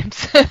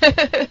names.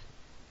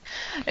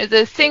 There's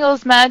a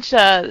singles match,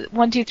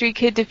 1-2-3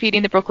 Kid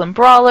defeating the Brooklyn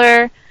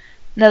Brawler.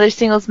 Another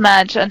singles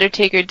match,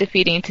 Undertaker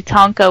defeating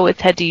Tatanka with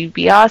Ted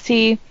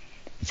DiBiase.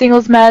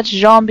 Singles match,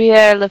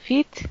 Jean-Pierre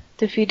Lafitte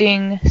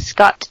defeating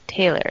Scott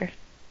Taylor.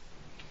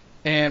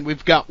 And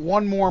we've got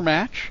one more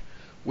match,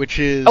 which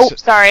is... Oh,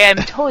 sorry, I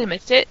totally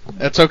missed it.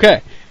 That's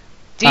okay.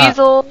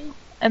 Diesel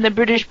and the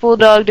British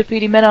Bulldog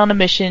defeating Men on a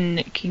Mission,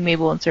 King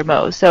Mabel and Sir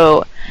Mo.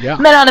 So, yeah.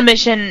 Men on a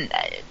Mission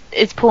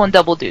is pulling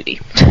double duty.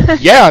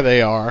 Yeah,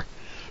 they are.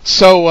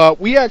 So,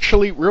 we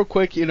actually, real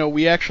quick,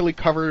 we actually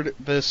covered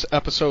this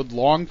episode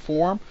long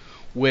form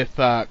with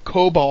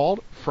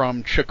Cobalt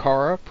from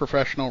Chikara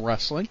Professional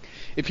Wrestling.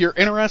 If you're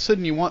interested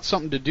and you want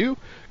something to do,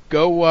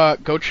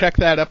 go check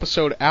that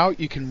episode out.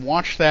 You can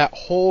watch that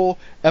whole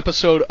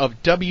episode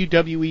of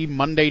WWE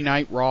Monday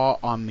Night Raw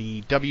on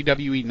the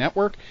WWE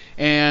Network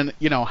and,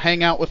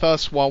 hang out with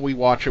us while we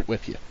watch it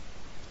with you.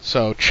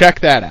 So check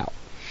that out.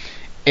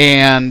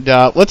 And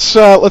let's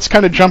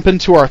kind of jump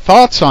into our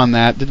thoughts on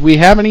that. Did we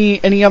have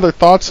any other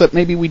thoughts that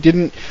maybe we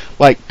didn't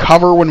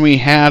cover when we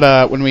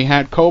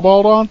had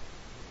Cobalt on?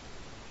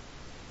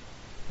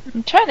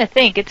 I'm trying to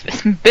think.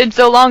 It's been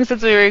so long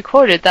since we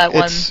recorded that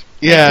one.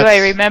 Yeah. Do I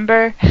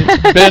remember?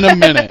 It's been a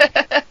minute.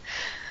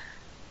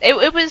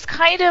 It was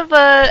kind of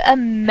a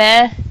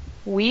meh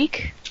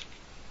week.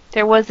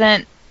 There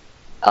wasn't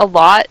a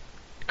lot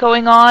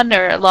going on,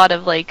 or a lot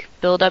of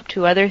build up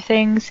to other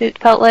things. It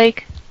felt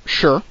like.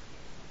 Sure.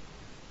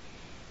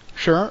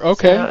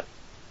 Okay. So,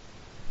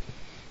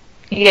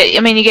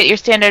 you get your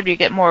standard. You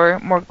get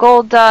more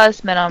Gold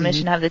Dust. Men on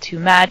Mission have the 2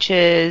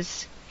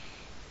 matches.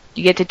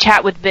 You get to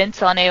chat with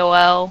Vince on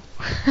AOL.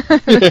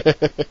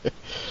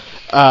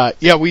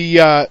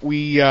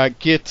 We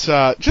get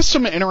just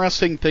some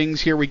interesting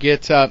things here. We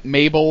get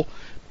Mabel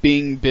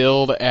being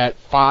billed at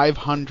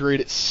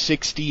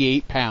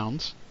 568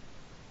 pounds,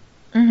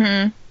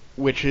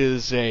 which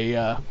is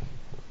a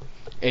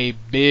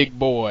big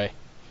boy.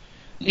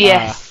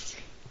 Yes.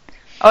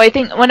 I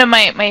think one of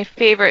my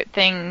favorite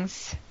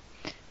things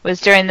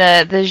was during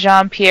the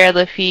Jean-Pierre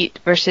Lafitte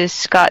versus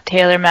Scott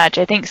Taylor match.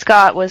 I think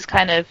Scott was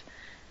kind of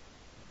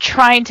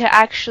trying to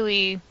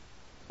actually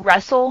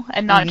wrestle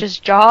and not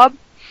just job.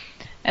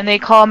 And they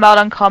call him out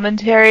on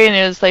commentary, and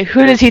it was like,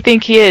 who does he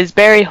think he is,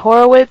 Barry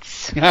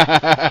Horowitz?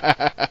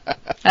 That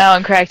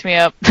one cracked me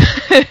up.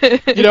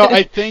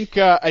 I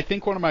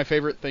think one of my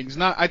favorite things.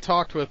 I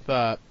talked with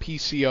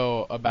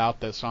PCO about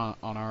this on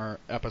our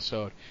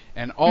episode,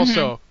 and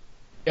also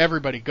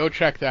everybody go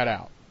check that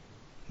out.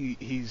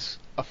 He's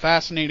a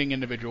fascinating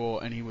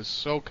individual, and he was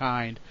so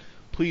kind.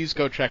 Please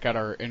go check out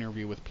our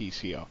interview with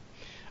PCO.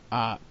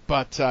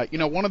 But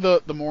one of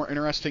the more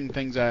interesting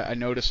things I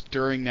noticed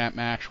during that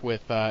match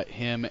with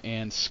him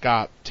and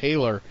Scott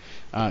Taylor,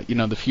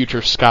 the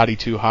future Scotty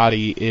 2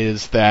 Hottie,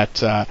 is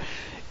that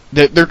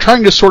they're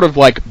trying to sort of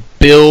like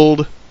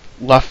build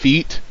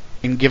Lafitte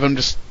and give him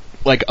just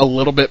like a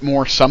little bit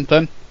more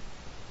something,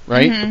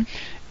 right?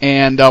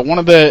 And one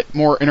of the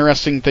more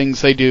interesting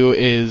things they do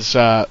is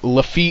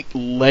Lafitte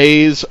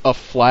lays a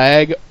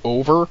flag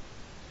over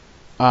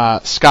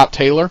Scott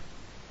Taylor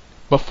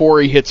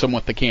before he hits him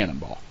with the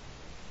cannonball.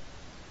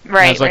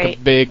 Right, has like a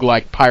big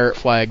like pirate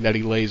flag that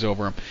he lays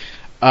over him.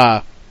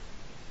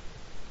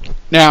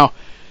 Now,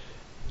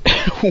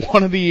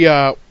 one of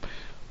the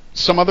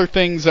some other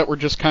things that were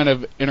just kind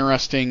of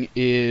interesting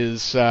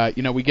is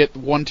we get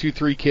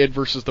 1-2-3 Kid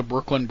versus the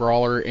Brooklyn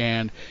Brawler,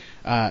 and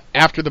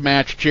after the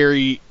match,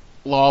 Jerry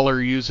Lawler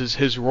uses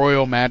his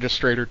Royal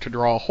Magistrator to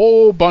draw a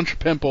whole bunch of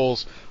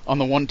pimples on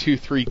the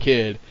 1-2-3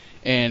 Kid,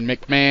 and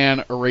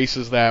McMahon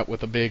erases that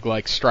with a big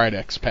like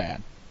Stridex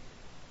pad.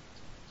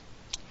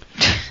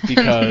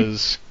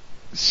 Because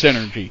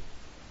synergy.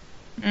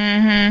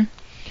 And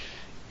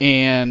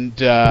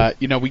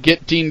we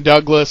get Dean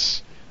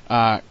Douglas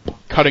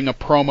cutting a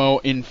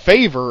promo in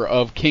favor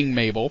of King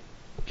Mabel,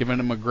 giving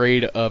him a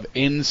grade of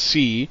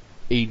NC,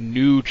 a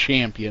new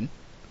champion.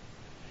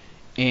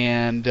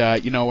 And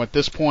at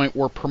this point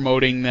we're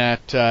promoting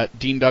that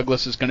Dean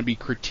Douglas is going to be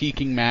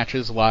critiquing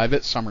matches live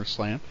at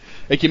SummerSlam.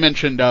 Like you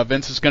mentioned,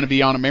 Vince is going to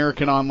be on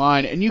American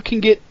Online, and you can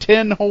get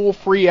 10 whole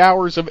free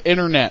hours of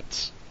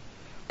internets.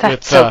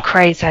 That's so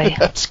crazy.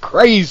 That's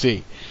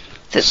crazy.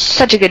 It's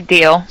such a good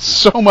deal.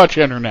 So much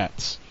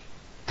internets.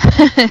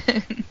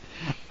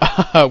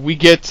 We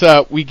get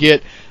a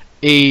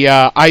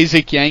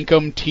Isaac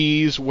Yankem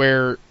tease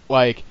where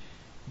like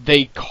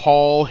they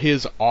call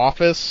his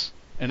office,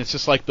 and it's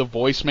just like the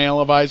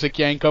voicemail of Isaac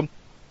Yankem.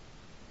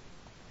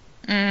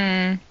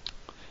 I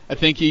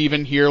think you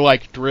even hear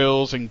like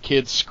drills and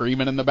kids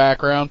screaming in the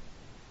background.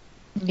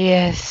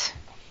 Yes.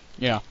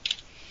 Yeah.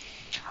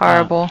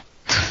 Horrible.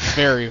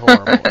 Very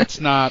horrible. It's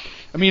not...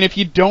 I mean, if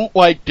you don't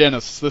like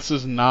dentists, this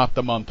is not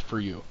the month for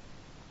you.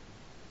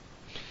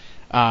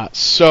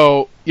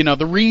 So,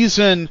 the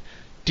reason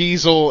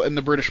Diesel and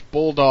the British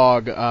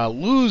Bulldog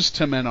lose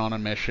to Men on a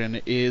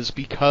Mission is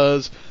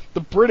because the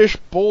British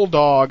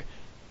Bulldog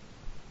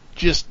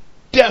just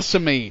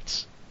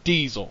decimates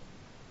Diesel.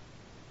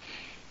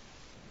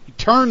 He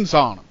turns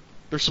on him.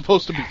 They're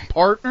supposed to be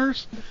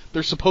partners.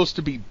 They're supposed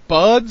to be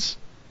buds.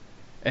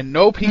 And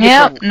nope, he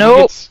gets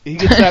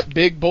that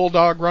big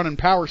Bulldog running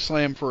power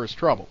slam for his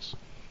troubles.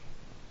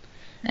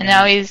 And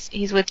now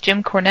he's with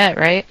Jim Cornette,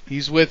 right?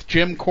 He's with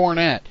Jim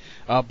Cornette.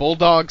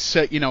 Bulldog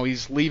said,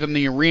 he's leaving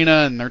the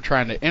arena, and they're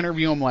trying to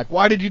interview him, like,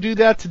 why did you do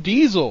that to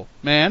Diesel,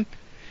 man?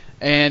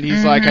 And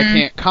he's like, I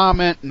can't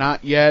comment,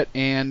 not yet.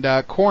 And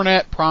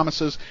Cornette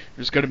promises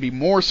there's going to be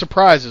more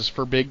surprises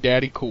for Big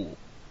Daddy Cool.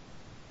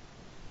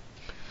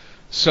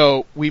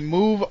 So we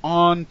move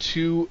on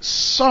to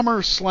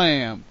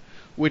SummerSlam,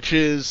 which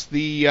is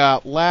the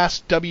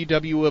last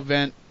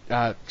WWF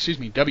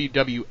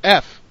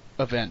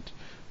event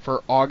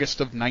for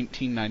August of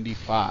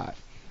 1995.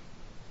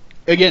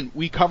 Again,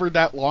 we covered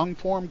that long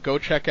form. Go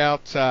check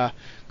out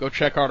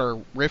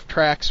our riff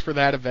tracks for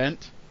that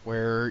event,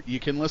 where you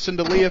can listen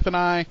to Leith and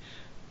I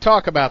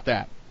talk about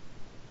that.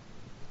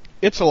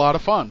 It's a lot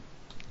of fun.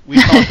 We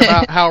talked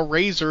about how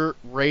Razor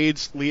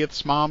raids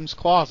Leith's mom's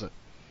closet.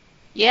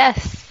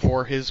 Yes.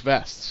 For his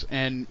vests,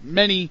 and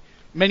many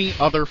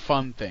other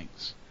fun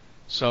things.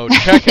 So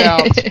check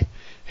out.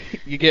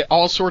 You get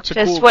all sorts of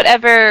just cool...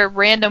 whatever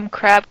random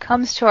crap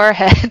comes to our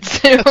heads.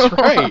 That's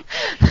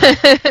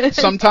right.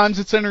 Sometimes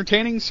it's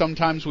entertaining.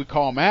 Sometimes we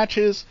call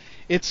matches.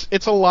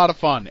 It's a lot of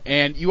fun.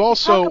 And you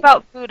also... talk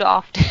about food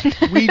often.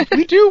 we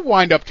do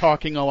wind up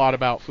talking a lot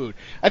about food.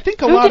 I think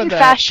food lot of and that...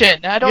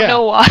 fashion. I don't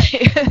know why.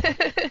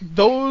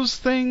 Those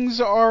things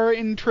are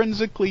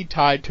intrinsically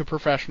tied to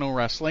professional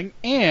wrestling,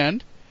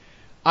 and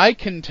I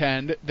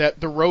contend that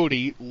the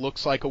roadie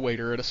looks like a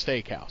waiter at a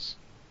steakhouse.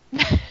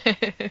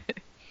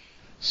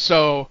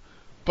 So,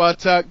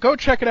 But go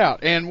check it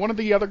out. And one of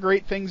the other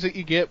great things that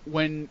you get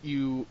when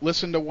you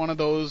listen to one of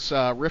those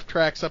Riff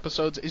Tracks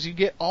episodes is you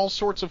get all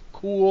sorts of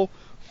cool,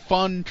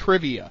 fun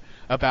trivia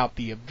about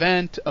the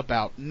event,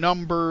 about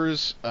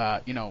numbers,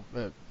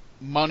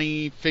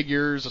 money,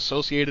 figures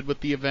associated with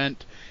the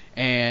event,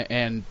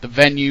 and the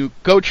venue.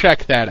 Go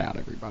check that out,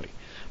 everybody.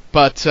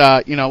 But,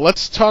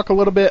 let's talk a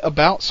little bit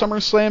about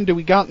SummerSlam. Do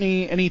we got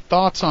any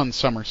thoughts on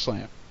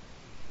SummerSlam?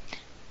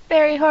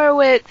 Barry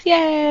Horowitz,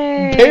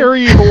 yay!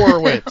 Barry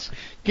Horowitz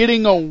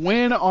getting a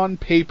win on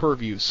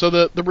pay-per-view. So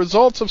the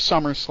results of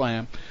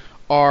SummerSlam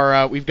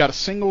are, we've got a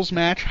singles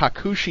match,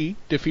 Hakushi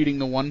defeating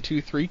the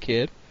 1-2-3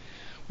 Kid.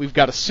 We've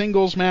got a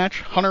singles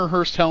match, Hunter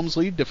Hearst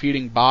Helmsley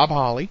defeating Bob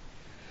Holly.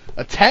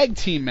 A tag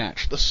team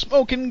match, the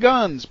Smokin'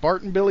 Guns,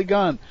 Bart and Billy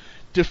Gunn,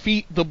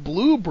 defeat the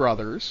Blue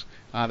Brothers.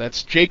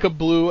 That's Jacob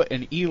Blue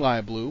and Eli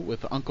Blue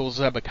with Uncle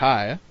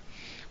Zebekiah.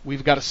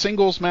 We've got a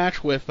singles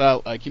match with,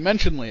 like you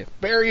mentioned, Leah,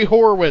 Barry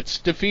Horowitz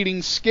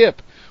defeating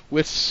Skip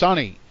with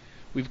Sonny.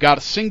 We've got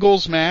a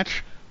singles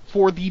match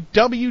for the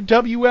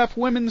WWF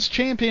Women's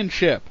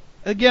Championship.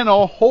 Again,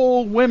 a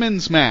whole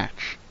women's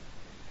match.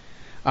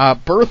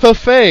 Bertha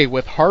Faye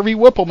with Harvey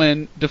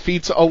Whippleman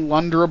defeats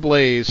Alundra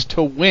Blaze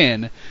to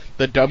win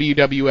the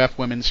WWF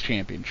Women's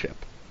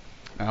Championship.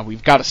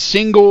 We've got a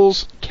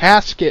singles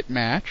casket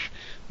match.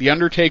 The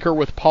Undertaker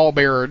with Paul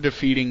Bearer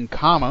defeating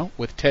Kama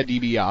with Ted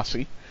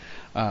DiBiase.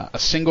 A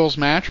singles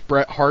match,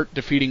 Bret Hart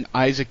defeating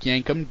Isaac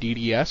Yankem,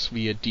 DDS,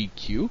 via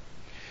DQ.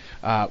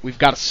 We've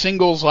got a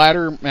singles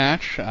ladder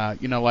match,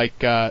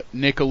 like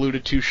Nick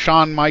alluded to,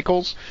 Shawn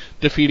Michaels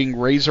defeating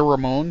Razor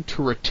Ramon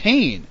to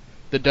retain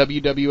the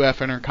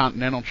WWF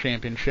Intercontinental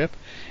Championship.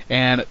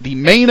 And the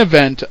main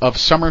event of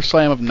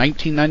SummerSlam of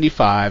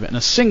 1995 in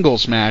a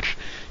singles match,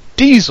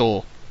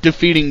 Diesel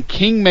defeating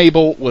King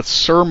Mabel with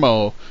Sir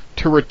Mo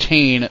to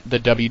retain the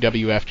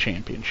WWF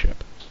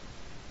Championship.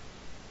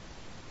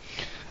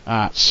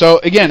 So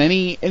again,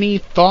 any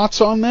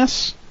thoughts on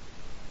this?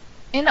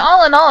 In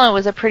all, it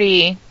was a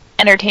pretty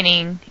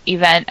entertaining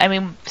event. I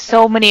mean,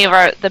 so many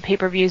of the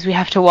pay-per-views we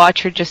have to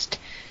watch are just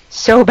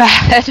so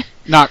bad.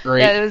 Not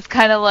great. That it was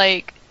kind of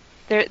like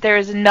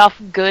there's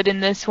enough good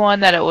in this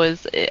one that I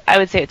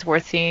would say it's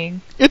worth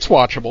seeing. It's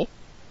watchable.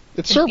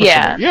 It's serviceable.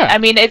 Yeah. I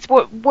mean, it's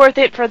worth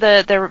it for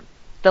the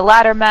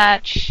ladder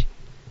match.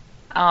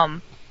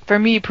 For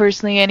me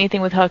personally,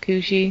 anything with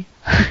Hakushi.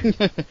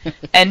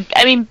 And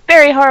I mean,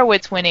 Barry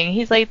Horowitz winning.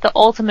 He's like the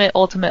ultimate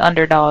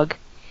underdog.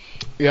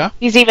 Yeah.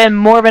 He's even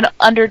more of an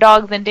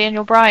underdog than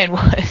Daniel Bryan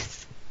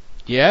was.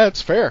 Yeah,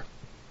 it's fair.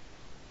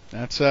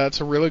 That's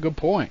a really good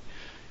point.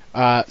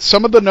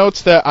 Some of the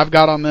notes that I've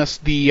got on this,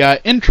 the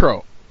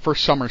intro for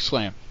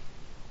SummerSlam.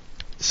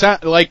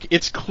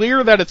 It's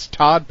clear that it's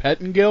Todd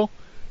Pettengill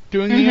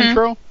doing the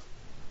intro,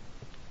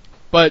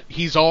 but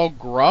he's all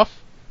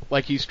gruff,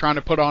 like he's trying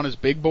to put on his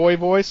big boy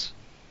voice.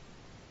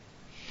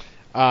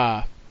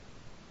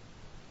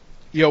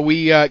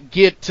 We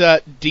get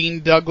Dean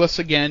Douglas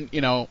again.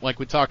 Like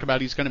we talked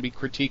about, he's going to be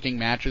critiquing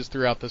matches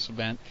throughout this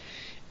event.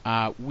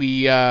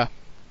 One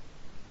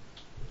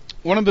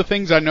of the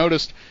things I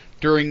noticed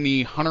during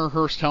the Hunter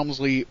Hearst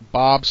Helmsley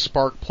Bob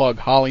Sparkplug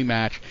Holly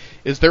match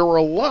is there were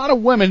a lot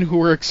of women who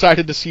were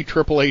excited to see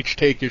Triple H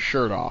take his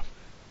shirt off.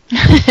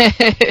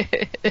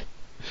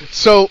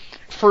 So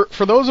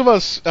for those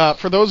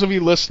of you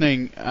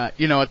listening,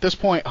 at this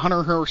point,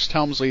 Hunter Hearst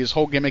Helmsley, his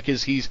whole gimmick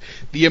is he's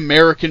the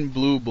American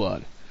blue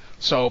blood.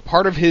 So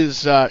part of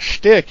his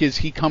shtick is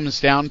he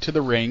comes down to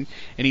the ring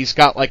and he's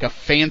got like a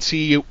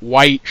fancy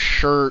white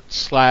shirt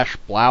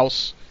 /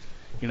 blouse,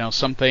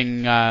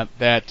 something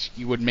that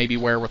you would maybe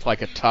wear with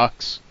like a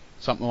tux,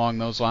 something along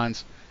those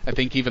lines. I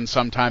think even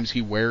sometimes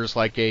he wears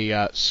like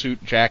a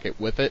suit jacket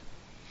with it.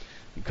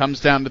 He comes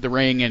down to the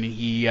ring and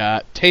he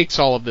takes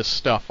all of this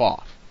stuff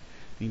off.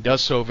 He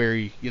does so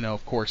very,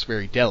 of course,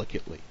 very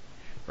delicately,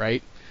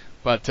 right?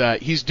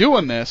 But he's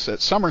doing this at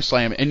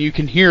SummerSlam, and you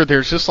can hear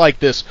there's just like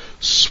this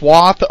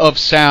swath of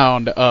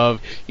sound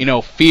of,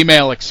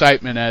 female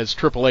excitement as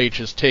Triple H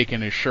is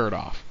taking his shirt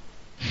off.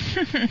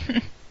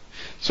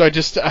 So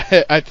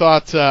I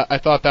thought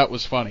that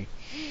was funny.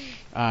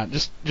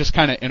 Just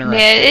kind of interesting.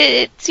 Yeah,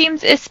 it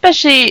seems,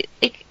 especially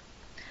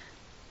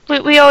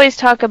we always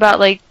talk about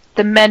like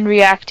the men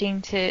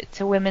reacting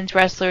to women's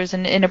wrestlers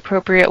in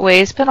inappropriate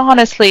ways, but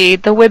honestly,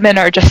 the women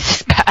are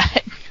just as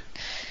bad.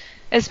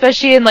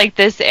 Especially in like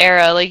this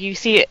era, like you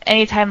see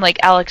anytime like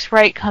Alex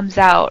Wright comes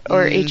out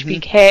or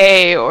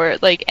HBK or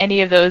like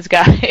any of those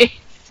guys.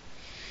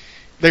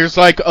 There's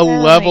like a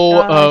level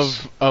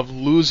of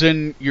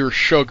losing your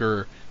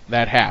sugar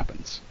that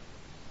happens.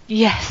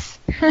 Yes.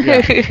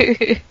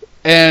 Yeah.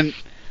 And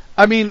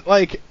I mean,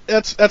 like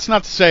that's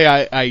not to say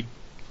I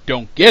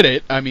don't get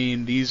it. I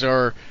mean, these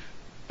are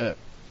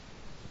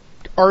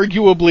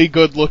arguably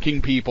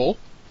good-looking people,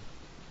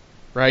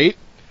 right?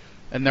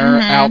 And they're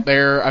out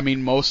there, I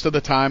mean, most of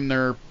the time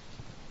they're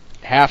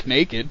half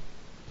naked,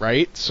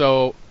 right?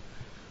 So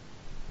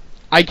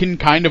I can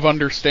kind of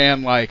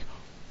understand, like,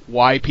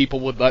 why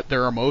people would let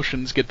their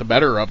emotions get the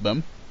better of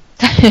them.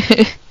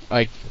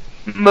 Like,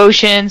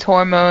 Emotions,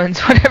 hormones,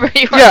 whatever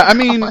you want. Yeah, to I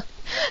mean, call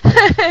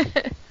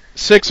it.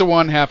 6 of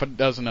one, half a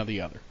dozen of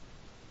the other.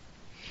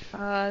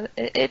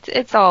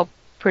 It's all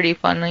pretty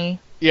funny.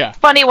 Yeah, It's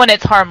funny when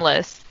it's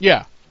harmless.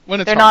 yeah.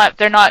 When it's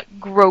They're not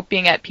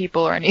groping at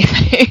people or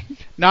anything.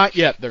 Not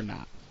yet, they're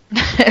not.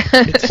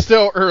 It's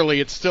still early.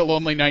 It's still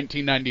only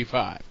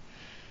 1995.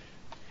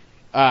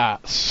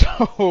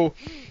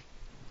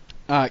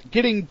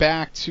 Getting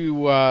back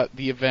to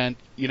the event,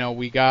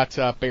 we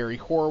got Barry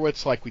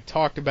Horowitz, like we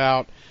talked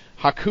about.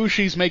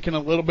 Hakushi's making a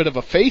little bit of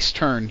a face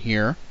turn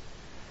here,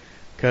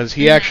 because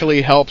he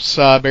actually helps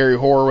Barry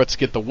Horowitz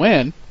get the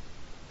win.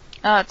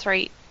 Oh, that's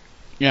right.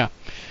 Yeah.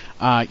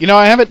 I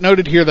have it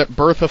noted here that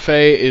Bertha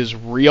Faye is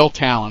real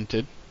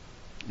talented,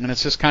 and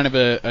it's just kind of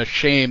a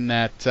shame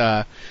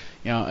that,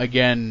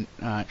 again,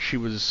 she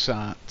was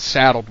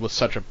saddled with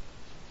such a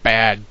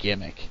bad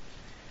gimmick.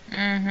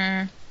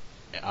 Mm-hmm.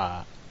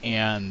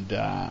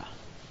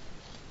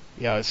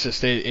 It's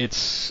just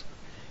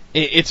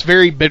it's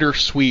very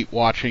bittersweet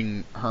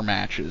watching her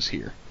matches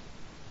here.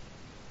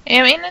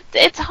 I mean,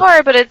 it's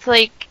hard, but it's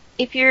like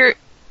if you're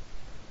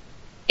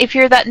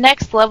that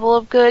next level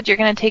of good, you're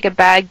gonna take a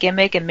bad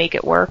gimmick and make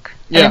it work.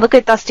 Yeah. I mean, look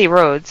at Dusty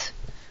Rhodes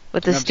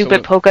with the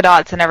stupid polka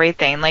dots and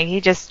everything. Like he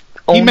just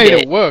owned it. He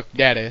made it work,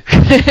 Daddy.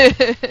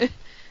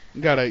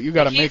 You gotta make it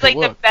work. He's like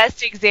the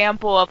best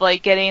example of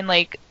like getting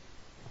like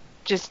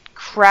just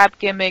crap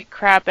gimmick,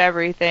 crap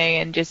everything,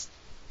 and just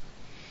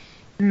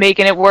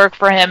making it work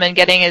for him and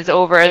getting as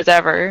over as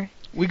ever.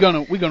 We're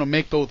gonna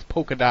make those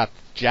polka dots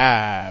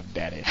jive,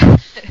 Daddy.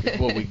 Is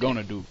what we're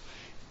gonna do.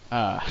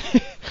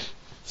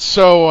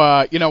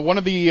 So one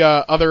of the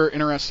other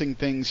interesting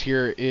things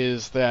here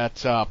is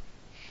that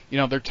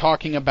they're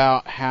talking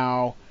about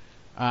how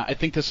I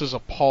think this is a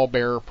Paul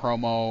Bearer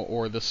promo,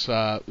 or this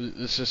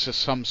is just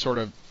some sort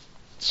of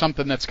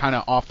something that's kind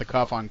of off the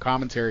cuff on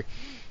commentary.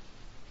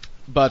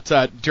 But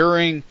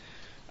during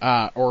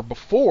or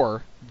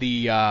before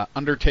the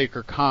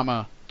Undertaker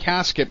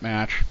casket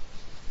match,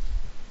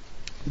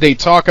 they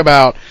talk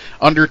about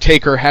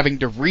Undertaker having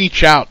to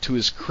reach out to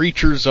his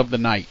creatures of the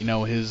night,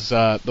 his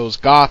those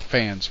goth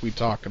fans we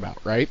talked about,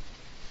 right?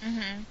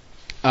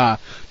 Mm-hmm.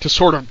 To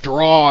sort of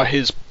draw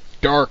his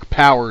dark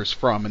powers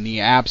from in the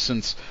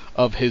absence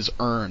of his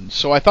urn.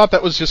 So I thought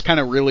that was just kind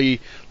of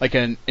really like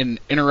an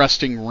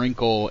interesting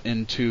wrinkle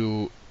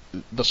into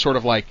the sort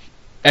of like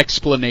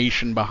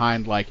explanation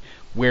behind like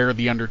where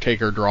the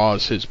Undertaker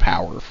draws his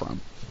power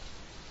from.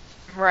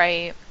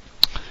 Right.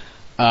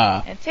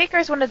 And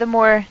Taker's one of the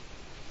more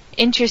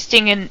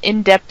interesting and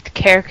in-depth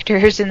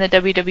characters in the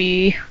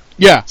WWE.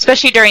 Yeah.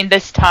 Especially during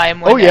this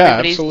time when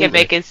everybody's absolutely.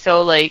 gimmick is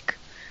so like,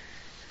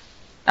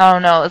 I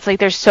don't know, it's like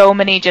there's so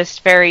many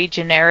just very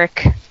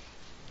generic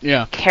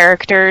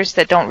characters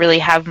that don't really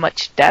have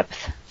much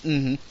depth.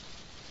 Mm-hmm.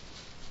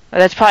 But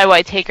that's probably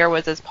why Taker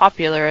was as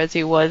popular as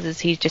he was, is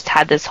he just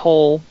had this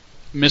whole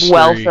mystery,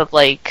 wealth of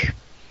like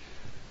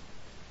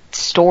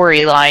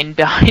storyline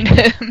behind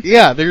him.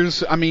 Yeah,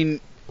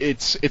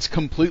 it's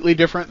completely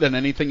different than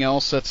anything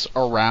else that's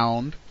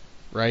around,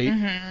 right?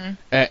 Mm-hmm.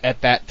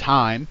 At that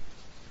time.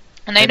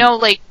 And I know,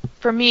 like,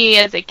 for me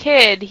as a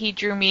kid, he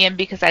drew me in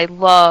because I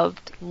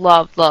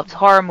loved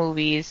horror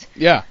movies.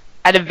 Yeah.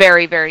 At a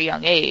very, very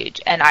young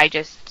age. And I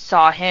just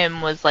saw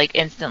him, was like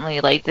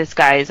instantly like, this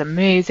guy is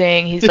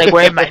amazing. He's like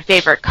wearing my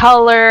favorite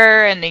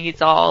color, and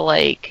he's all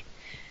like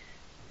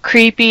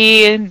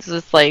creepy, and it's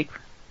just like,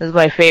 this is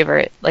my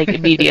favorite, like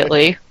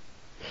immediately.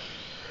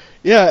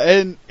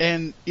 Yeah,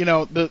 and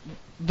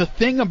the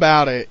thing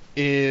about it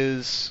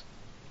is,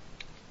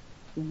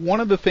 one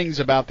of the things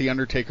about The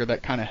Undertaker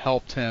that kind of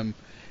helped him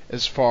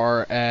as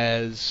far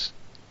as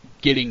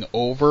getting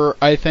over,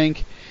 I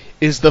think,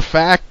 is the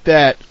fact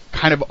that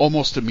kind of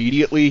almost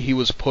immediately he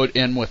was put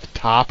in with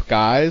top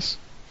guys.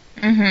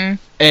 Mm-hmm.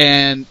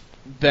 And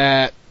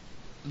that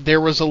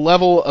there was a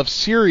level of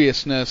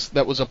seriousness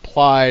that was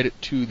applied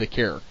to the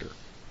character.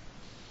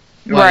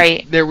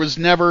 Right. There was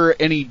never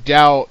any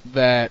doubt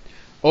that,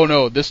 oh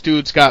no, this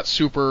dude's got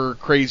super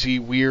crazy,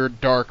 weird,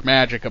 dark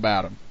magic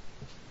about him.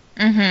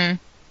 Mm-hmm.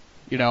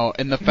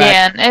 And the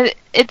fact... Yeah, and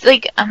it's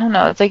like, I don't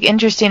know, it's like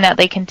interesting that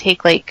they can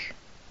take like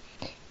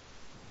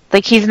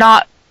he's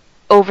not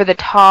over the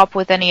top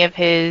with any of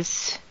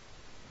his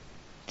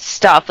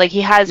stuff. Like,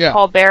 he has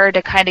Paul Bearer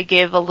to kind of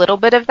give a little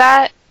bit of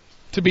that.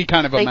 To be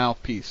kind of a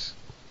mouthpiece.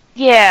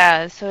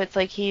 Yeah, so it's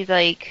like he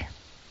can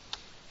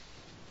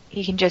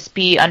just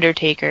be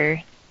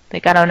Undertaker.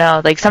 Like, I don't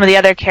know, like some of the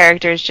other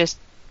characters just,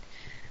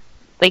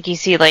 like you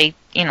see like,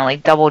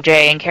 like Double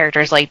J and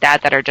characters like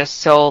that are just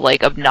so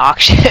like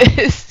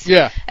obnoxious.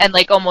 Yeah. And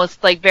like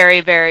almost like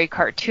very, very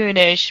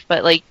cartoonish,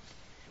 but like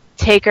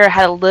Taker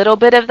had a little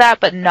bit of that,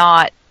 but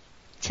not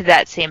to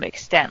that same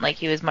extent. Like,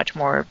 he was much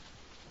more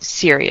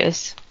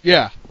serious.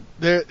 Yeah.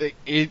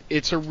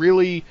 It's a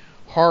really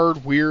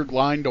hard, weird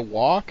line to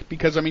walk,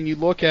 because, I mean, you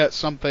look at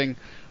something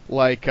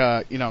like,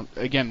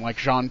 again, like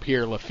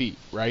Jean-Pierre Lafitte,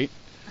 right?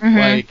 Mm-hmm.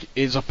 Like,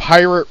 is a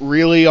pirate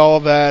really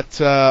all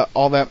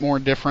that more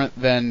different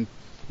than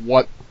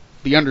what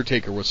The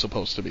Undertaker was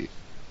supposed to be?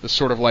 This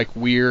sort of, like,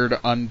 weird,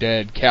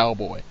 undead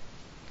cowboy.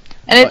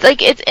 And it's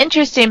like it's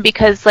interesting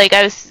because like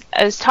I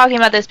was talking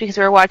about this because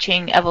we were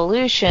watching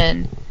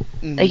Evolution.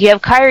 Mhm. Like you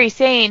have Kairi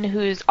Sane,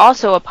 who's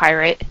also a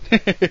pirate,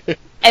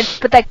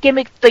 but that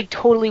gimmick like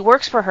totally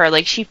works for her.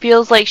 Like she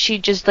feels like she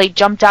just like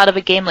jumped out of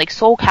a game like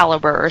Soul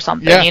Calibur or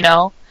something, Yeah. you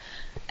know.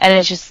 And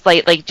it's just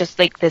like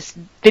this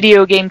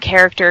video game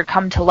character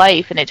come to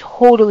life, and it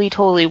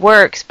totally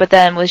works. But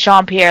then with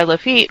Jean-Pierre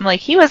Lafitte, I'm like,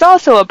 he was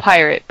also a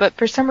pirate, but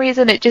for some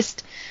reason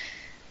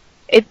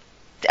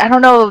I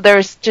don't know.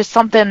 There's just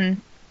some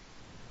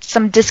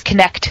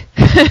disconnect.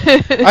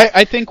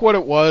 I think what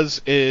it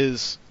was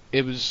is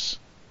it was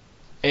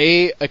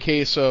a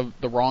case of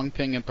the wrong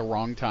thing at the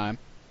wrong time.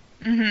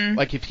 Mm-hmm.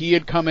 Like if he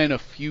had come in a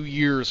few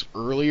years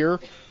earlier,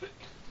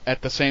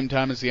 at the same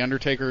time as the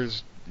Undertaker,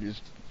 is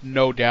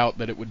no doubt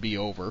that it would be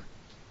over.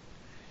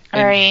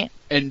 All right.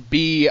 And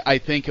B, I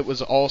think it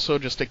was also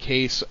just a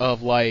case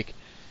of like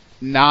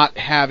not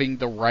having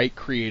the right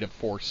creative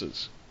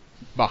forces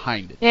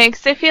behind it. Yeah,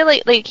 because I feel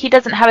like he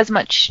doesn't have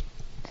he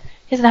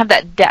doesn't have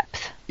that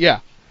depth Yeah,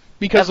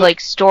 because of like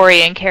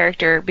story and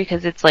character,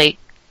 because it's like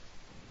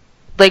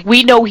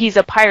we know he's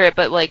a pirate,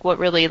 but like what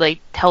really like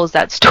tells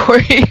that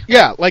story?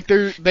 yeah, like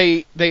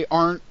they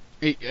aren't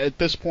at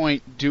this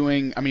point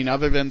doing. I mean,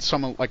 other than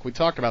some like we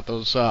talked about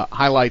those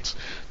highlights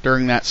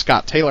during that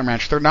Scott Taylor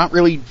match, they're not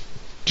really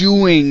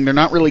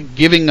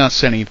giving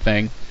us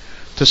anything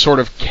to sort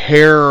of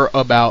care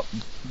about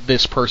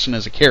this person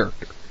as a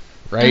character,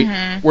 right?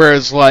 Mm-hmm.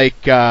 Whereas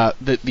like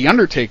the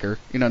Undertaker,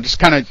 you know, just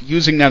kind of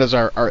using that as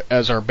our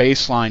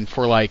baseline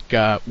for like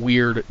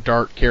weird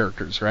dark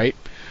characters, right?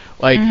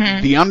 Like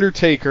Mm-hmm. the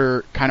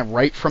Undertaker, kind of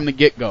right from the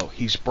get-go,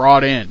 he's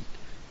brought in.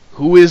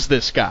 Who is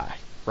this guy,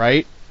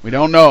 right? We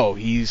don't know.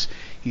 He's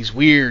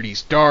weird,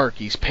 he's dark,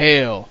 he's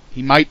pale,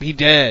 he might be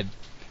dead.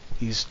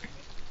 He's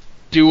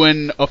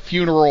doing a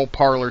funeral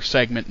parlor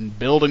segment and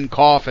building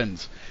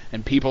coffins,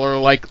 and people are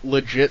like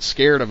legit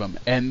scared of him,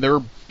 and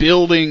they're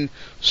building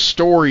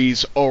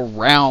stories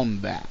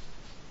around that,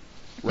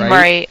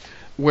 right?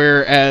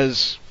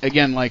 Whereas,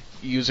 again, like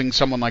using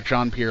someone like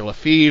Jean-Pierre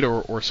Lafitte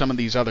or some of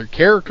these other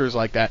characters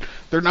like that,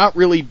 they're not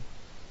really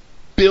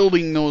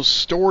building those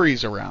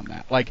stories around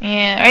that. Like,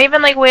 Yeah, or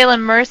even like Waylon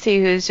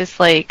Mercy, who's just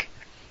like,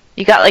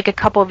 you got like a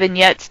couple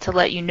vignettes to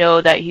let you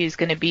know that he's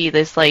going to be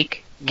this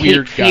like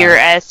Weird Cape guy.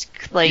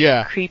 Fear-esque, like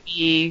Yeah.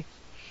 creepy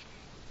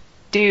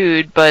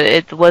dude, but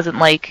it wasn't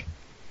like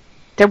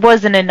there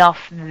wasn't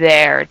enough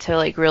there to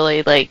like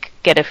really like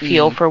get a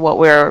feel for what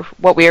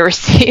we were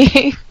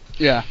seeing.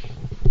 yeah.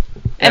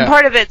 And Yeah.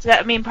 part of it's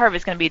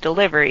going to be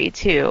delivery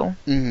too.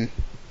 Mm-hmm.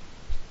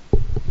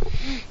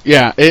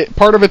 Yeah,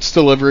 part of it's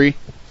delivery.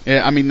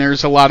 Yeah, I mean,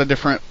 there's a lot of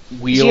different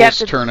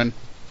wheels turning.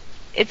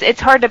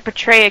 It's hard to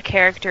portray a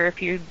character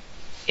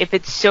if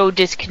it's so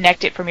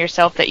disconnected from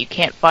yourself that you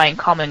can't find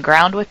common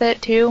ground with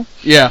it too.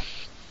 Yeah.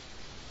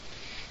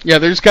 Yeah,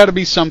 there's got to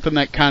be something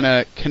that kind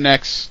of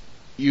connects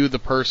you, the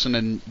person,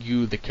 and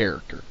you, the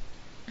character.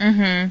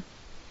 Mm-hmm.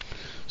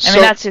 So, I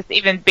mean, that's just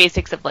even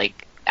basics of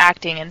like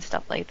acting and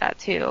stuff like that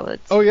too.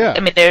 Oh yeah. I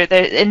mean, they're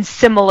in a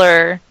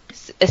similar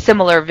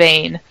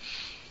vein.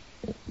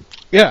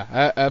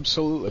 Yeah,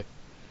 absolutely.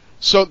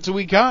 So, do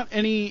we got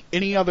any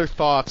other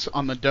thoughts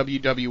on the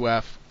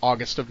WWF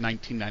August of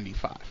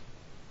 1995?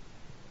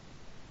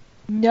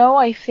 No,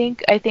 I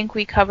think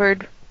we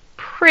covered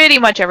pretty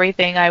much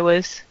everything I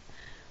was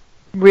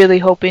really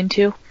hoping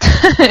to.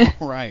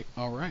 All right.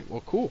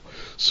 Well, cool.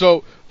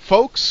 So,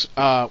 folks,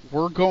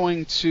 we're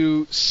going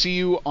to see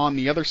you on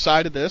the other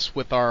side of this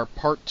with our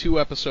Part 2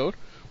 episode,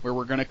 where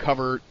we're going to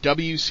cover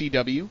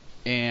WCW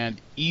and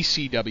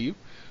ECW.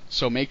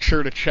 So make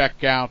sure to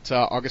check out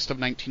August of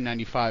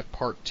 1995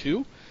 Part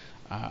 2.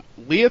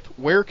 Leah,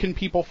 where can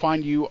people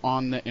find you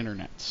on the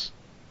internets?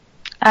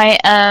 I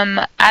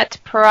am at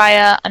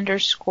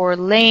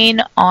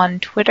pariah_lane on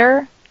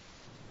Twitter.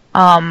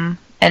 And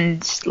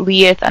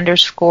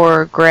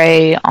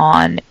Leith_Gray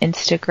on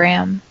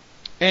Instagram.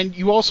 And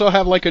you also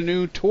have like a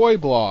new toy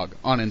blog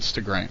on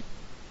Instagram.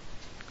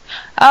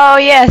 Oh,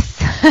 yes.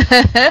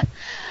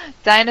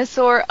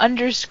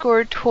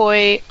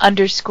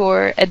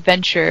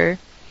 Dinosaur_toy_adventure.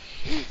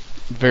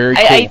 Very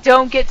cool. I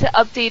don't get to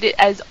update it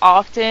as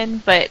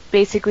often, but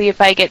basically if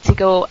I get to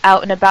go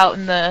out and about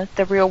in the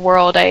real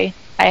world, I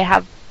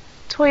have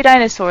toy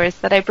dinosaurs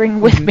that I bring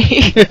with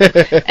me.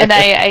 And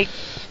I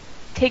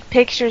take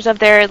pictures of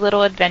their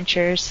little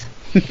adventures.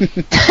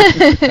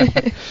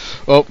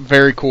 Well,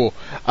 very cool.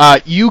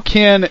 You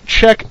can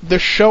check the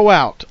show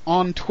out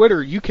on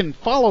Twitter. You can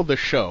follow the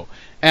show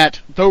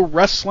at the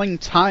Wrestling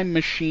Time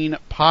Machine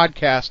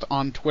Podcast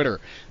on Twitter.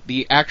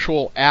 The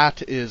actual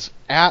 @ is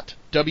at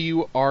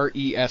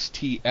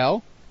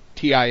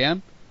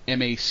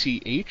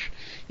WRESTLTIMMACH.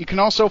 You can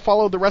also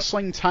follow the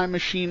Wrestling Time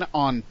Machine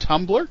on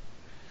Tumblr.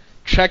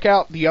 Check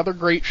out the other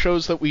great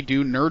shows that we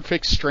do,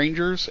 Nerdfix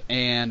Strangers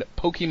and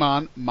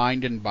Pokemon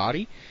Mind and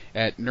Body,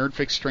 at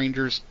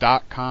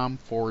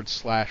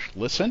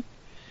nerdfixstrangers.com/listen.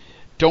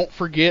 Don't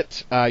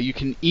forget, you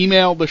can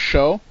email the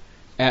show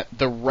at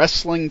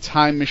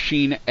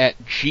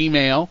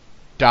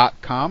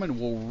thewrestlingtimemachine@gmail.com, and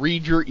we'll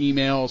read your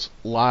emails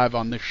live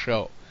on the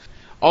show.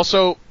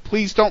 Also,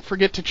 please don't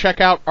forget to check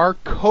out our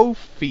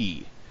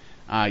Ko-fi.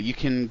 You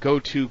can go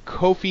to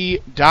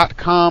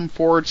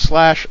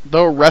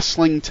kofi.com/The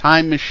Wrestling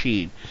Time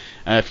Machine.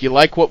 If you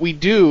like what we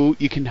do,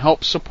 you can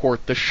help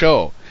support the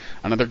show.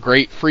 Another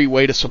great free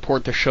way to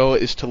support the show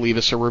is to leave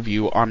us a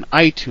review on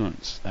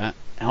iTunes. That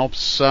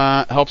helps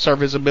our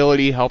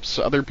visibility, helps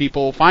other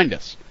people find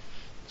us.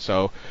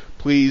 So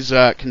please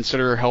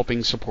consider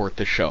helping support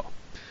the show.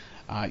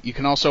 You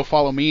can also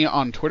follow me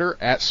on Twitter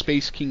at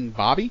Space King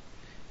Bobby,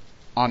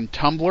 on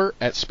Tumblr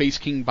at Space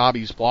King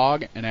Bobby's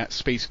blog, and at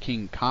Space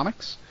King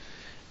Comics.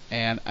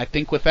 And I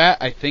think with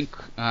that,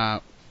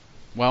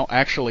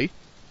 actually,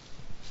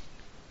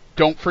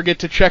 don't forget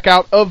to check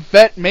out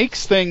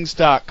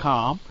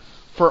YvetteMakesThings.com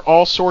for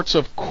all sorts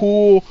of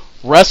cool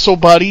Wrestle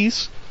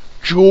Buddies,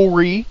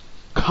 jewelry,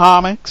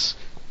 comics,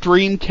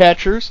 dream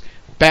catchers,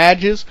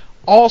 badges,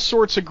 all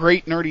sorts of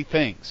great nerdy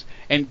things.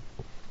 And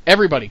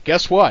everybody,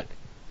 guess what?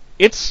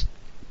 It's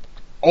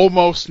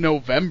almost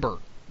November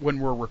when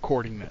we're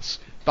recording this.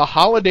 The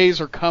holidays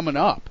are coming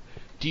up.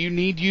 Do you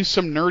need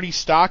some nerdy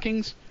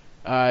stockings?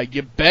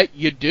 You bet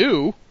you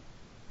do.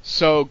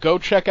 So go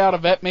check out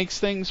Yvette Makes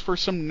Things for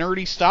some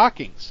nerdy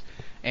stockings.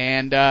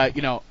 And,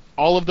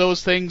 all of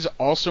those things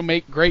also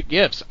make great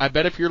gifts. I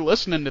bet if you're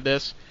listening to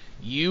this,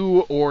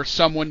 you or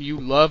someone you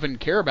love and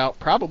care about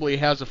probably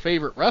has a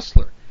favorite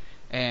wrestler.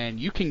 And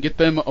you can get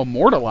them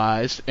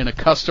immortalized in a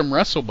custom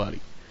Wrestle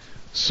Buddy.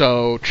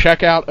 So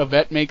check out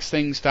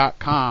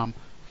YvetteMakesThings.com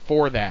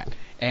for that.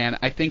 And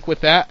I think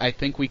with that,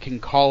 we can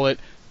call it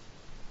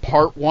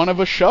part 1 of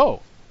a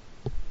show.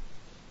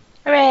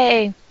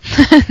 Hooray!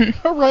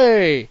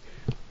 Hooray!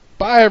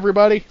 Bye,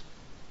 everybody.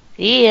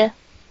 See ya.